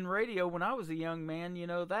in radio when I was a young man,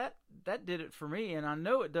 that did it for me, and I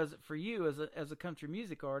know it does it for you as a country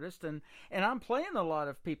music artist. And I'm playing a lot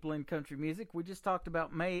of people in country music. We just talked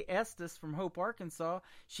about Mae Estes from Hope, Arkansas.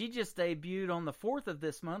 She just debuted on the 4th of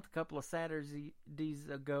this month, a couple of Saturdays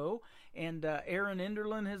ago. And Aaron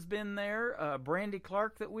Enderlin has been there, Brandy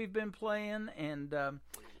Clark that we've been playing, and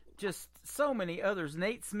just so many others.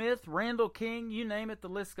 Nate Smith, Randall King, you name it, the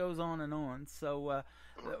list goes on and on. So,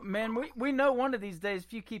 man, we know one of these days,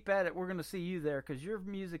 if you keep at it, we're going to see you there, because your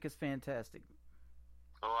music is fantastic.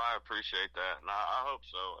 Oh, I appreciate that, and I hope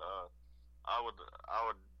so. I would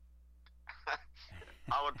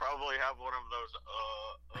I would probably have one of those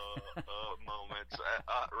moments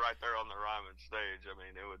right there on the Ryman stage. I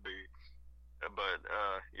mean, it would be, but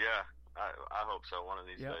I hope so one of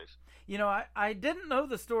these days. I didn't know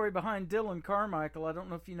the story behind Dylan Carmichael. I don't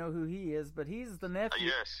know if you know who he is, but he's the nephew.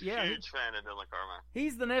 Yes, huge fan of Dylan Carmichael.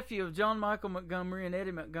 He's the nephew of John Michael Montgomery and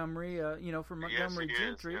Eddie Montgomery, from Montgomery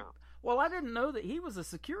Gentry. Well, I didn't know that he was a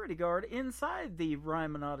security guard inside the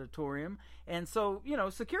Ryman Auditorium. And so, you know,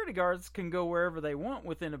 security guards can go wherever they want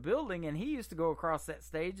within a building, and he used to go across that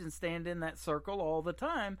stage and stand in that circle all the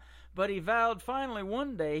time. But he vowed finally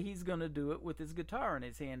one day he's going to do it with his guitar in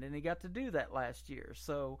his hand, and he got to do that last year.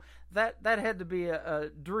 So that had to be a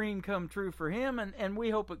dream come true for him, and we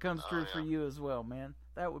hope it comes true for you as well, man.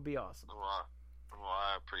 That would be awesome. Well,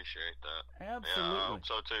 I appreciate that. Absolutely. Yeah, I hope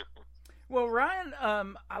so too. Well, Ryan,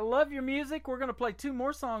 I love your music. We're going to play 2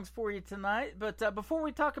 more songs for you tonight. But before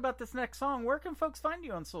we talk about this next song, where can folks find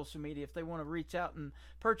you on social media if they want to reach out and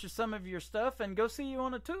purchase some of your stuff and go see you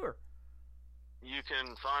on a tour? You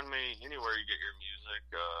can find me anywhere you get your music,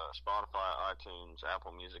 Spotify, iTunes,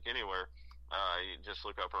 Apple Music, anywhere. You just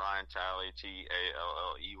look up Ryan Talley, Talley.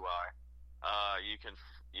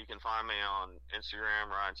 You can find me on Instagram,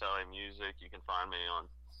 Ryan Talley Music. You can find me on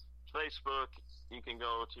Facebook. You can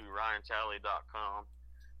go to RyanTalley.com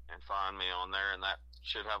and find me on there, and that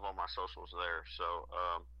should have all my socials there. So,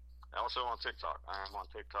 also on TikTok. I am on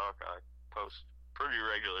TikTok. I post pretty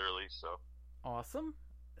regularly. So awesome.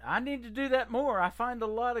 I need to do that more. I find a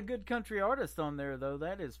lot of good country artists on there, though.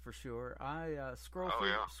 That is for sure. I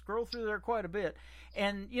scroll through there quite a bit.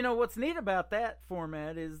 And, you know, what's neat about that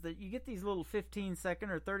format is that you get these little 15-second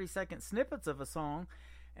or 30-second snippets of a song,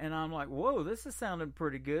 and I'm like, whoa, this is sounding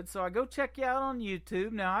pretty good. So I go check you out on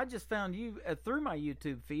YouTube. Now, I just found you through my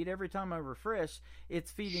YouTube feed. Every time I refresh, it's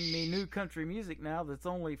feeding me new country music now that's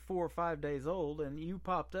only 4 or 5 days old, and you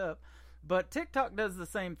popped up. But TikTok does the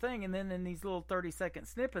same thing, and then in these little 30-second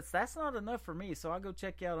snippets, that's not enough for me. So I go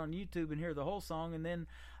check you out on YouTube and hear the whole song, and then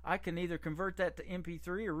I can either convert that to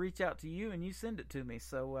MP3 or reach out to you and you send it to me.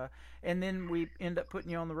 So, and then we end up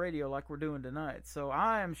putting you on the radio like we're doing tonight. So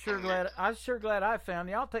I'm sure glad I found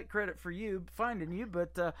you. I'll take credit for you finding you,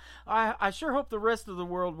 but I sure hope the rest of the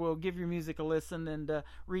world will give your music a listen and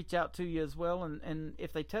reach out to you as well. And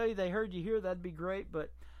if they tell you they heard you here, that'd be great.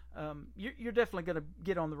 But you're definitely going to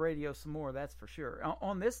get on the radio some more, that's for sure,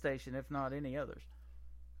 on this station, if not any others.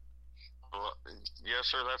 Well, yes,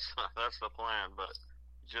 sir, that's the plan, but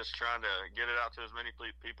just trying to get it out to as many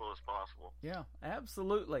people as possible. Yeah,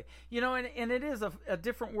 absolutely. You know, and it is a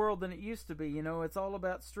different world than it used to be. You know, it's all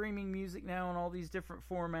about streaming music now in all these different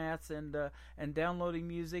formats and downloading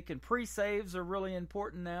music, and pre-saves are really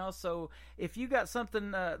important now. So if you got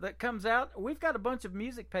something that comes out, we've got a bunch of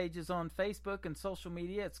music pages on Facebook and social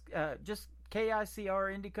media. It's just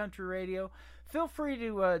KICR Indie Country Radio. Feel free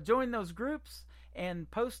to join those groups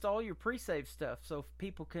and post all your pre-save stuff so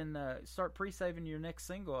people can start pre-saving your next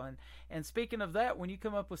single. And speaking of that, when you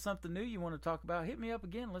come up with something new you want to talk about, hit me up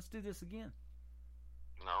again. Let's do this again.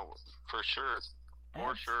 No, for sure.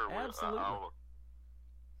 For sure. Absolutely.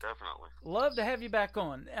 Definitely. Love to have you back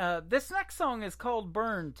on. This next song is called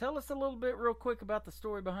Burn. Tell us a little bit real quick about the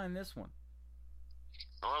story behind this one.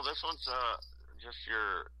 Well, this one's just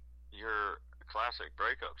your classic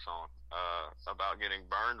breakup song. About getting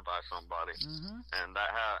burned by somebody, and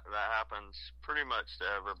that happens pretty much to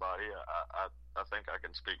everybody. I think I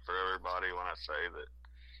can speak for everybody when I say that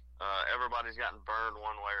everybody's gotten burned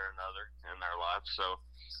one way or another in their life. So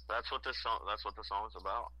that's what the song's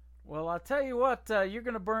about. Well, I'll tell you what, you're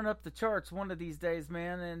going to burn up the charts one of these days,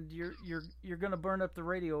 man, and you're going to burn up the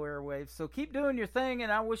radio airwaves. So keep doing your thing,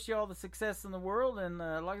 and I wish you all the success in the world. And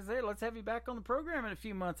like I said, let's have you back on the program in a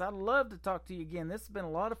few months. I'd love to talk to you again. This has been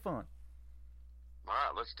a lot of fun. All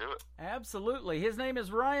right, let's do it. Absolutely. His name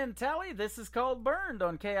is Ryan Talley. This is called Burned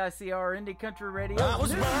on KICR Indie Country Radio. I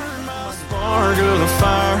was burned by the spark of the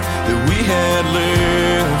fire that we had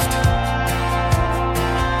left.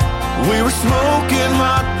 We were smoking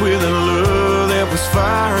hot with a love that was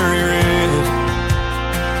fiery red.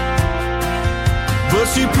 But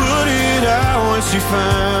she put it out when she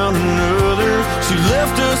found another. She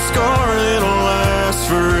left a scar that'll last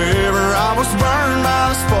forever. I was burned by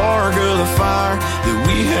the spark of the fire that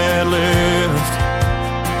we had left.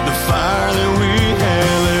 The fire that we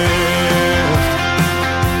had left.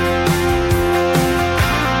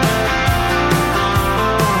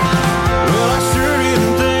 Well, I sure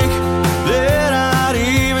didn't think that I'd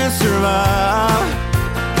even survive,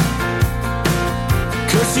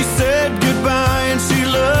 'cause she said goodbye and she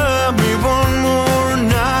loved me one more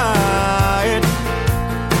night.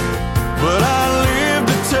 But I lived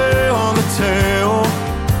to tell the tale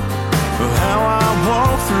of how I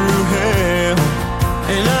walked through hell.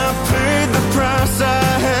 And I paid the price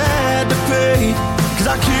I had to pay, 'cause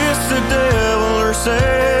I kissed the devil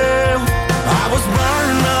herself. I was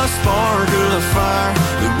burned by the spark of the fire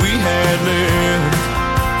that we had left.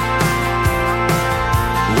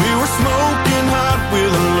 We were smoking hot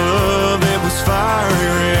with a love that was fiery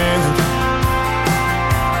red.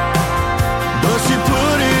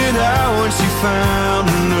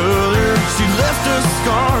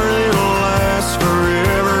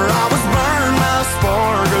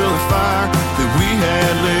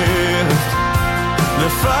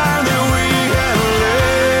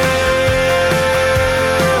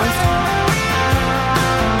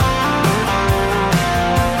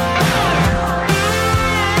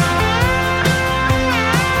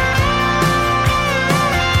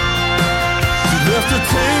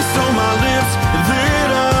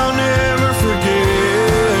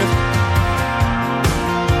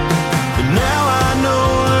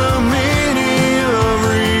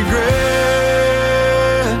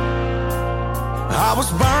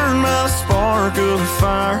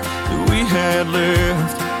 fire that we had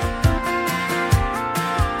left.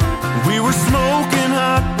 We were smoking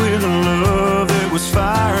hot with a love that was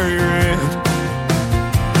fire red.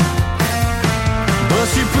 But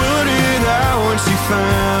she put it out when she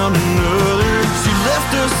found another. She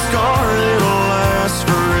left a scar that'll last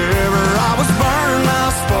forever. I was burning my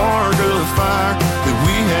spark of the fire that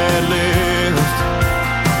we had left.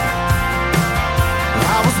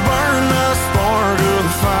 I was burning the spark of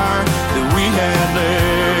the fire that we had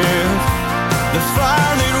left. The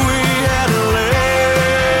fire that we had left.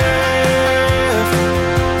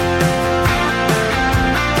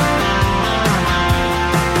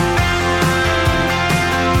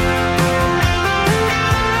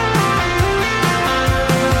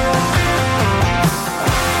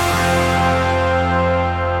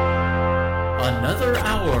 Another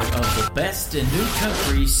hour of the best in new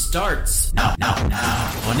country starts now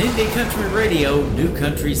on Indie Country Radio, New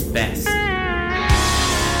Country's Best.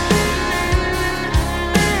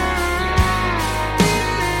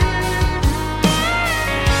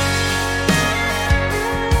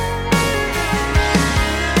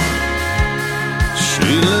 She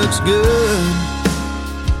looks good,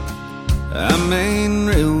 I mean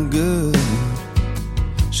real good.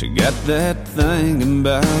 She got that thing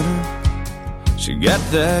about her. She got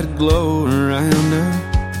that glow around her.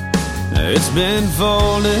 It's been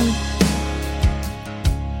folded,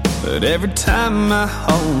 but every time I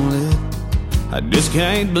hold it, I just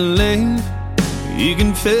can't believe you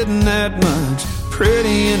can fit in that much.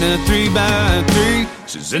 Pretty in a 3x3.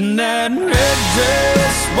 She's in that red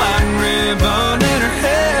dress, white ribbon in her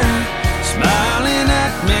hair, smiling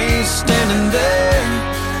at me, standing there,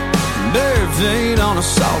 bare feet on a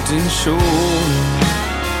salty shore.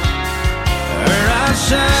 Her eyes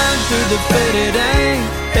shine through the faded ink.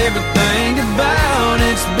 Everything about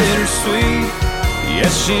it's bittersweet.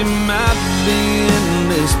 Yes, she might be in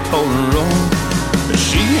this Polaroid, but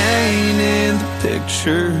she ain't in the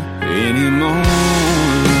picture anymore.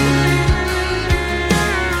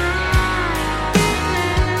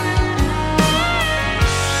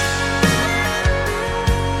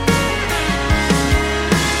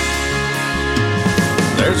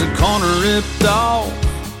 There's a corner ripped off.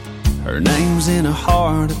 Her name's in a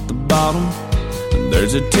heart at the bottom.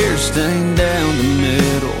 There's a tear stain down the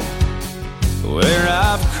middle where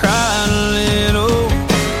I've cried a little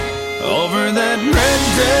over that red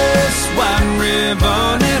dress, white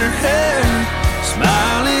ribbon in her hair,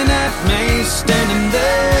 smiling at me, standing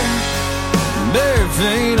there, bare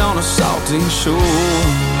feet on a salty shore.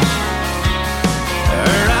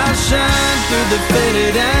 Her eyes shine through the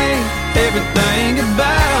faded ink. Everything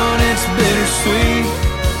about it's bittersweet.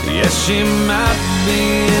 Yes, she might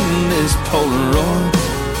be in this Polaroid,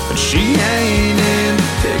 but she ain't in the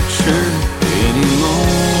picture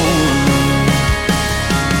anymore.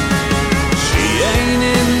 She ain't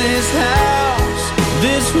in this house,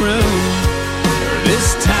 this room, or this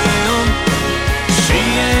town. She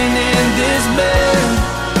ain't in this bed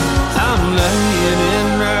I'm laying in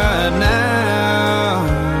right now.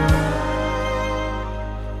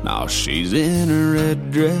 No, she's in a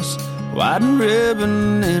red dress, white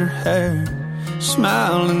ribbon in her hair,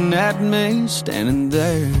 smiling at me, standing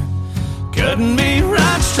there, cutting me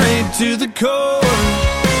right straight to the core.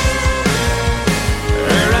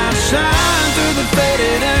 Her eyes shine through the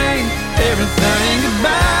faded ink. Everything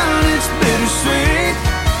about it's bittersweet,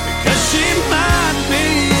 because she might be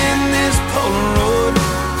in this Polaroid,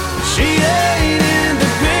 but she ain't in the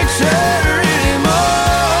picture anymore.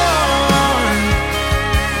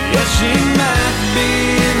 Yeah, she might be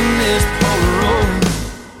in this Polaroid,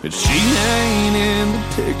 but she ain't in the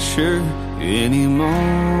picture anymore.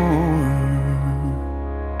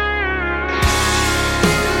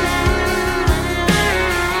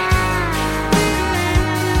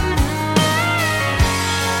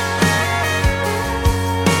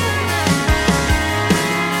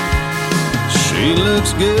 She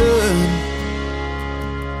looks good,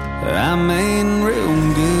 I mean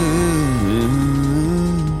real good.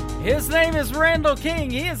 His name is Randall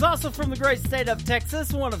King. He is also from the great state of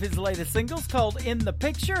Texas. One of his latest singles, called In the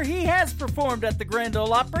Picture. He has performed at the Grand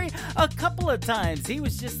Ole Opry a couple of times. He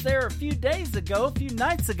was just there a few nights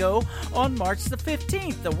ago, on March the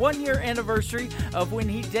 15th, the 1-year anniversary of when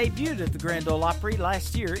he debuted at the Grand Ole Opry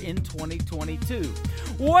last year in 2022.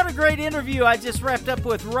 What a great interview I just wrapped up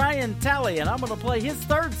with Ryan Talley, and I'm going to play his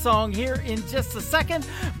third song here in just a second.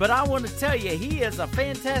 But I want to tell you, he is a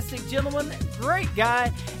fantastic gentleman, great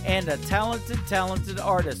guy, and a talented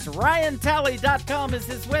artist. RyanTalley.com is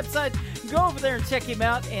his website. Go over there and check him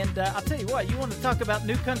out. And I'll tell you what, you want to talk about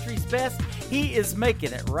New Country's best? He is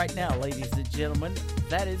making it right now, ladies and gentlemen.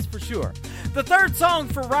 That is for sure. The third song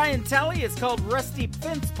for Ryan Talley is called Rusty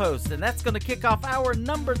Fence Post, and that's going to kick off hour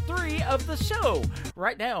number 3 of the show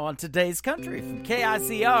right now on Today's Country from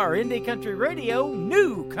KICR Indie Country Radio,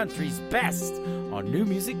 New Country's Best on New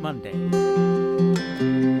Music Monday.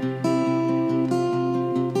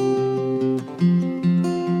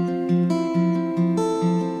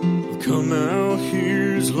 Come out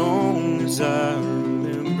here as long as I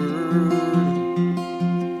remember.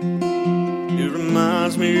 It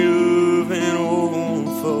reminds me of an old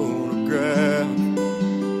photograph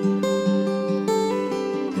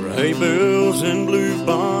where hay bales and blue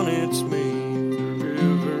bonnets meet the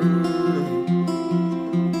river,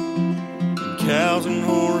 and cows and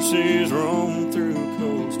horses roam through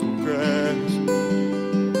coastal grass.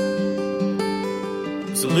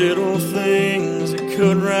 It's the little things that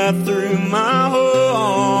cut right through my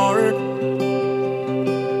heart,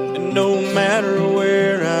 and no matter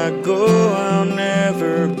where I go, I'll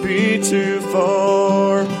never be too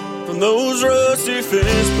far from those rusty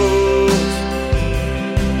fence posts.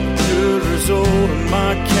 The result of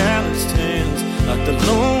my calloused hands, like the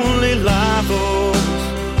lonely live oaks,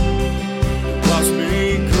 watch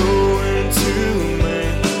me grow into a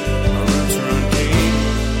man. My roots run deep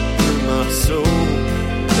through my soul.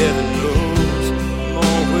 Heaven knows I'm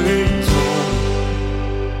always home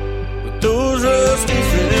with those rusty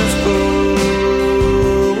fence posts.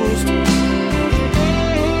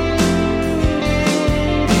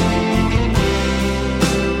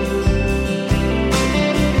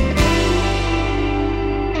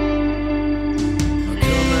 I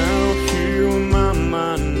come out here when my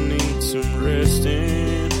mind needs some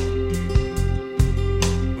resting,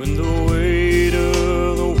 when the weight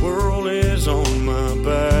of the world is on my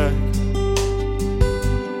back.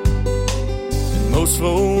 And most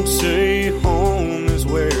folks say home is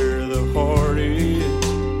where the heart is.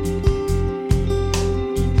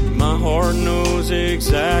 My heart knows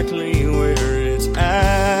exactly where it's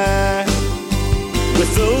at.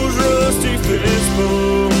 With those rusty fence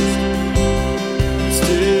posts,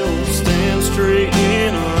 still stand straight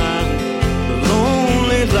in a line. The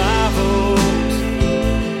lonely live oaks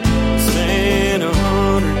stand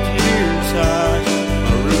 100 years high.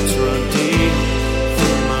 My roots run deep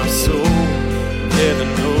through my soul. Heaven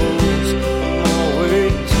knows I'm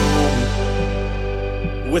always home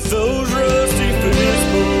with those rusty fence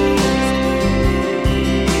posts.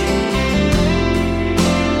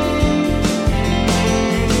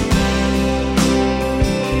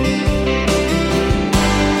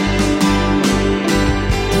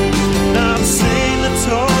 I've seen the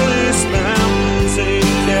tallest mountains in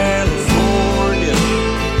California.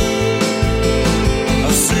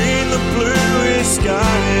 I've seen the bluest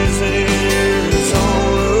skies in Arizona.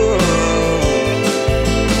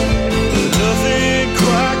 Nothing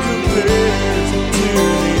quite compares to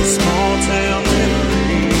these small town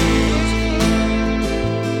memories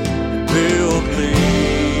that built me.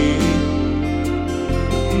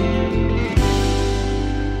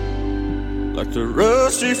 Like the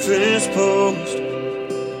rusty fence post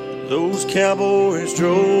those cowboys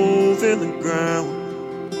drove in the ground.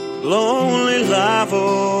 Lonely live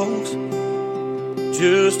oaks,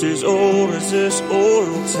 just as old as this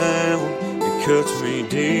oil town. It cuts me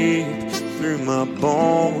deep through my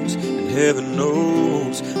bones, and heaven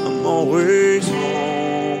knows I'm always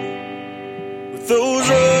home with those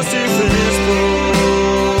rusty fence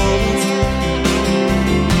posts.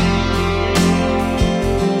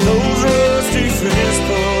 Those rusty fence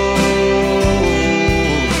posts.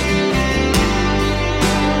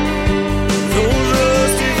 Those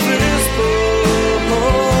rusty fence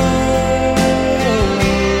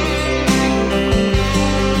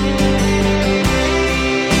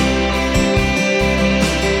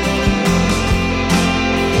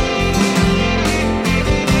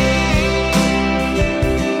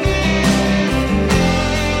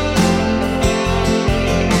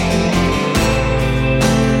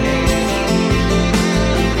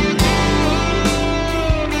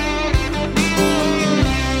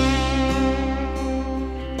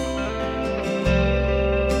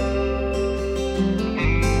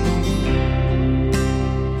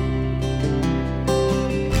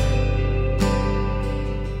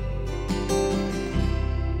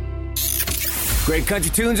Great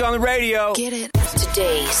country tunes on the radio. Get it.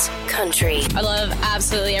 Today's Country. I love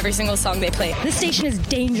absolutely every single song they play. This station is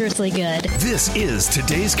dangerously good. This is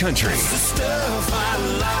Today's Country.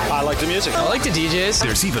 I like the music. I like the DJs.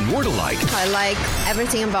 There's even more to like. I like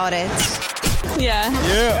everything about it. Yeah.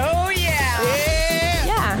 Yeah. Oh, yeah.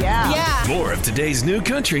 Yeah. Yeah. Yeah. More of today's new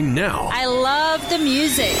country now. I love the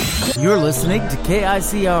music. You're listening to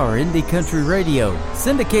KICR Indie Country Radio,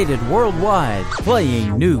 syndicated worldwide,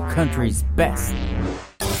 playing new country's best.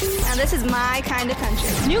 Now this is my kind of country.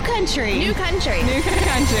 New country. New country. New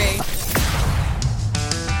country.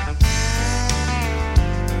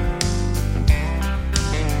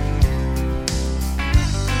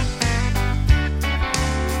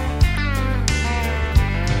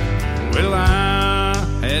 Well, I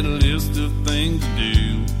had a list of things to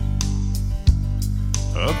do,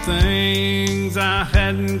 of things I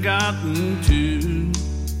hadn't gotten to.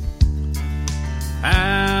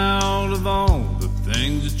 Out of all the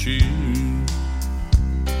things to choose,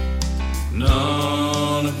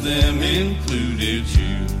 none of them included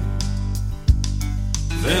you.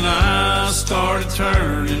 Then I started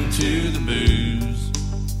turning to the booze.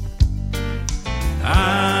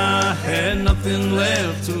 I had nothing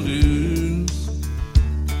left to lose,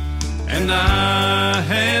 and I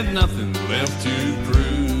had nothing left to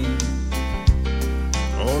prove.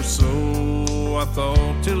 Or so I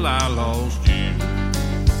thought till I lost you.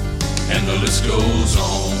 And the list goes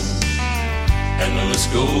on, and the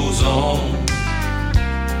list goes on.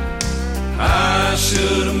 I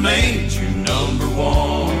should have made you number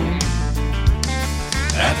one,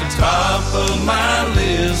 at the top of my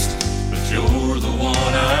list, but you're the one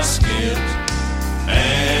I skipped.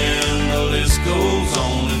 And the list goes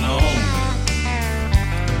on and on.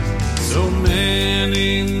 So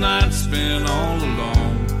many nights spent all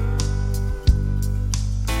alone,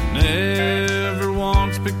 never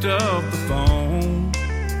once picked up the phone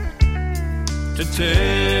to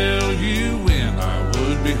tell you when I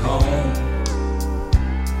would be home.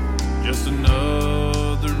 Just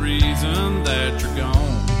another reason that you're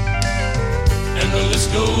gone. And the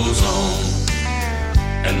list goes on,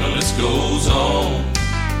 and the list goes on.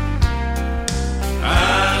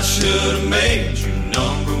 I should have made you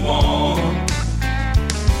number one,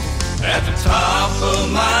 at the top of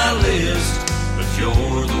my list, but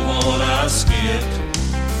you're the one I skipped.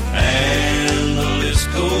 And the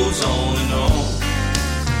list goes on and on.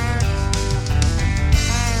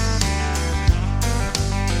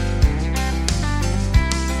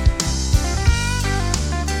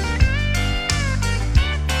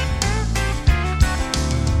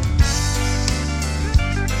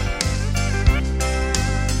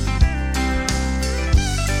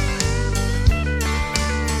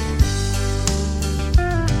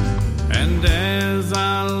 And as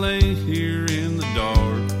I lay here in the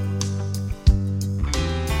dark,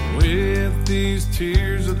 with these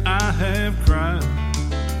tears that I have cried,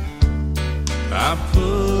 I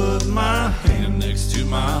put my hand next to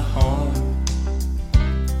my heart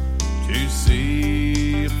to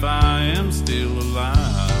see if I am still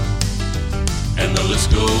alive. And the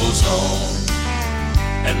list goes on,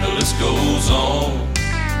 and the list goes on.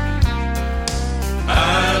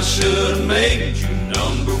 I should have made you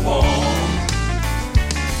number one,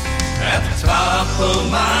 at the top of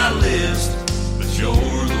my list, but you're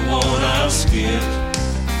the one I skipped.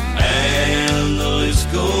 And the list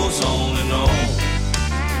goes on and on.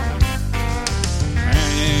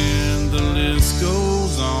 And the list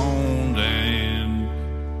goes on and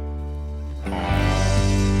on.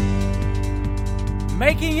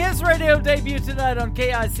 Making his radio debut tonight on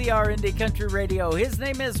KICR Indie Country Radio. His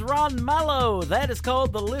name is Ron Mallow. That is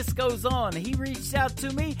called The List Goes On. He reached out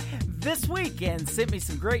to me this week and sent me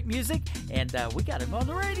some great music, and we got him on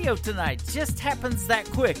the radio tonight. Just happens that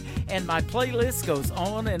quick, and my playlist goes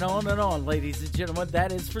on and on and on, ladies and gentlemen,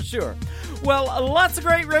 that is for sure. Well, lots of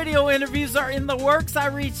great radio interviews are in the works. I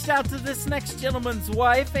reached out to this next gentleman's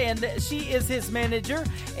wife, and she is his manager,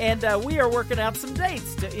 and we are working out some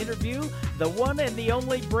dates to interview the one and the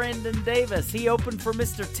only Brandon Davis. He opened for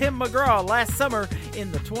Mr. Tim McGraw last summer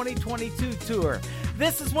in the 2022 tour.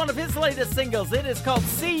 This is one of his latest singles. It is called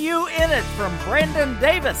See You In It from Brandon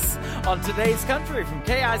Davis on Today's Country from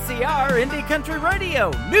KICR Indie Country Radio.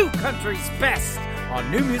 New Country's Best on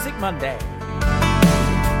New Music Monday.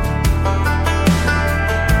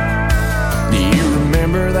 Do you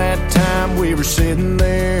remember that time we were sitting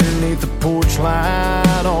there beneath the porch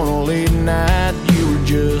light on a late night? You were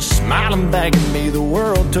just smiling back at me. The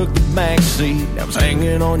world took the back seat. I was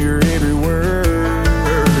hanging on your every word.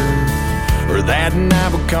 Or that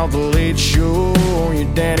night we caught the late show.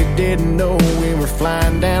 Your daddy didn't know we were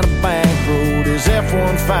flying down a back road. His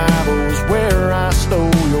F-150 was where I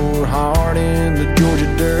stole your heart in the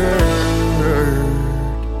Georgia dirt.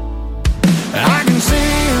 I can see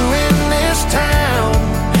you in this town,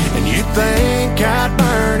 and you think I'd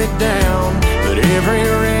burn it down. But every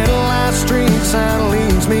red light street sign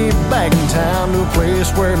leads me back in town to a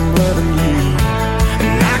place where I'm loving you.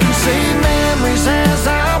 And I can see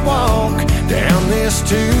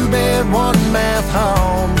two-bed, one-bath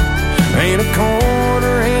home. Ain't a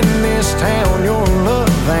corner in this town your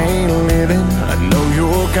love ain't living. I know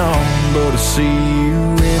you're gone, but I see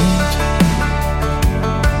you in it.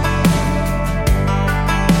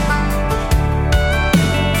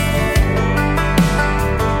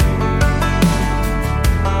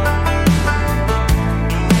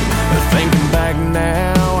 Thinking back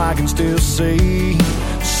now, I can still see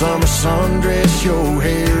summer sundress, your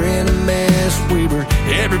hair in a mess. We were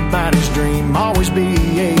everybody's dream, always be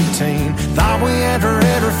 18. Thought we had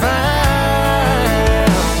forever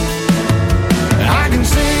found. I can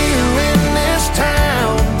see you in this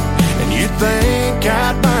town, and you think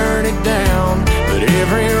I'd burn it down. But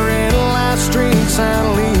every red light street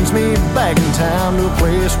sign leads me back in town to a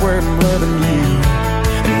place where I'm loving you.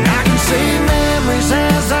 And I can see memories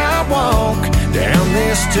as I walk down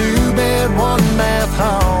this two-bed, one-bath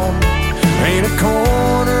home. Ain't a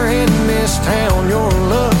corner in this town your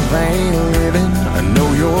love ain't living. I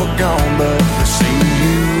know you're gone, but I see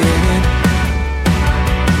you in it.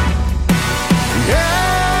 Yeah,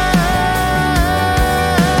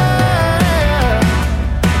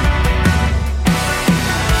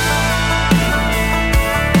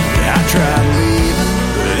 I tried leaving,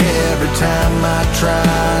 but every time I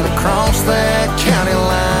try to cross that county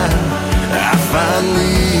line, I find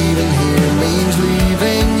leaving here means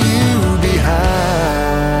leaving you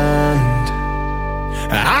behind.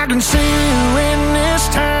 I can see you in this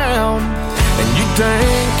town, and you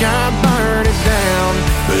think I'd burn it down.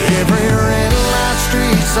 But every red light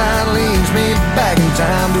street sign leads me back in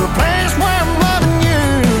time to a place where I'm loving you.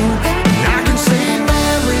 And I can see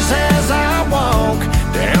memories as I walk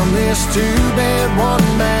down this two-bed,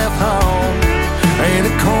 one-bath home. Ain't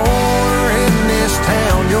a corner in this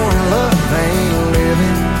town your love ain't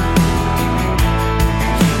living.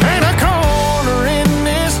 Ain't a corner in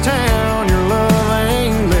this town your love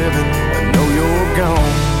ain't living. I know you're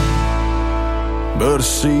gone, but I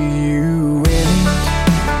see you in it.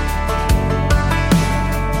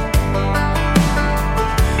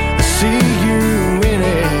 I see you in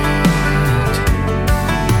it.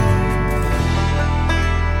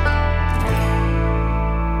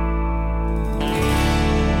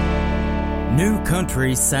 New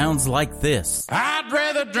country sounds like this. I'd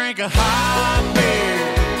rather drink a hot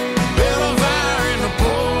beer, build a fire in the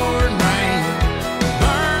pouring rain,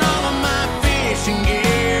 burn all of my fishing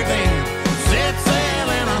gear, then set sail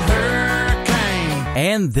in a hurricane.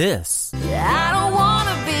 And this. I don't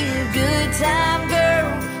wanna be a good time girl,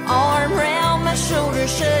 arm around my shoulder,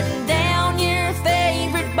 shutting down your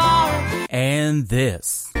favorite bar. And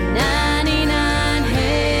this. 99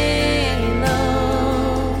 Halo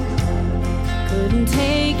couldn't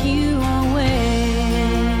take you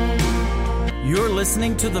away. You're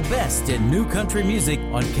listening to the best in new country music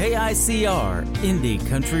on KICR Indie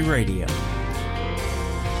Country Radio.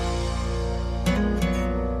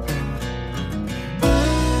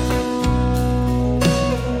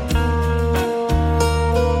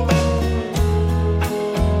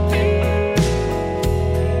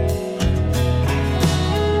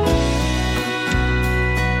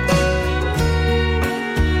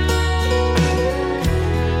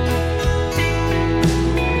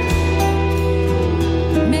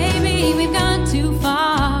 Maybe we've gone too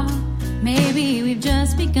far. Maybe we've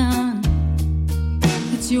just begun.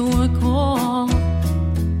 It's your call.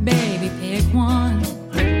 Baby, pick one.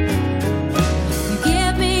 You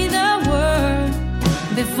give me the word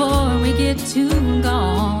before we get too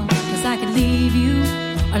gone. 'Cause I could leave you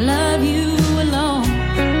or love you alone.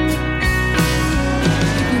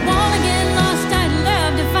 If you wanna get lost, I'd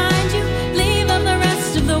love to find you. Leave all the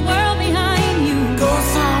rest of the world behind you. Go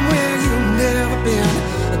somewhere you've never been.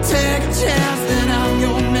 Take a chance that I'm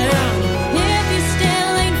your man. If you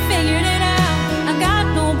still ain't figured it out, I've got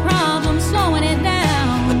no problem slowing it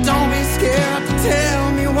down. But don't be scared to tell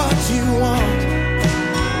me what you want.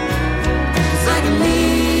 'Cause I can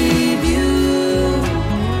leave you,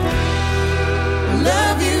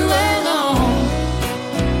 love you alone.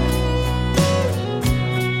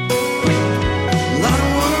 I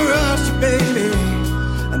don't wanna rush you, baby,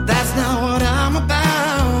 and that's not what I'm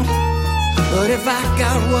about. But if I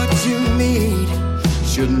got what you need,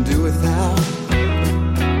 shouldn't do without.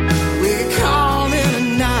 We call it a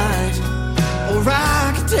night, or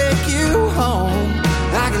I can take you home.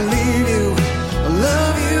 I can leave you,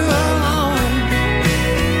 love you alone.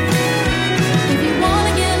 If you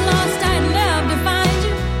wanna get lost, I'd love to find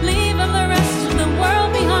you. Leave all the rest of the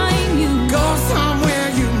world behind you. Go somewhere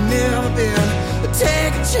you've never been.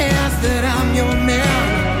 Take a chance that I'm your man.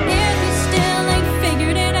 If you still ain't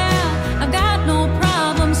figured it out, I've got no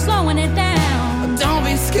problem slowing it down. Don't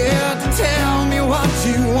be scared to tell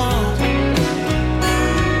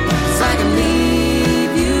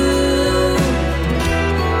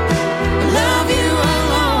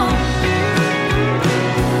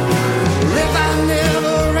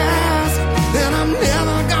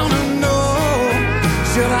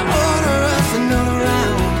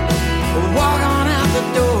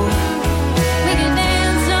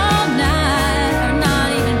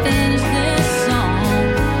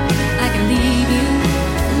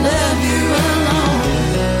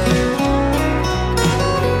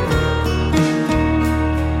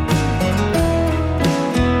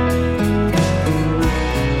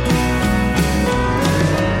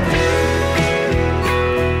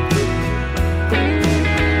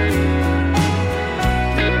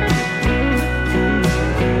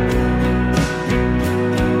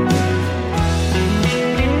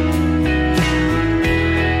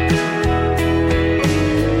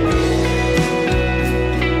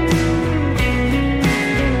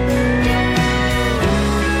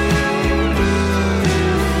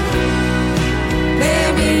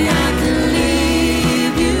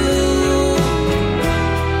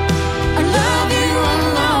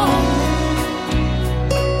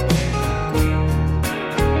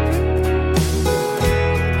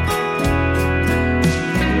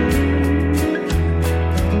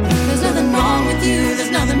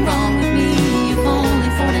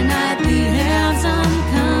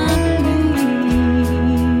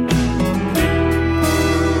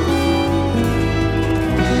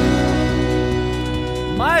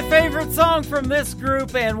from this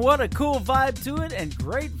group, and what a cool vibe to it, and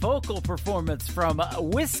great vocal performance from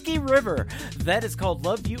Whiskey River. That is called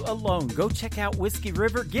Love You Alone. Go check out Whiskey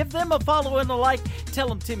River. Give them a follow and a like. Tell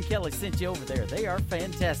them Tim Kelly sent you over there. They are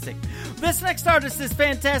fantastic. This next artist is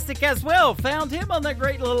fantastic as well. Found him on that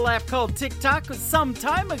great little app called TikTok some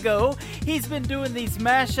time ago. He's been doing these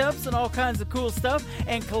mashups and all kinds of cool stuff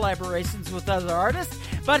and collaborations with other artists,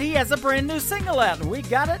 but he has a brand new single out, and we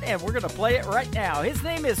got it, and we're going to play it right now. His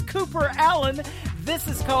name is Cooper Allen. This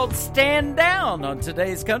is called Stand Down on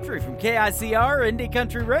Today's Country from KICR Indie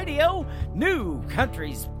Country Radio, New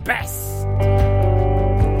Country's Best.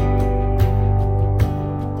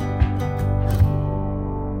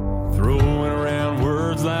 Throwing around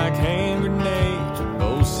words like hand grenades. We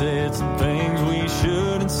both said some things we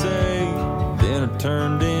shouldn't say. Then it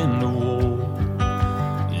turned into war.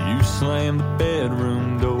 You slammed the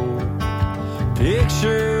bedroom door.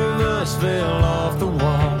 Picture of us fell off the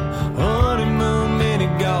wall. Honeymoon, mini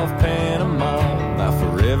golf, Panama. Life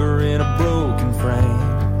forever in a broken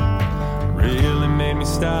frame. Really made me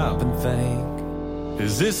stop and think.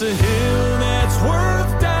 Is this a hill that's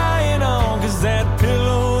worth dying on? 'Cause that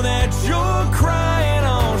pillow that you're crying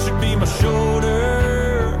on should be my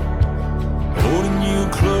shoulder, holding you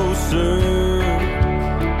closer.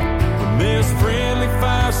 When there's friendly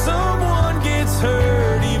fire, someone gets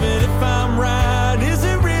hurt. Even if I'm right, is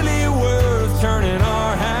it really worth turning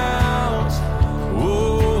our house,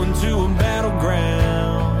 oh, into a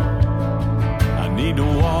battleground? I need to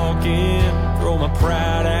walk in, throw my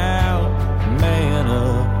pride out, man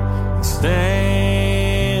up, and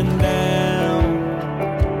stand down.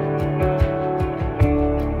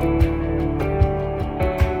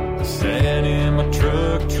 I sat in my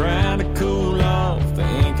truck trying to cool off,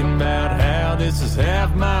 thinking about how this is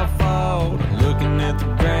half my fault. I'm looking at the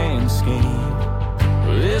grand scheme.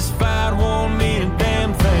 This fight won't mean a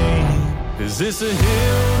damn thing. Is this a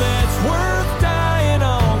hill that's worth dying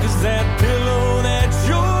on? 'Cause that pillow that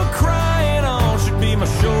you're crying on should be my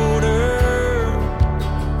shoulder,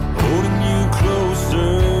 holding you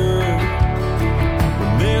closer.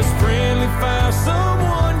 When there's friendly fire,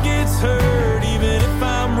 someone gets hurt. Even if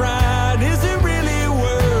I'm right, is it really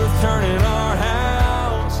worth turning our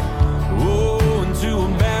house, oh, into a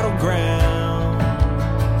battleground?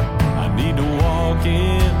 I need to walk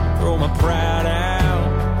in, throw my pride out,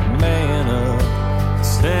 man up,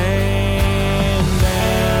 stand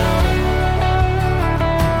down.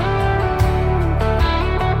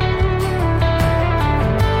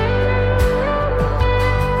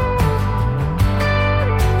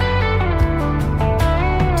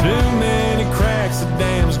 Too many cracks, the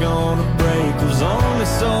dam's gonna break. There's only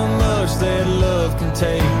so much that love can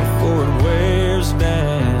take before it wears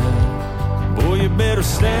down. Boy, you better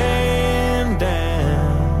stand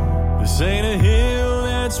down. This ain't a hill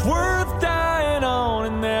that's worth dying on,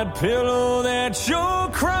 and that pillow that you're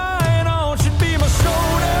crying on should be my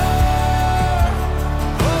shoulder,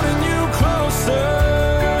 holding you closer.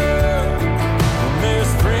 When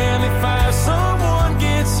there's friendly fire, someone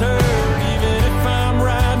gets hurt. Even if I'm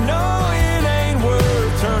right, no, it ain't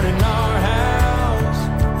worth turning our house,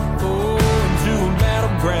 oh, into a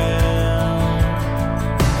battleground.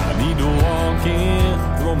 I need to walk in,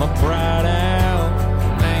 throw my pride out,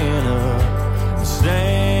 man up, and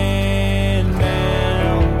stand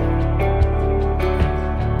down.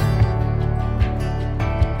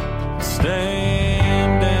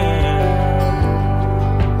 Stand down.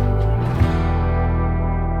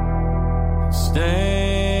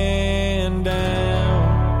 Stand down.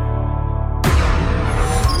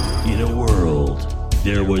 In a world,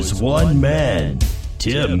 there was one man,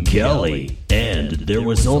 Tim Kelly, and there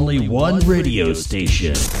was only one radio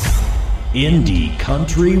station, Indie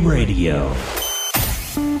Country Radio.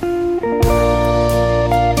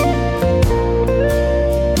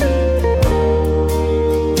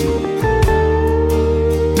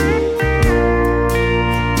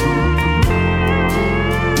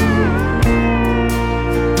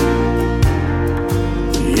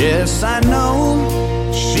 Yes, I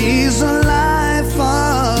know she's the life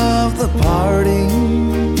of the party,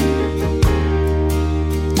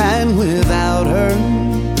 and without her,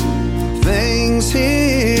 things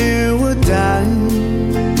here would die.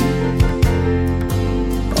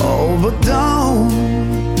 Oh, but don't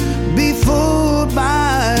be fooled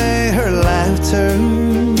by her laughter.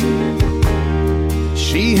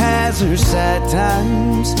 She has her sad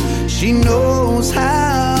times, she knows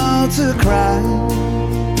how to cry.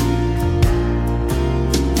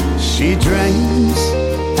 She drinks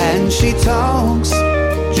and she talks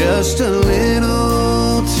just a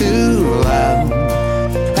little too loud,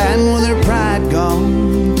 and with her pride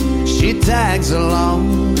gone, she tags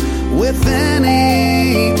along with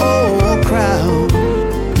any old crowd.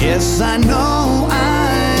 Yes, I know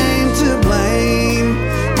I'm to blame,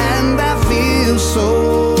 and I feel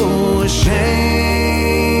so ashamed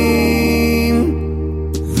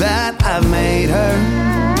that I've made her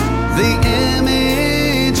the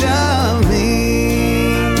image of me.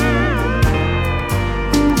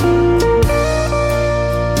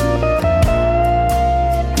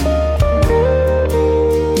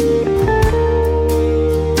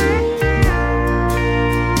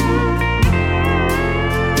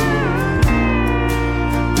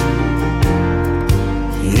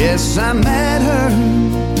 Yes, I met her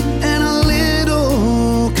in a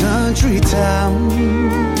little country town.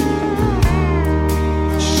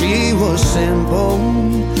 She was simple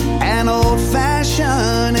and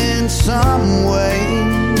old-fashioned in some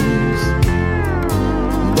ways,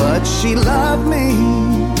 but she loved me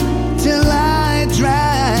till I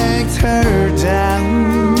dragged her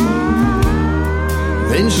down.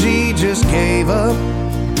 Then she just gave up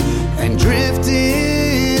and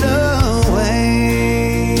drifted away.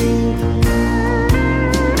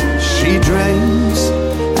 She drinks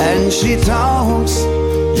and she talks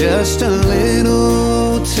just a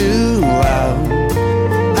little too loud,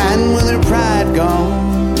 and with her pride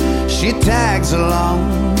gone, she tags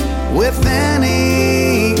along with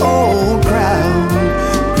any old crowd.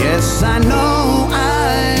 Yes, I know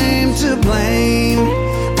I'm to blame,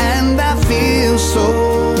 and I feel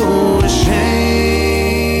so ashamed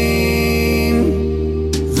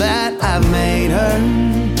that I've made her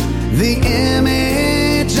the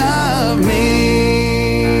image of me.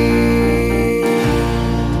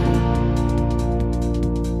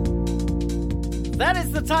 That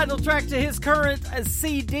is the title track to his current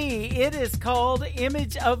CD. It is called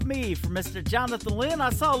Image of Me from Mr. Jonathan Lynn.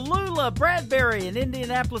 I saw Lula Bradbury in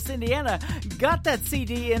Indianapolis, Indiana, got that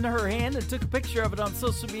CD in her hand and took a picture of it on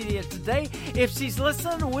social media today. If she's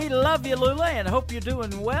listening, we love you, Lula, and hope you're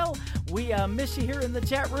doing well. We miss you here in the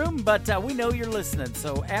chat room, but we know you're listening,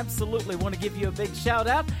 so absolutely want to give you a big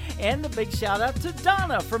shout-out, and a big shout-out to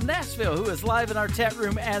Donna from Nashville, who is live in our chat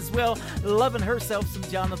room as well, loving herself some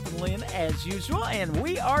Jonathan Lynn as usual, and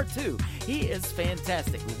we are too. He is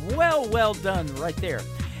fantastic. Well done right there.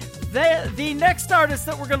 The next artist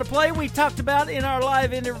that we're going to play, we talked about in our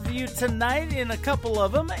live interview tonight in a couple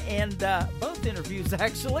of them, and both interviews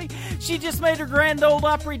actually. She just made her Grand Ole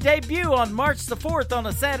Opry debut on March the 4th on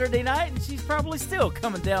a Saturday night, and she's probably still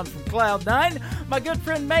coming down from Cloud 9. My good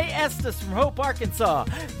friend Mae Estes from Hope, Arkansas.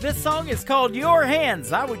 This song is called Your Hands.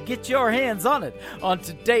 I would get your hands on it on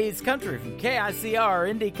Today's Country from KICR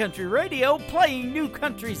Indie Country Radio, playing new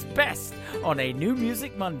country's best on a New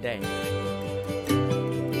Music Monday.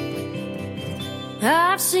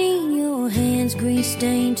 I've seen your hands grease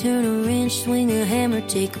stained, turn a wrench, swing a hammer,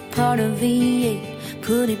 take apart a V8,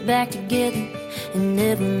 put it back together and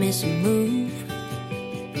never miss a move.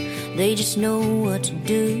 They just know what to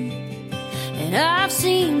do. And I've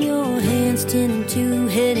seen your hands 10 and 2,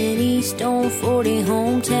 headed east on 40,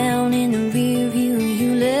 hometown in the rear view.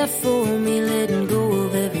 You left for me, letting go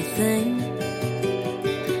of everything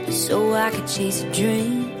so I could chase a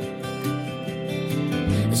dream.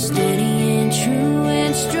 Steady and true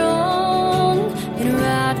and strong, and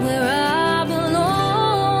right where I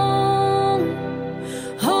belong.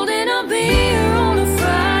 Holding a beer on a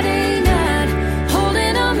Friday night,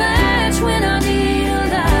 holding a match when I need a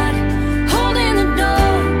light, holding the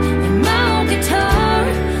door and my old guitar,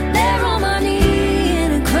 there on my knee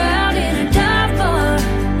in a crowd in a dive bar,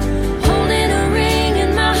 holding a ring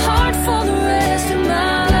in my heart for the rest of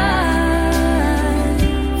my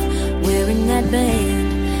life, wearing that band.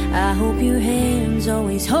 I hope your hand's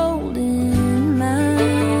always holding mine.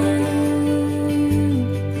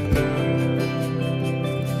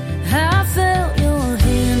 I felt your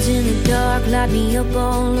hands in the dark, light me up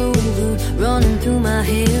all over, running through my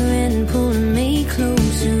hair and pulling me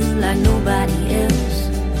closer like nobody else.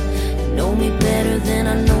 You know me better than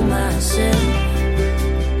I know myself.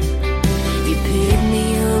 You pick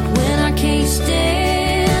me up when I can't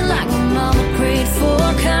stand, like my mama prayed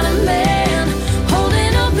for, kind of man.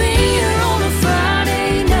 Holding a beer on a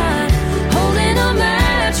Friday night, holding a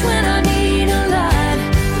match when I need a light,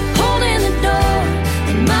 holding the door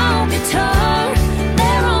and my old guitar,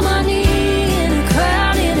 there on my knee in a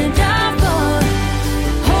crowd in a dive bar,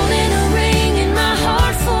 holding a ring in my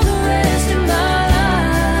heart for the rest of my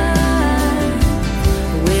life,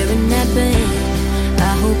 wearing that band.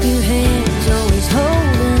 I hope your hands always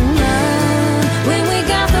holding mine, when we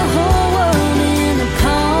got the whole world in the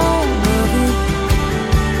palm of it.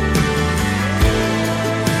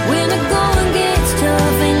 When the going gets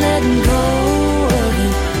tough, ain't letting go of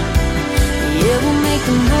it. Yeah, we'll make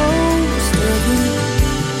the most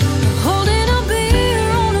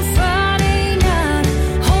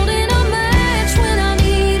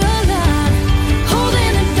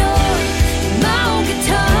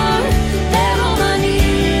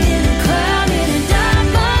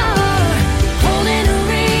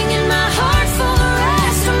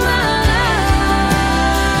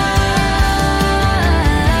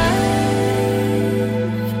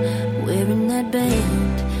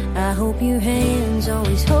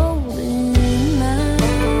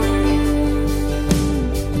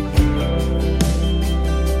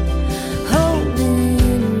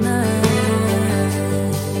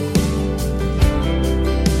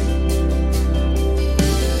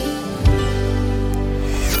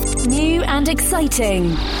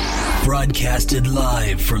exciting. Broadcasted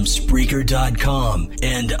live from Spreaker.com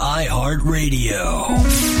and iHeartRadio.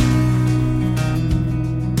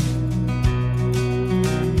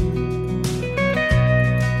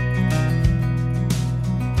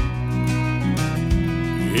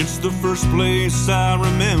 It's the first place I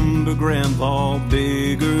remember Grandpa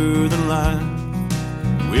bigger than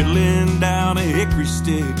life, whittling down a hickory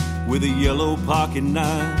stick with a yellow pocket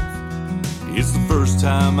knife. It's the first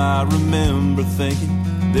time I remember thinking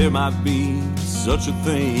there might be such a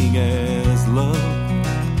thing as love.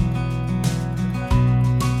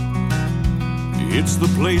 It's the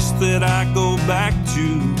place that I go back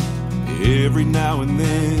to every now and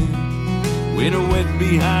then, when a wet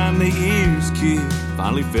behind the ears kid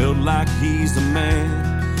finally felt like he's the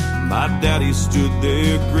man. My daddy stood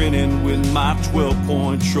there grinning with my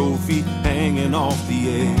 12-point trophy hanging off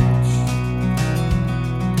the edge.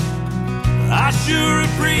 I sure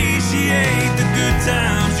appreciate the good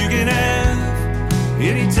times you can have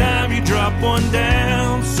anytime you drop one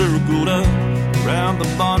down, circled up around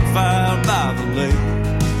the bonfire by the lake.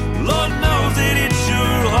 Lord knows that it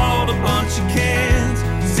sure hauled a bunch of cans,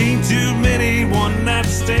 seen too many one-night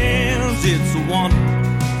stands. It's a wonder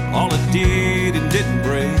all it did and didn't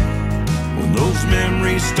break. When those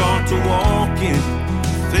memories start to walk in,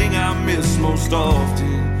 the thing I miss most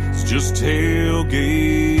often is just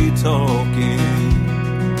tailgate talking.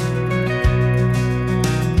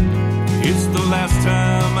 It's the last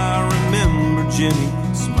time I remember Jimmy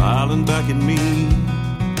smiling back at me.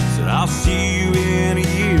 Said, I'll see you in a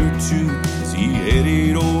year or two, as he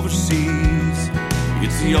headed overseas.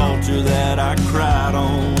 It's the altar that I cried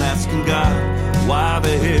on, asking God why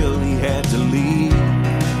the hell he had to leave.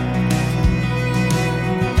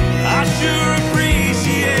 I sure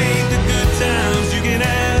appreciate the good times you can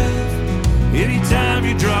have anytime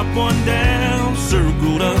you drop one down,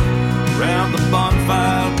 circled up around the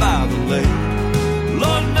bonfire by the lake.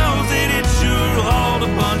 Lord knows that it sure hauled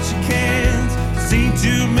a bunch of cans, seen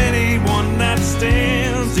too many one-night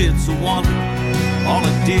stands. It's a wonder all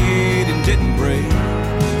it did and didn't break.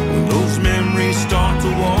 When those memories start to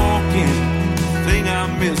walk in, the thing I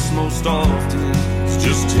miss most often is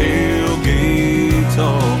just tailgate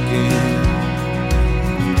talking.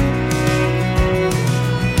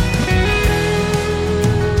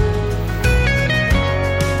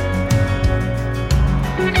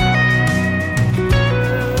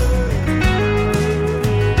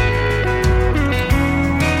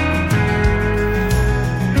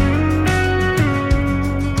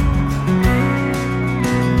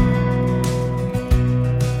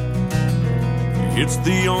 It's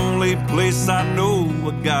the only place I know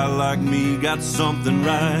a guy like me got something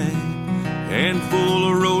right.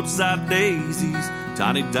 Handful of roadside daisies,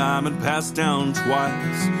 tiny diamond passed down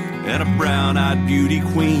twice, and a brown-eyed beauty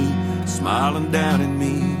queen smiling down at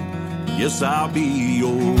me. Yes, I'll be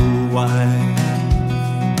your wife.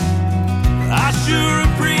 I sure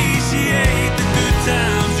appreciate the good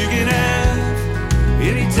times you can have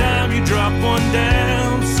anytime you drop one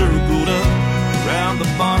down, circled up around the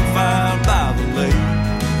bonfire by the lake.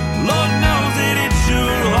 Lord knows that it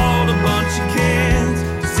sure hauled a bunch of cans,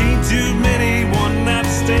 seen too many one-night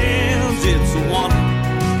stands. It's a wonder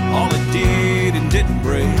all it did and didn't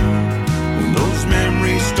break. When those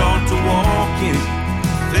memories start to walk in,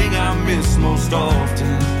 the thing I miss most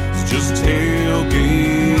often is just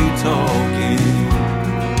tailgate talking.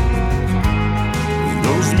 When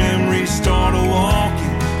those memories start to walk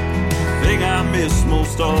in, the thing I miss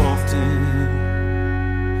most often,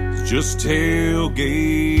 just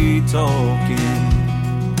tailgate talking.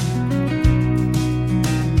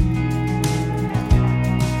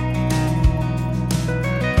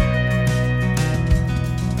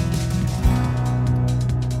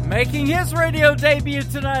 Making his radio debut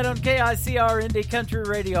tonight on KICR Indie Country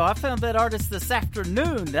Radio. I found that artist this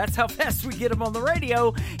afternoon. That's how fast we get him on the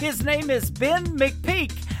radio. His name is Ben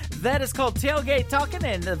McPeak. That is called Tailgate Talking,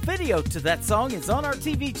 and the video to that song is on our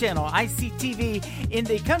TV channel, ICTV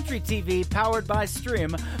Indie Country TV, powered by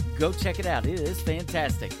Stream. Go check it out. It is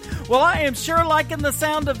fantastic. Well, I am sure liking the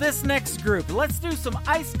sound of this next group. Let's do some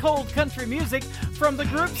ice-cold country music from the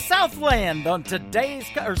group Southland on today's,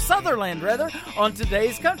 or Sutherland rather, on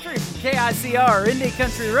today's country from KICR Indie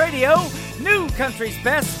Country Radio. New country's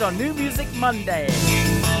best on New Music Monday.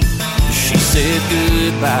 She said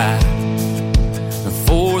goodbye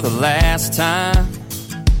for the last time,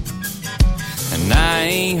 and I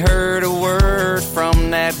ain't heard a word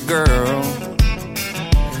from that girl.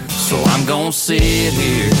 So I'm gonna sit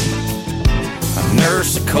here, I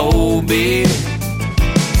nurse a cold beer,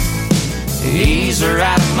 ease her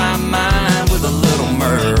out of my mind with a little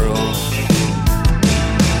Merle.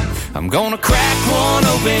 I'm gonna crack one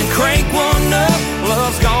open, crank one up.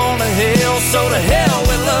 Love's gone to hell, so to hell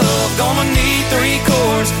with love. Gonna need 3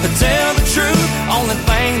 chords to tell the truth. Only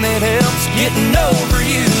thing that helps getting over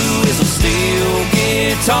you is a steel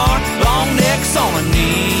guitar, long necks on a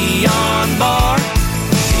neon bar.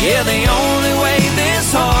 Yeah, the only way this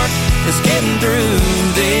heart is getting through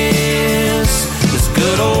this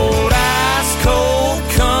good old ice cold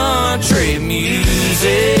country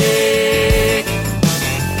music.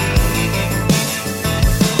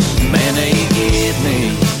 Man, they get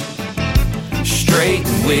me straight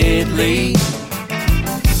and widely.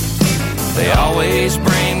 They always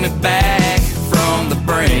bring me back from the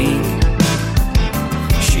brink.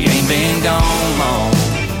 She ain't been gone long,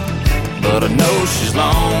 but I know she's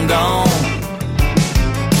long gone.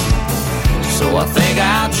 So I think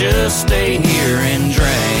I'll just stay here and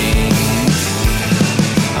drink.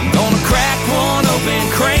 I'm gonna crack one open,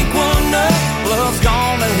 crank one up. Love's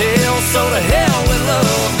gone to hell, so to hell with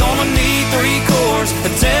love. Gonna need 3 chords to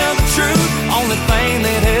tell the truth. Only thing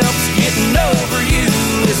that helps getting over you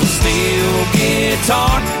is a steel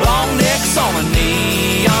guitar, long necks on a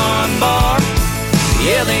neon bar.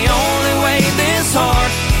 Yeah, the only way this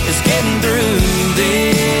heart is getting through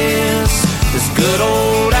this good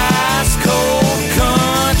old ice cold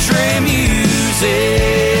country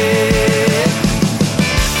music.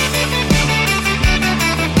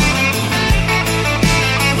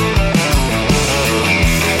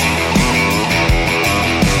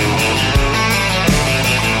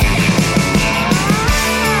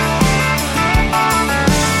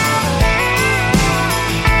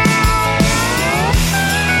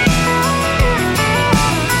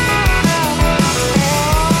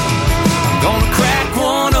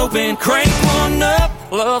 Crank one up,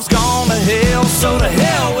 love's gone to hell, so to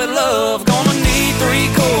hell with love. Gonna need 3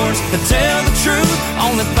 chords to tell the truth.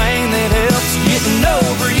 Only thing that helps getting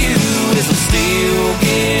over you is a steel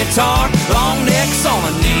guitar, long necks on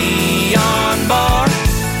a neon bar.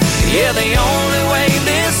 Yeah, the only way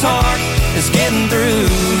this heart is getting through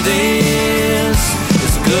this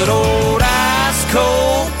good old ice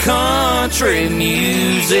cold country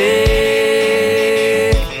music.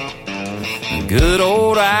 Good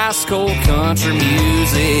old ice cold country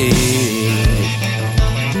music.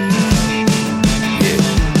 Yeah.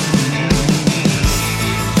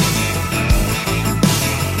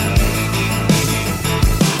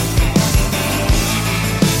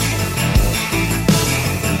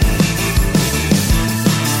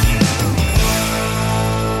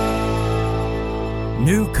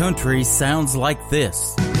 New country sounds like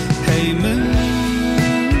this. Hey moon,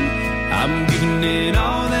 I'm giving it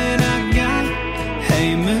all that I got.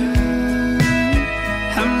 Hey moon,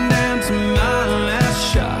 I'm down to my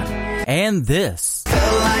last shot. And this.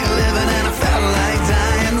 Felt like living and I felt like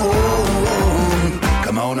dying. Oh,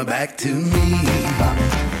 come on back to me.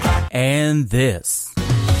 And this.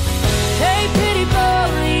 Hey pretty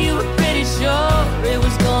boy, you were pretty sure it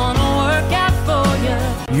was gonna work out for you.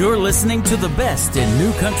 You're listening to the best in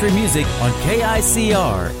new country music on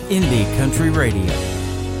KICR Indie Country Radio.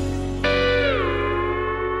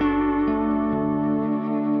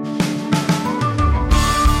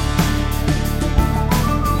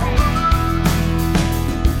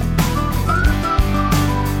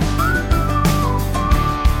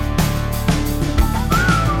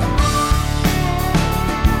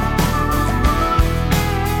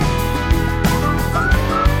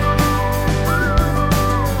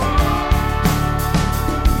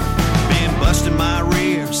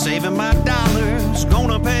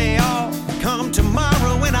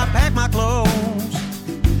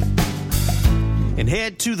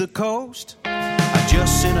 To the coast. I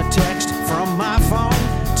just sent a text from my phone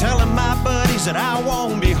telling my buddies that I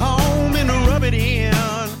won't be home and to rub it in.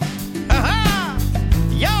 Ha-ha!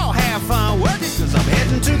 Y'all have fun working, cause I'm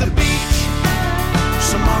heading to the beach.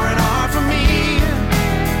 Some R&R for me.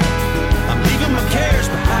 I'm leaving my cares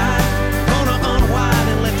behind. Gonna unwind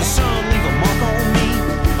and let the sun leave a mark on me.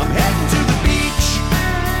 I'm heading to the beach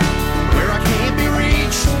where I can't be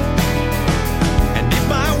reached. And if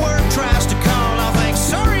my work tries to call,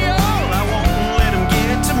 sorry, all I won't let him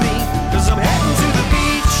get to me, cause I'm heading to the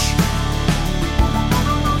beach.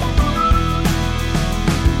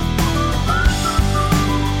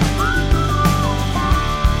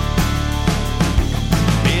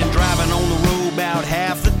 Been driving on the road about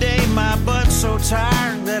half the day. My butt's so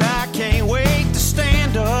tired that I can't wait to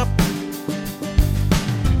stand up.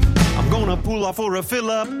 I'm gonna pull off for a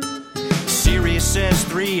fill-up. Sirius says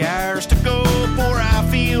 3 hours to go before I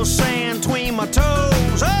feel sand between my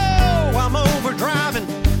toes. Oh, I'm over driving,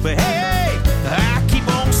 but hey, I keep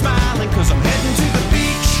on smiling, cause I'm heading to the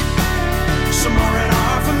beach. Some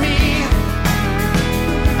R&R for me.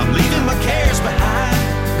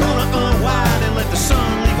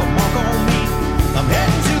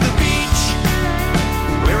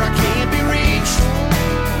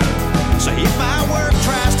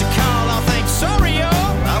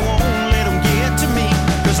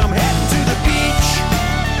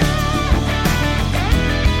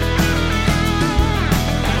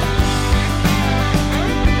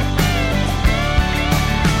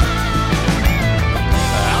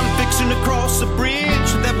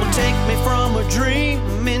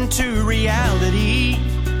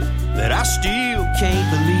 still can't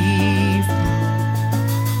believe.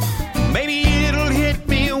 Maybe it'll hit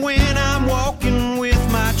me when I'm walking with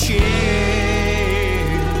my chair,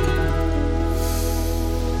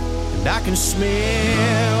 and I can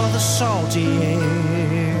smell the salty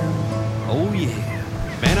air. Oh yeah.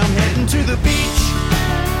 Man, I'm heading to the beach,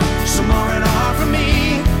 somewhere an hour from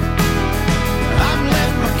me. I'm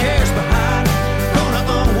left my cares behind, gonna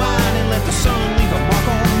unwind and let the sun leave a mark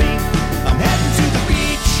on me. I'm heading to the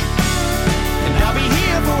beach, and I'll be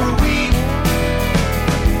here for a week.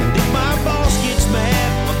 And if my boss gets mad,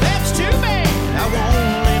 well that's too bad. I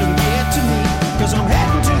won't let him get to me, 'cause I'm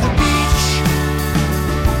heading to the beach.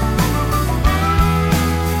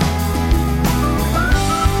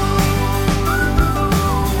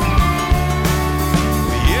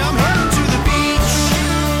 Yeah, I'm heading to the beach,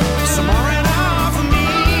 somewhere an hour from me.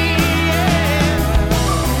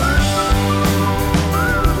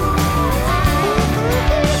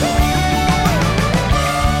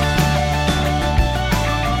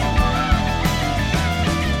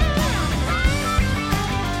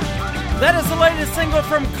 That is the latest single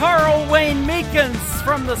from Carl Wayne Meekins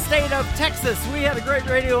from the state of Texas. We had a great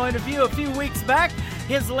radio interview a few weeks back.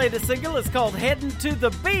 His latest single is called Heading to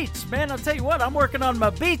the Beach. Man, I'll tell you what, I'm working on my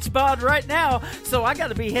beach bod right now, so I got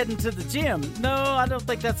to be heading to the gym. No, I don't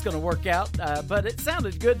think that's going to work out, but it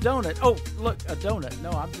sounded good, don't it? Oh, look, a donut.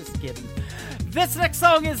 No, I'm just kidding. This next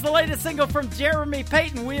song is the latest single from Jeremy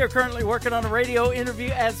Payton. We are currently working on a radio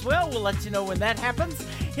interview as well. We'll let you know when that happens.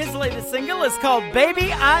 His latest single is called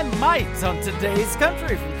Baby I Might on Today's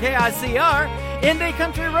Country from KICR, Indie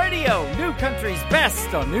Country Radio, New Country's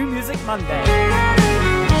Best on New Music Monday.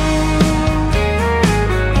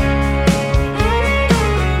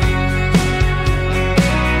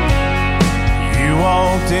 You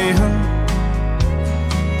walked in,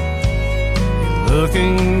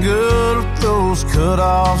 looking good with those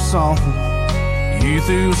cut-offs on. You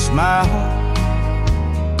threw a smile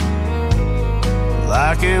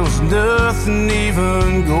like it was nothing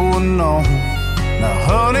even going on. Now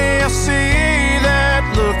honey, I see that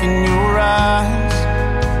look in your eyes,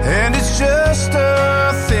 and it's just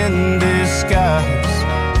a thin disguise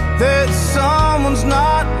that someone's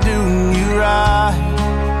not doing you right.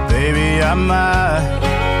 Baby, I might.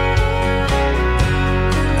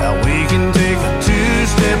 Now we can take a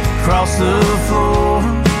two-step across the floor.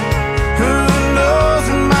 Who knows,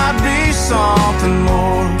 it might be something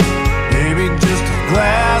more. Maybe just a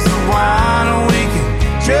glass of wine, and we can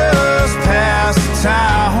just pass the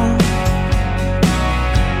time.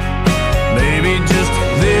 Maybe just a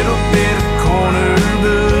little bit of corner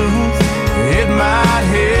booth. It might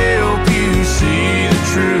help you see the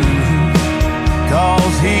truth.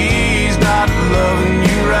 'Cause he's not loving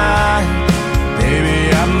you right. Baby,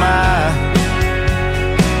 I might.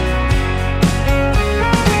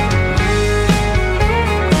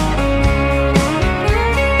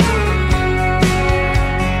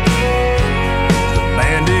 The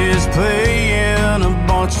band is playing a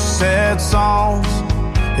bunch of sad songs.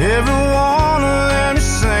 Every one of them is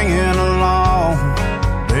singing along.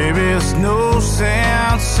 Baby, there's no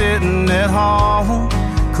sense sitting at home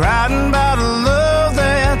crying about a love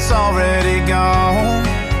that's already gone.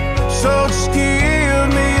 So just give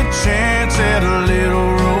me a chance at a little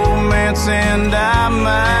romance, and I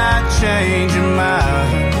might change your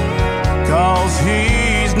mind. 'Cause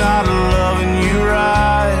he's not loving you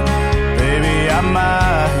right. Baby, I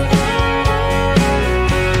might.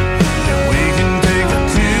 Yeah, we can take a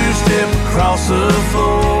two-step across the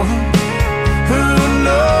floor. Who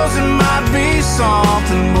knows, it might be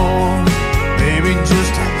something more. Maybe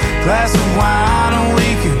just a glass of wine, and we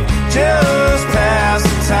can just pass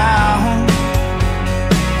the time.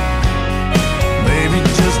 Maybe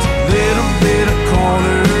just a little bit of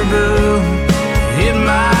corner blue. It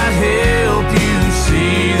might help you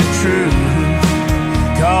see the truth.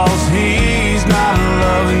 'Cause he's not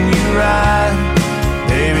loving you right.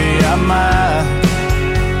 Baby, I might.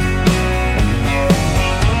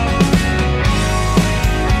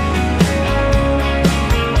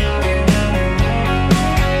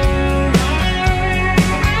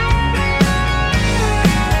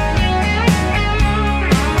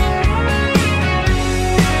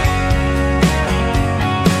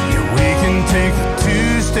 Take a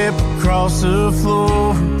two-step across the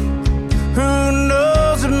floor. Who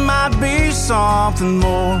knows, it might be something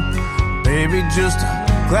more. Baby, just a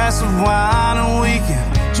glass of wine, and we can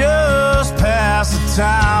just pass the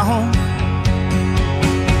time.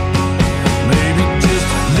 Maybe just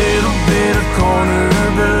a little bit of corner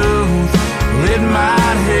booth. It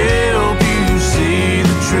might help you see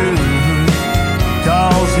the truth.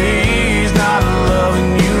 'Cause he's not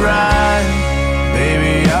loving you right.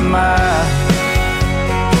 Baby, I might.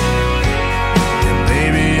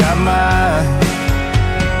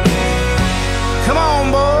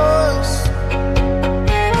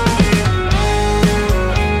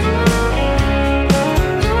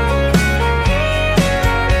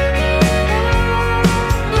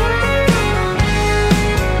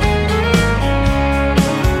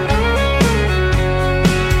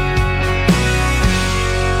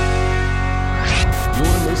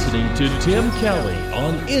 Tim Kelly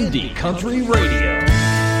on Indie Country Radio.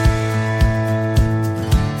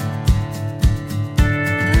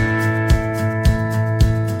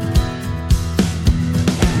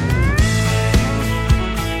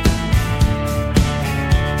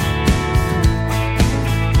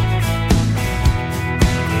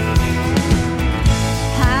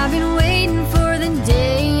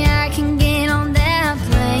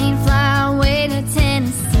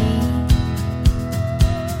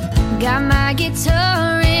 Got my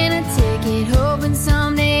guitar and a ticket, hoping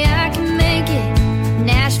someday I can make it.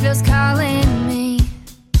 Nashville's calling me.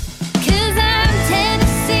 'Cause I'm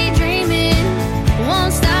Tennessee dreaming,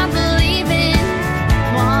 won't stop believing.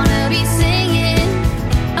 Wanna be singing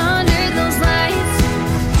under those lights.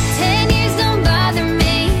 10 years don't bother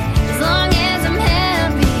me, as long as I'm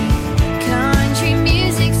happy. Country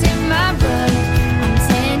music's in my blood, I'm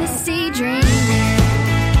Tennessee dreaming.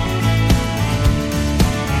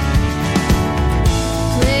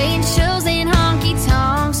 Shows in honky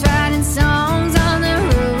tonks, writing songs on the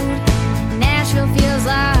road. Nashville feels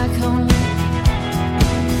like home.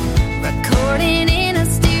 Recording in a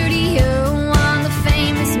studio on the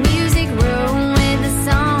famous music room with the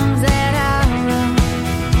songs that I wrote.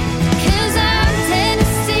 'Cause I'm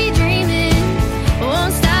Tennessee dreaming,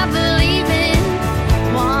 won't stop believing.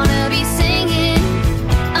 Wanna be singing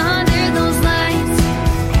under those lights.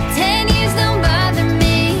 10 years don't bother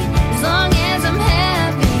me, as long as I'm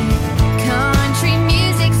happy. Country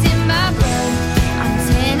music's in my blood, I'm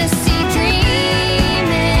Tennessee dreaming.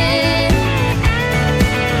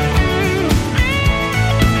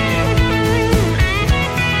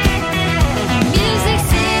 Music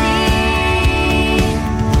City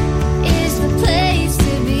is the place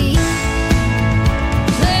to be.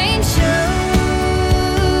 Playing shows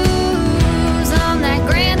on that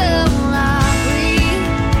Grand Ole Opry.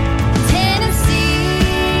 Tennessee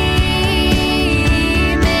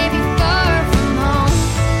may be far from home,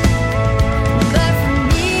 but for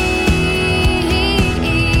me,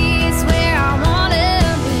 it's where I wanna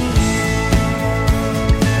be.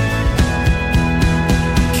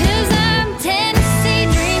 'Cause I'm Tennessee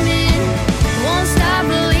dreaming, won't stop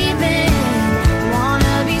believing.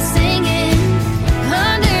 Wanna be singing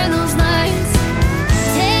under those lights.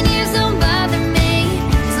 10 years don't bother me,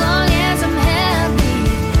 as long as I'm happy.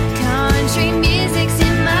 Country music's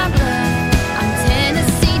in my blood, I'm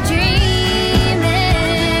Tennessee dreaming.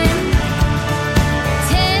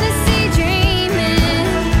 Tennessee dreaming.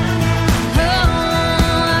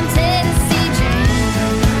 Oh, I'm Tennessee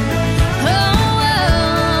dreaming.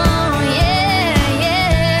 Oh, yeah,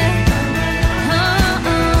 yeah. I'm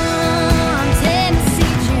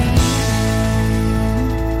Tennessee dreaming.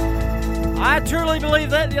 I truly believe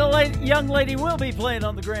that young lady will be playing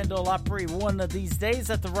on the Grand Ole Opry one of these days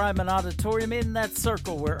at the Ryman Auditorium, in that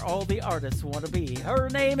circle where all the artists want to be. Her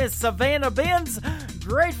name is Savannah Benz,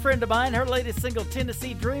 great friend of mine. Her latest single,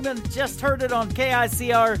 Tennessee Dreamin', just heard it on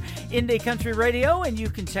KICR Indie Country Radio, and you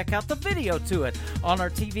can check out the video to it on our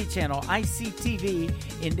TV channel, ICTV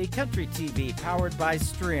Indie Country TV, powered by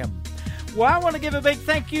Strim. Well, I want to give a big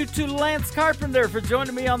thank you to Lance Carpenter for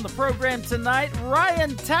joining me on the program tonight.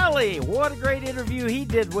 Ryan Talley, what a great interview he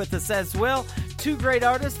did with us as well. Two great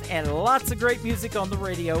artists and lots of great music on the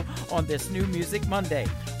radio on this New Music Monday.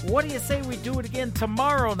 What do you say we do it again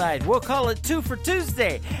tomorrow night? We'll call it 2 for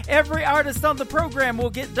Tuesday. Every artist on the program will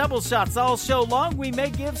get double shots all show long. We may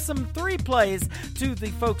give some 3 plays to the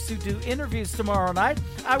folks who do interviews tomorrow night.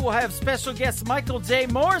 I will have special guest Michael J.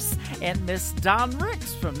 Morse and Miss Don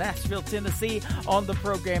Ricks from Nashville, Tennessee on the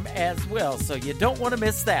program as well, so you don't want to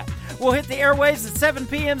miss that. We'll hit the airwaves at 7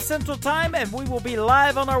 p.m. Central Time, and we will be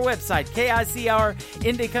live on our website,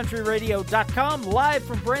 KICRIndieCountryRadio.com, live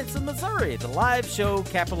from Branson, Missouri, the live show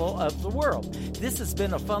capital of the world. This has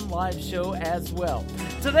been a fun live show as well.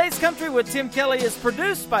 Today's Country with Tim Kelly is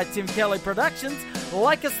produced by Tim Kelly Productions.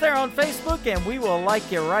 Like us there on Facebook, and we will like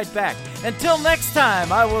you right back. Until next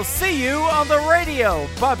time, I will see you on the radio.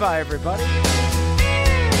 Bye-bye, everybody.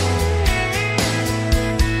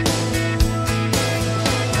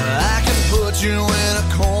 I can put you in a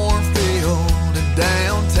cornfield in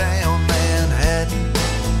downtown Manhattan.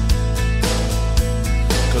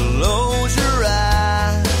 Close your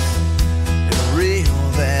eyes and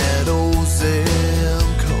reel that old zip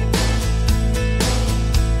code.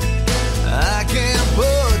 I can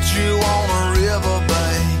put you on a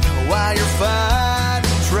riverbank while you're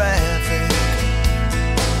fighting traffic.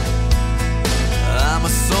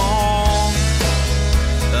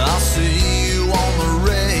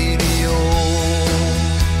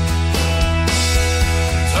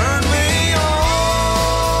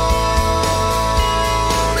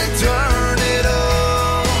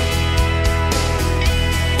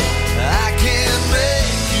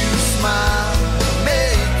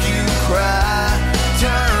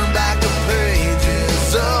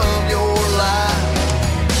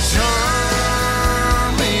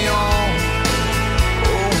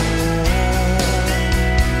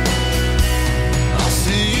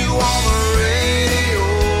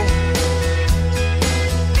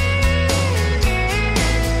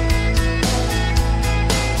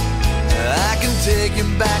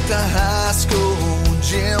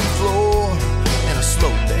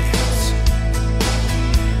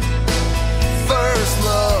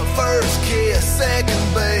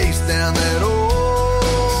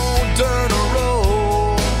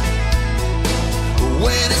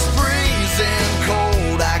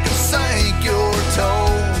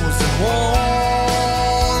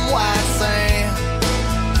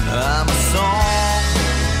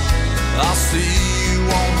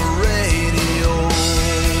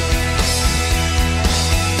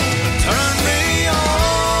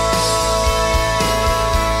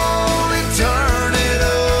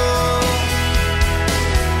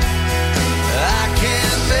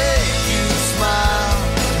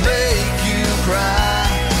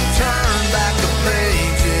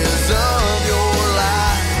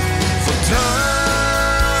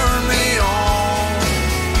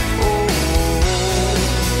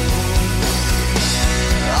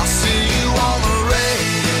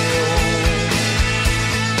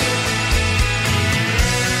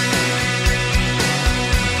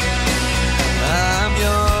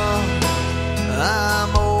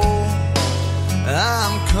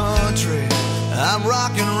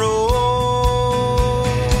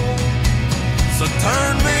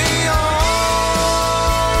 Burn me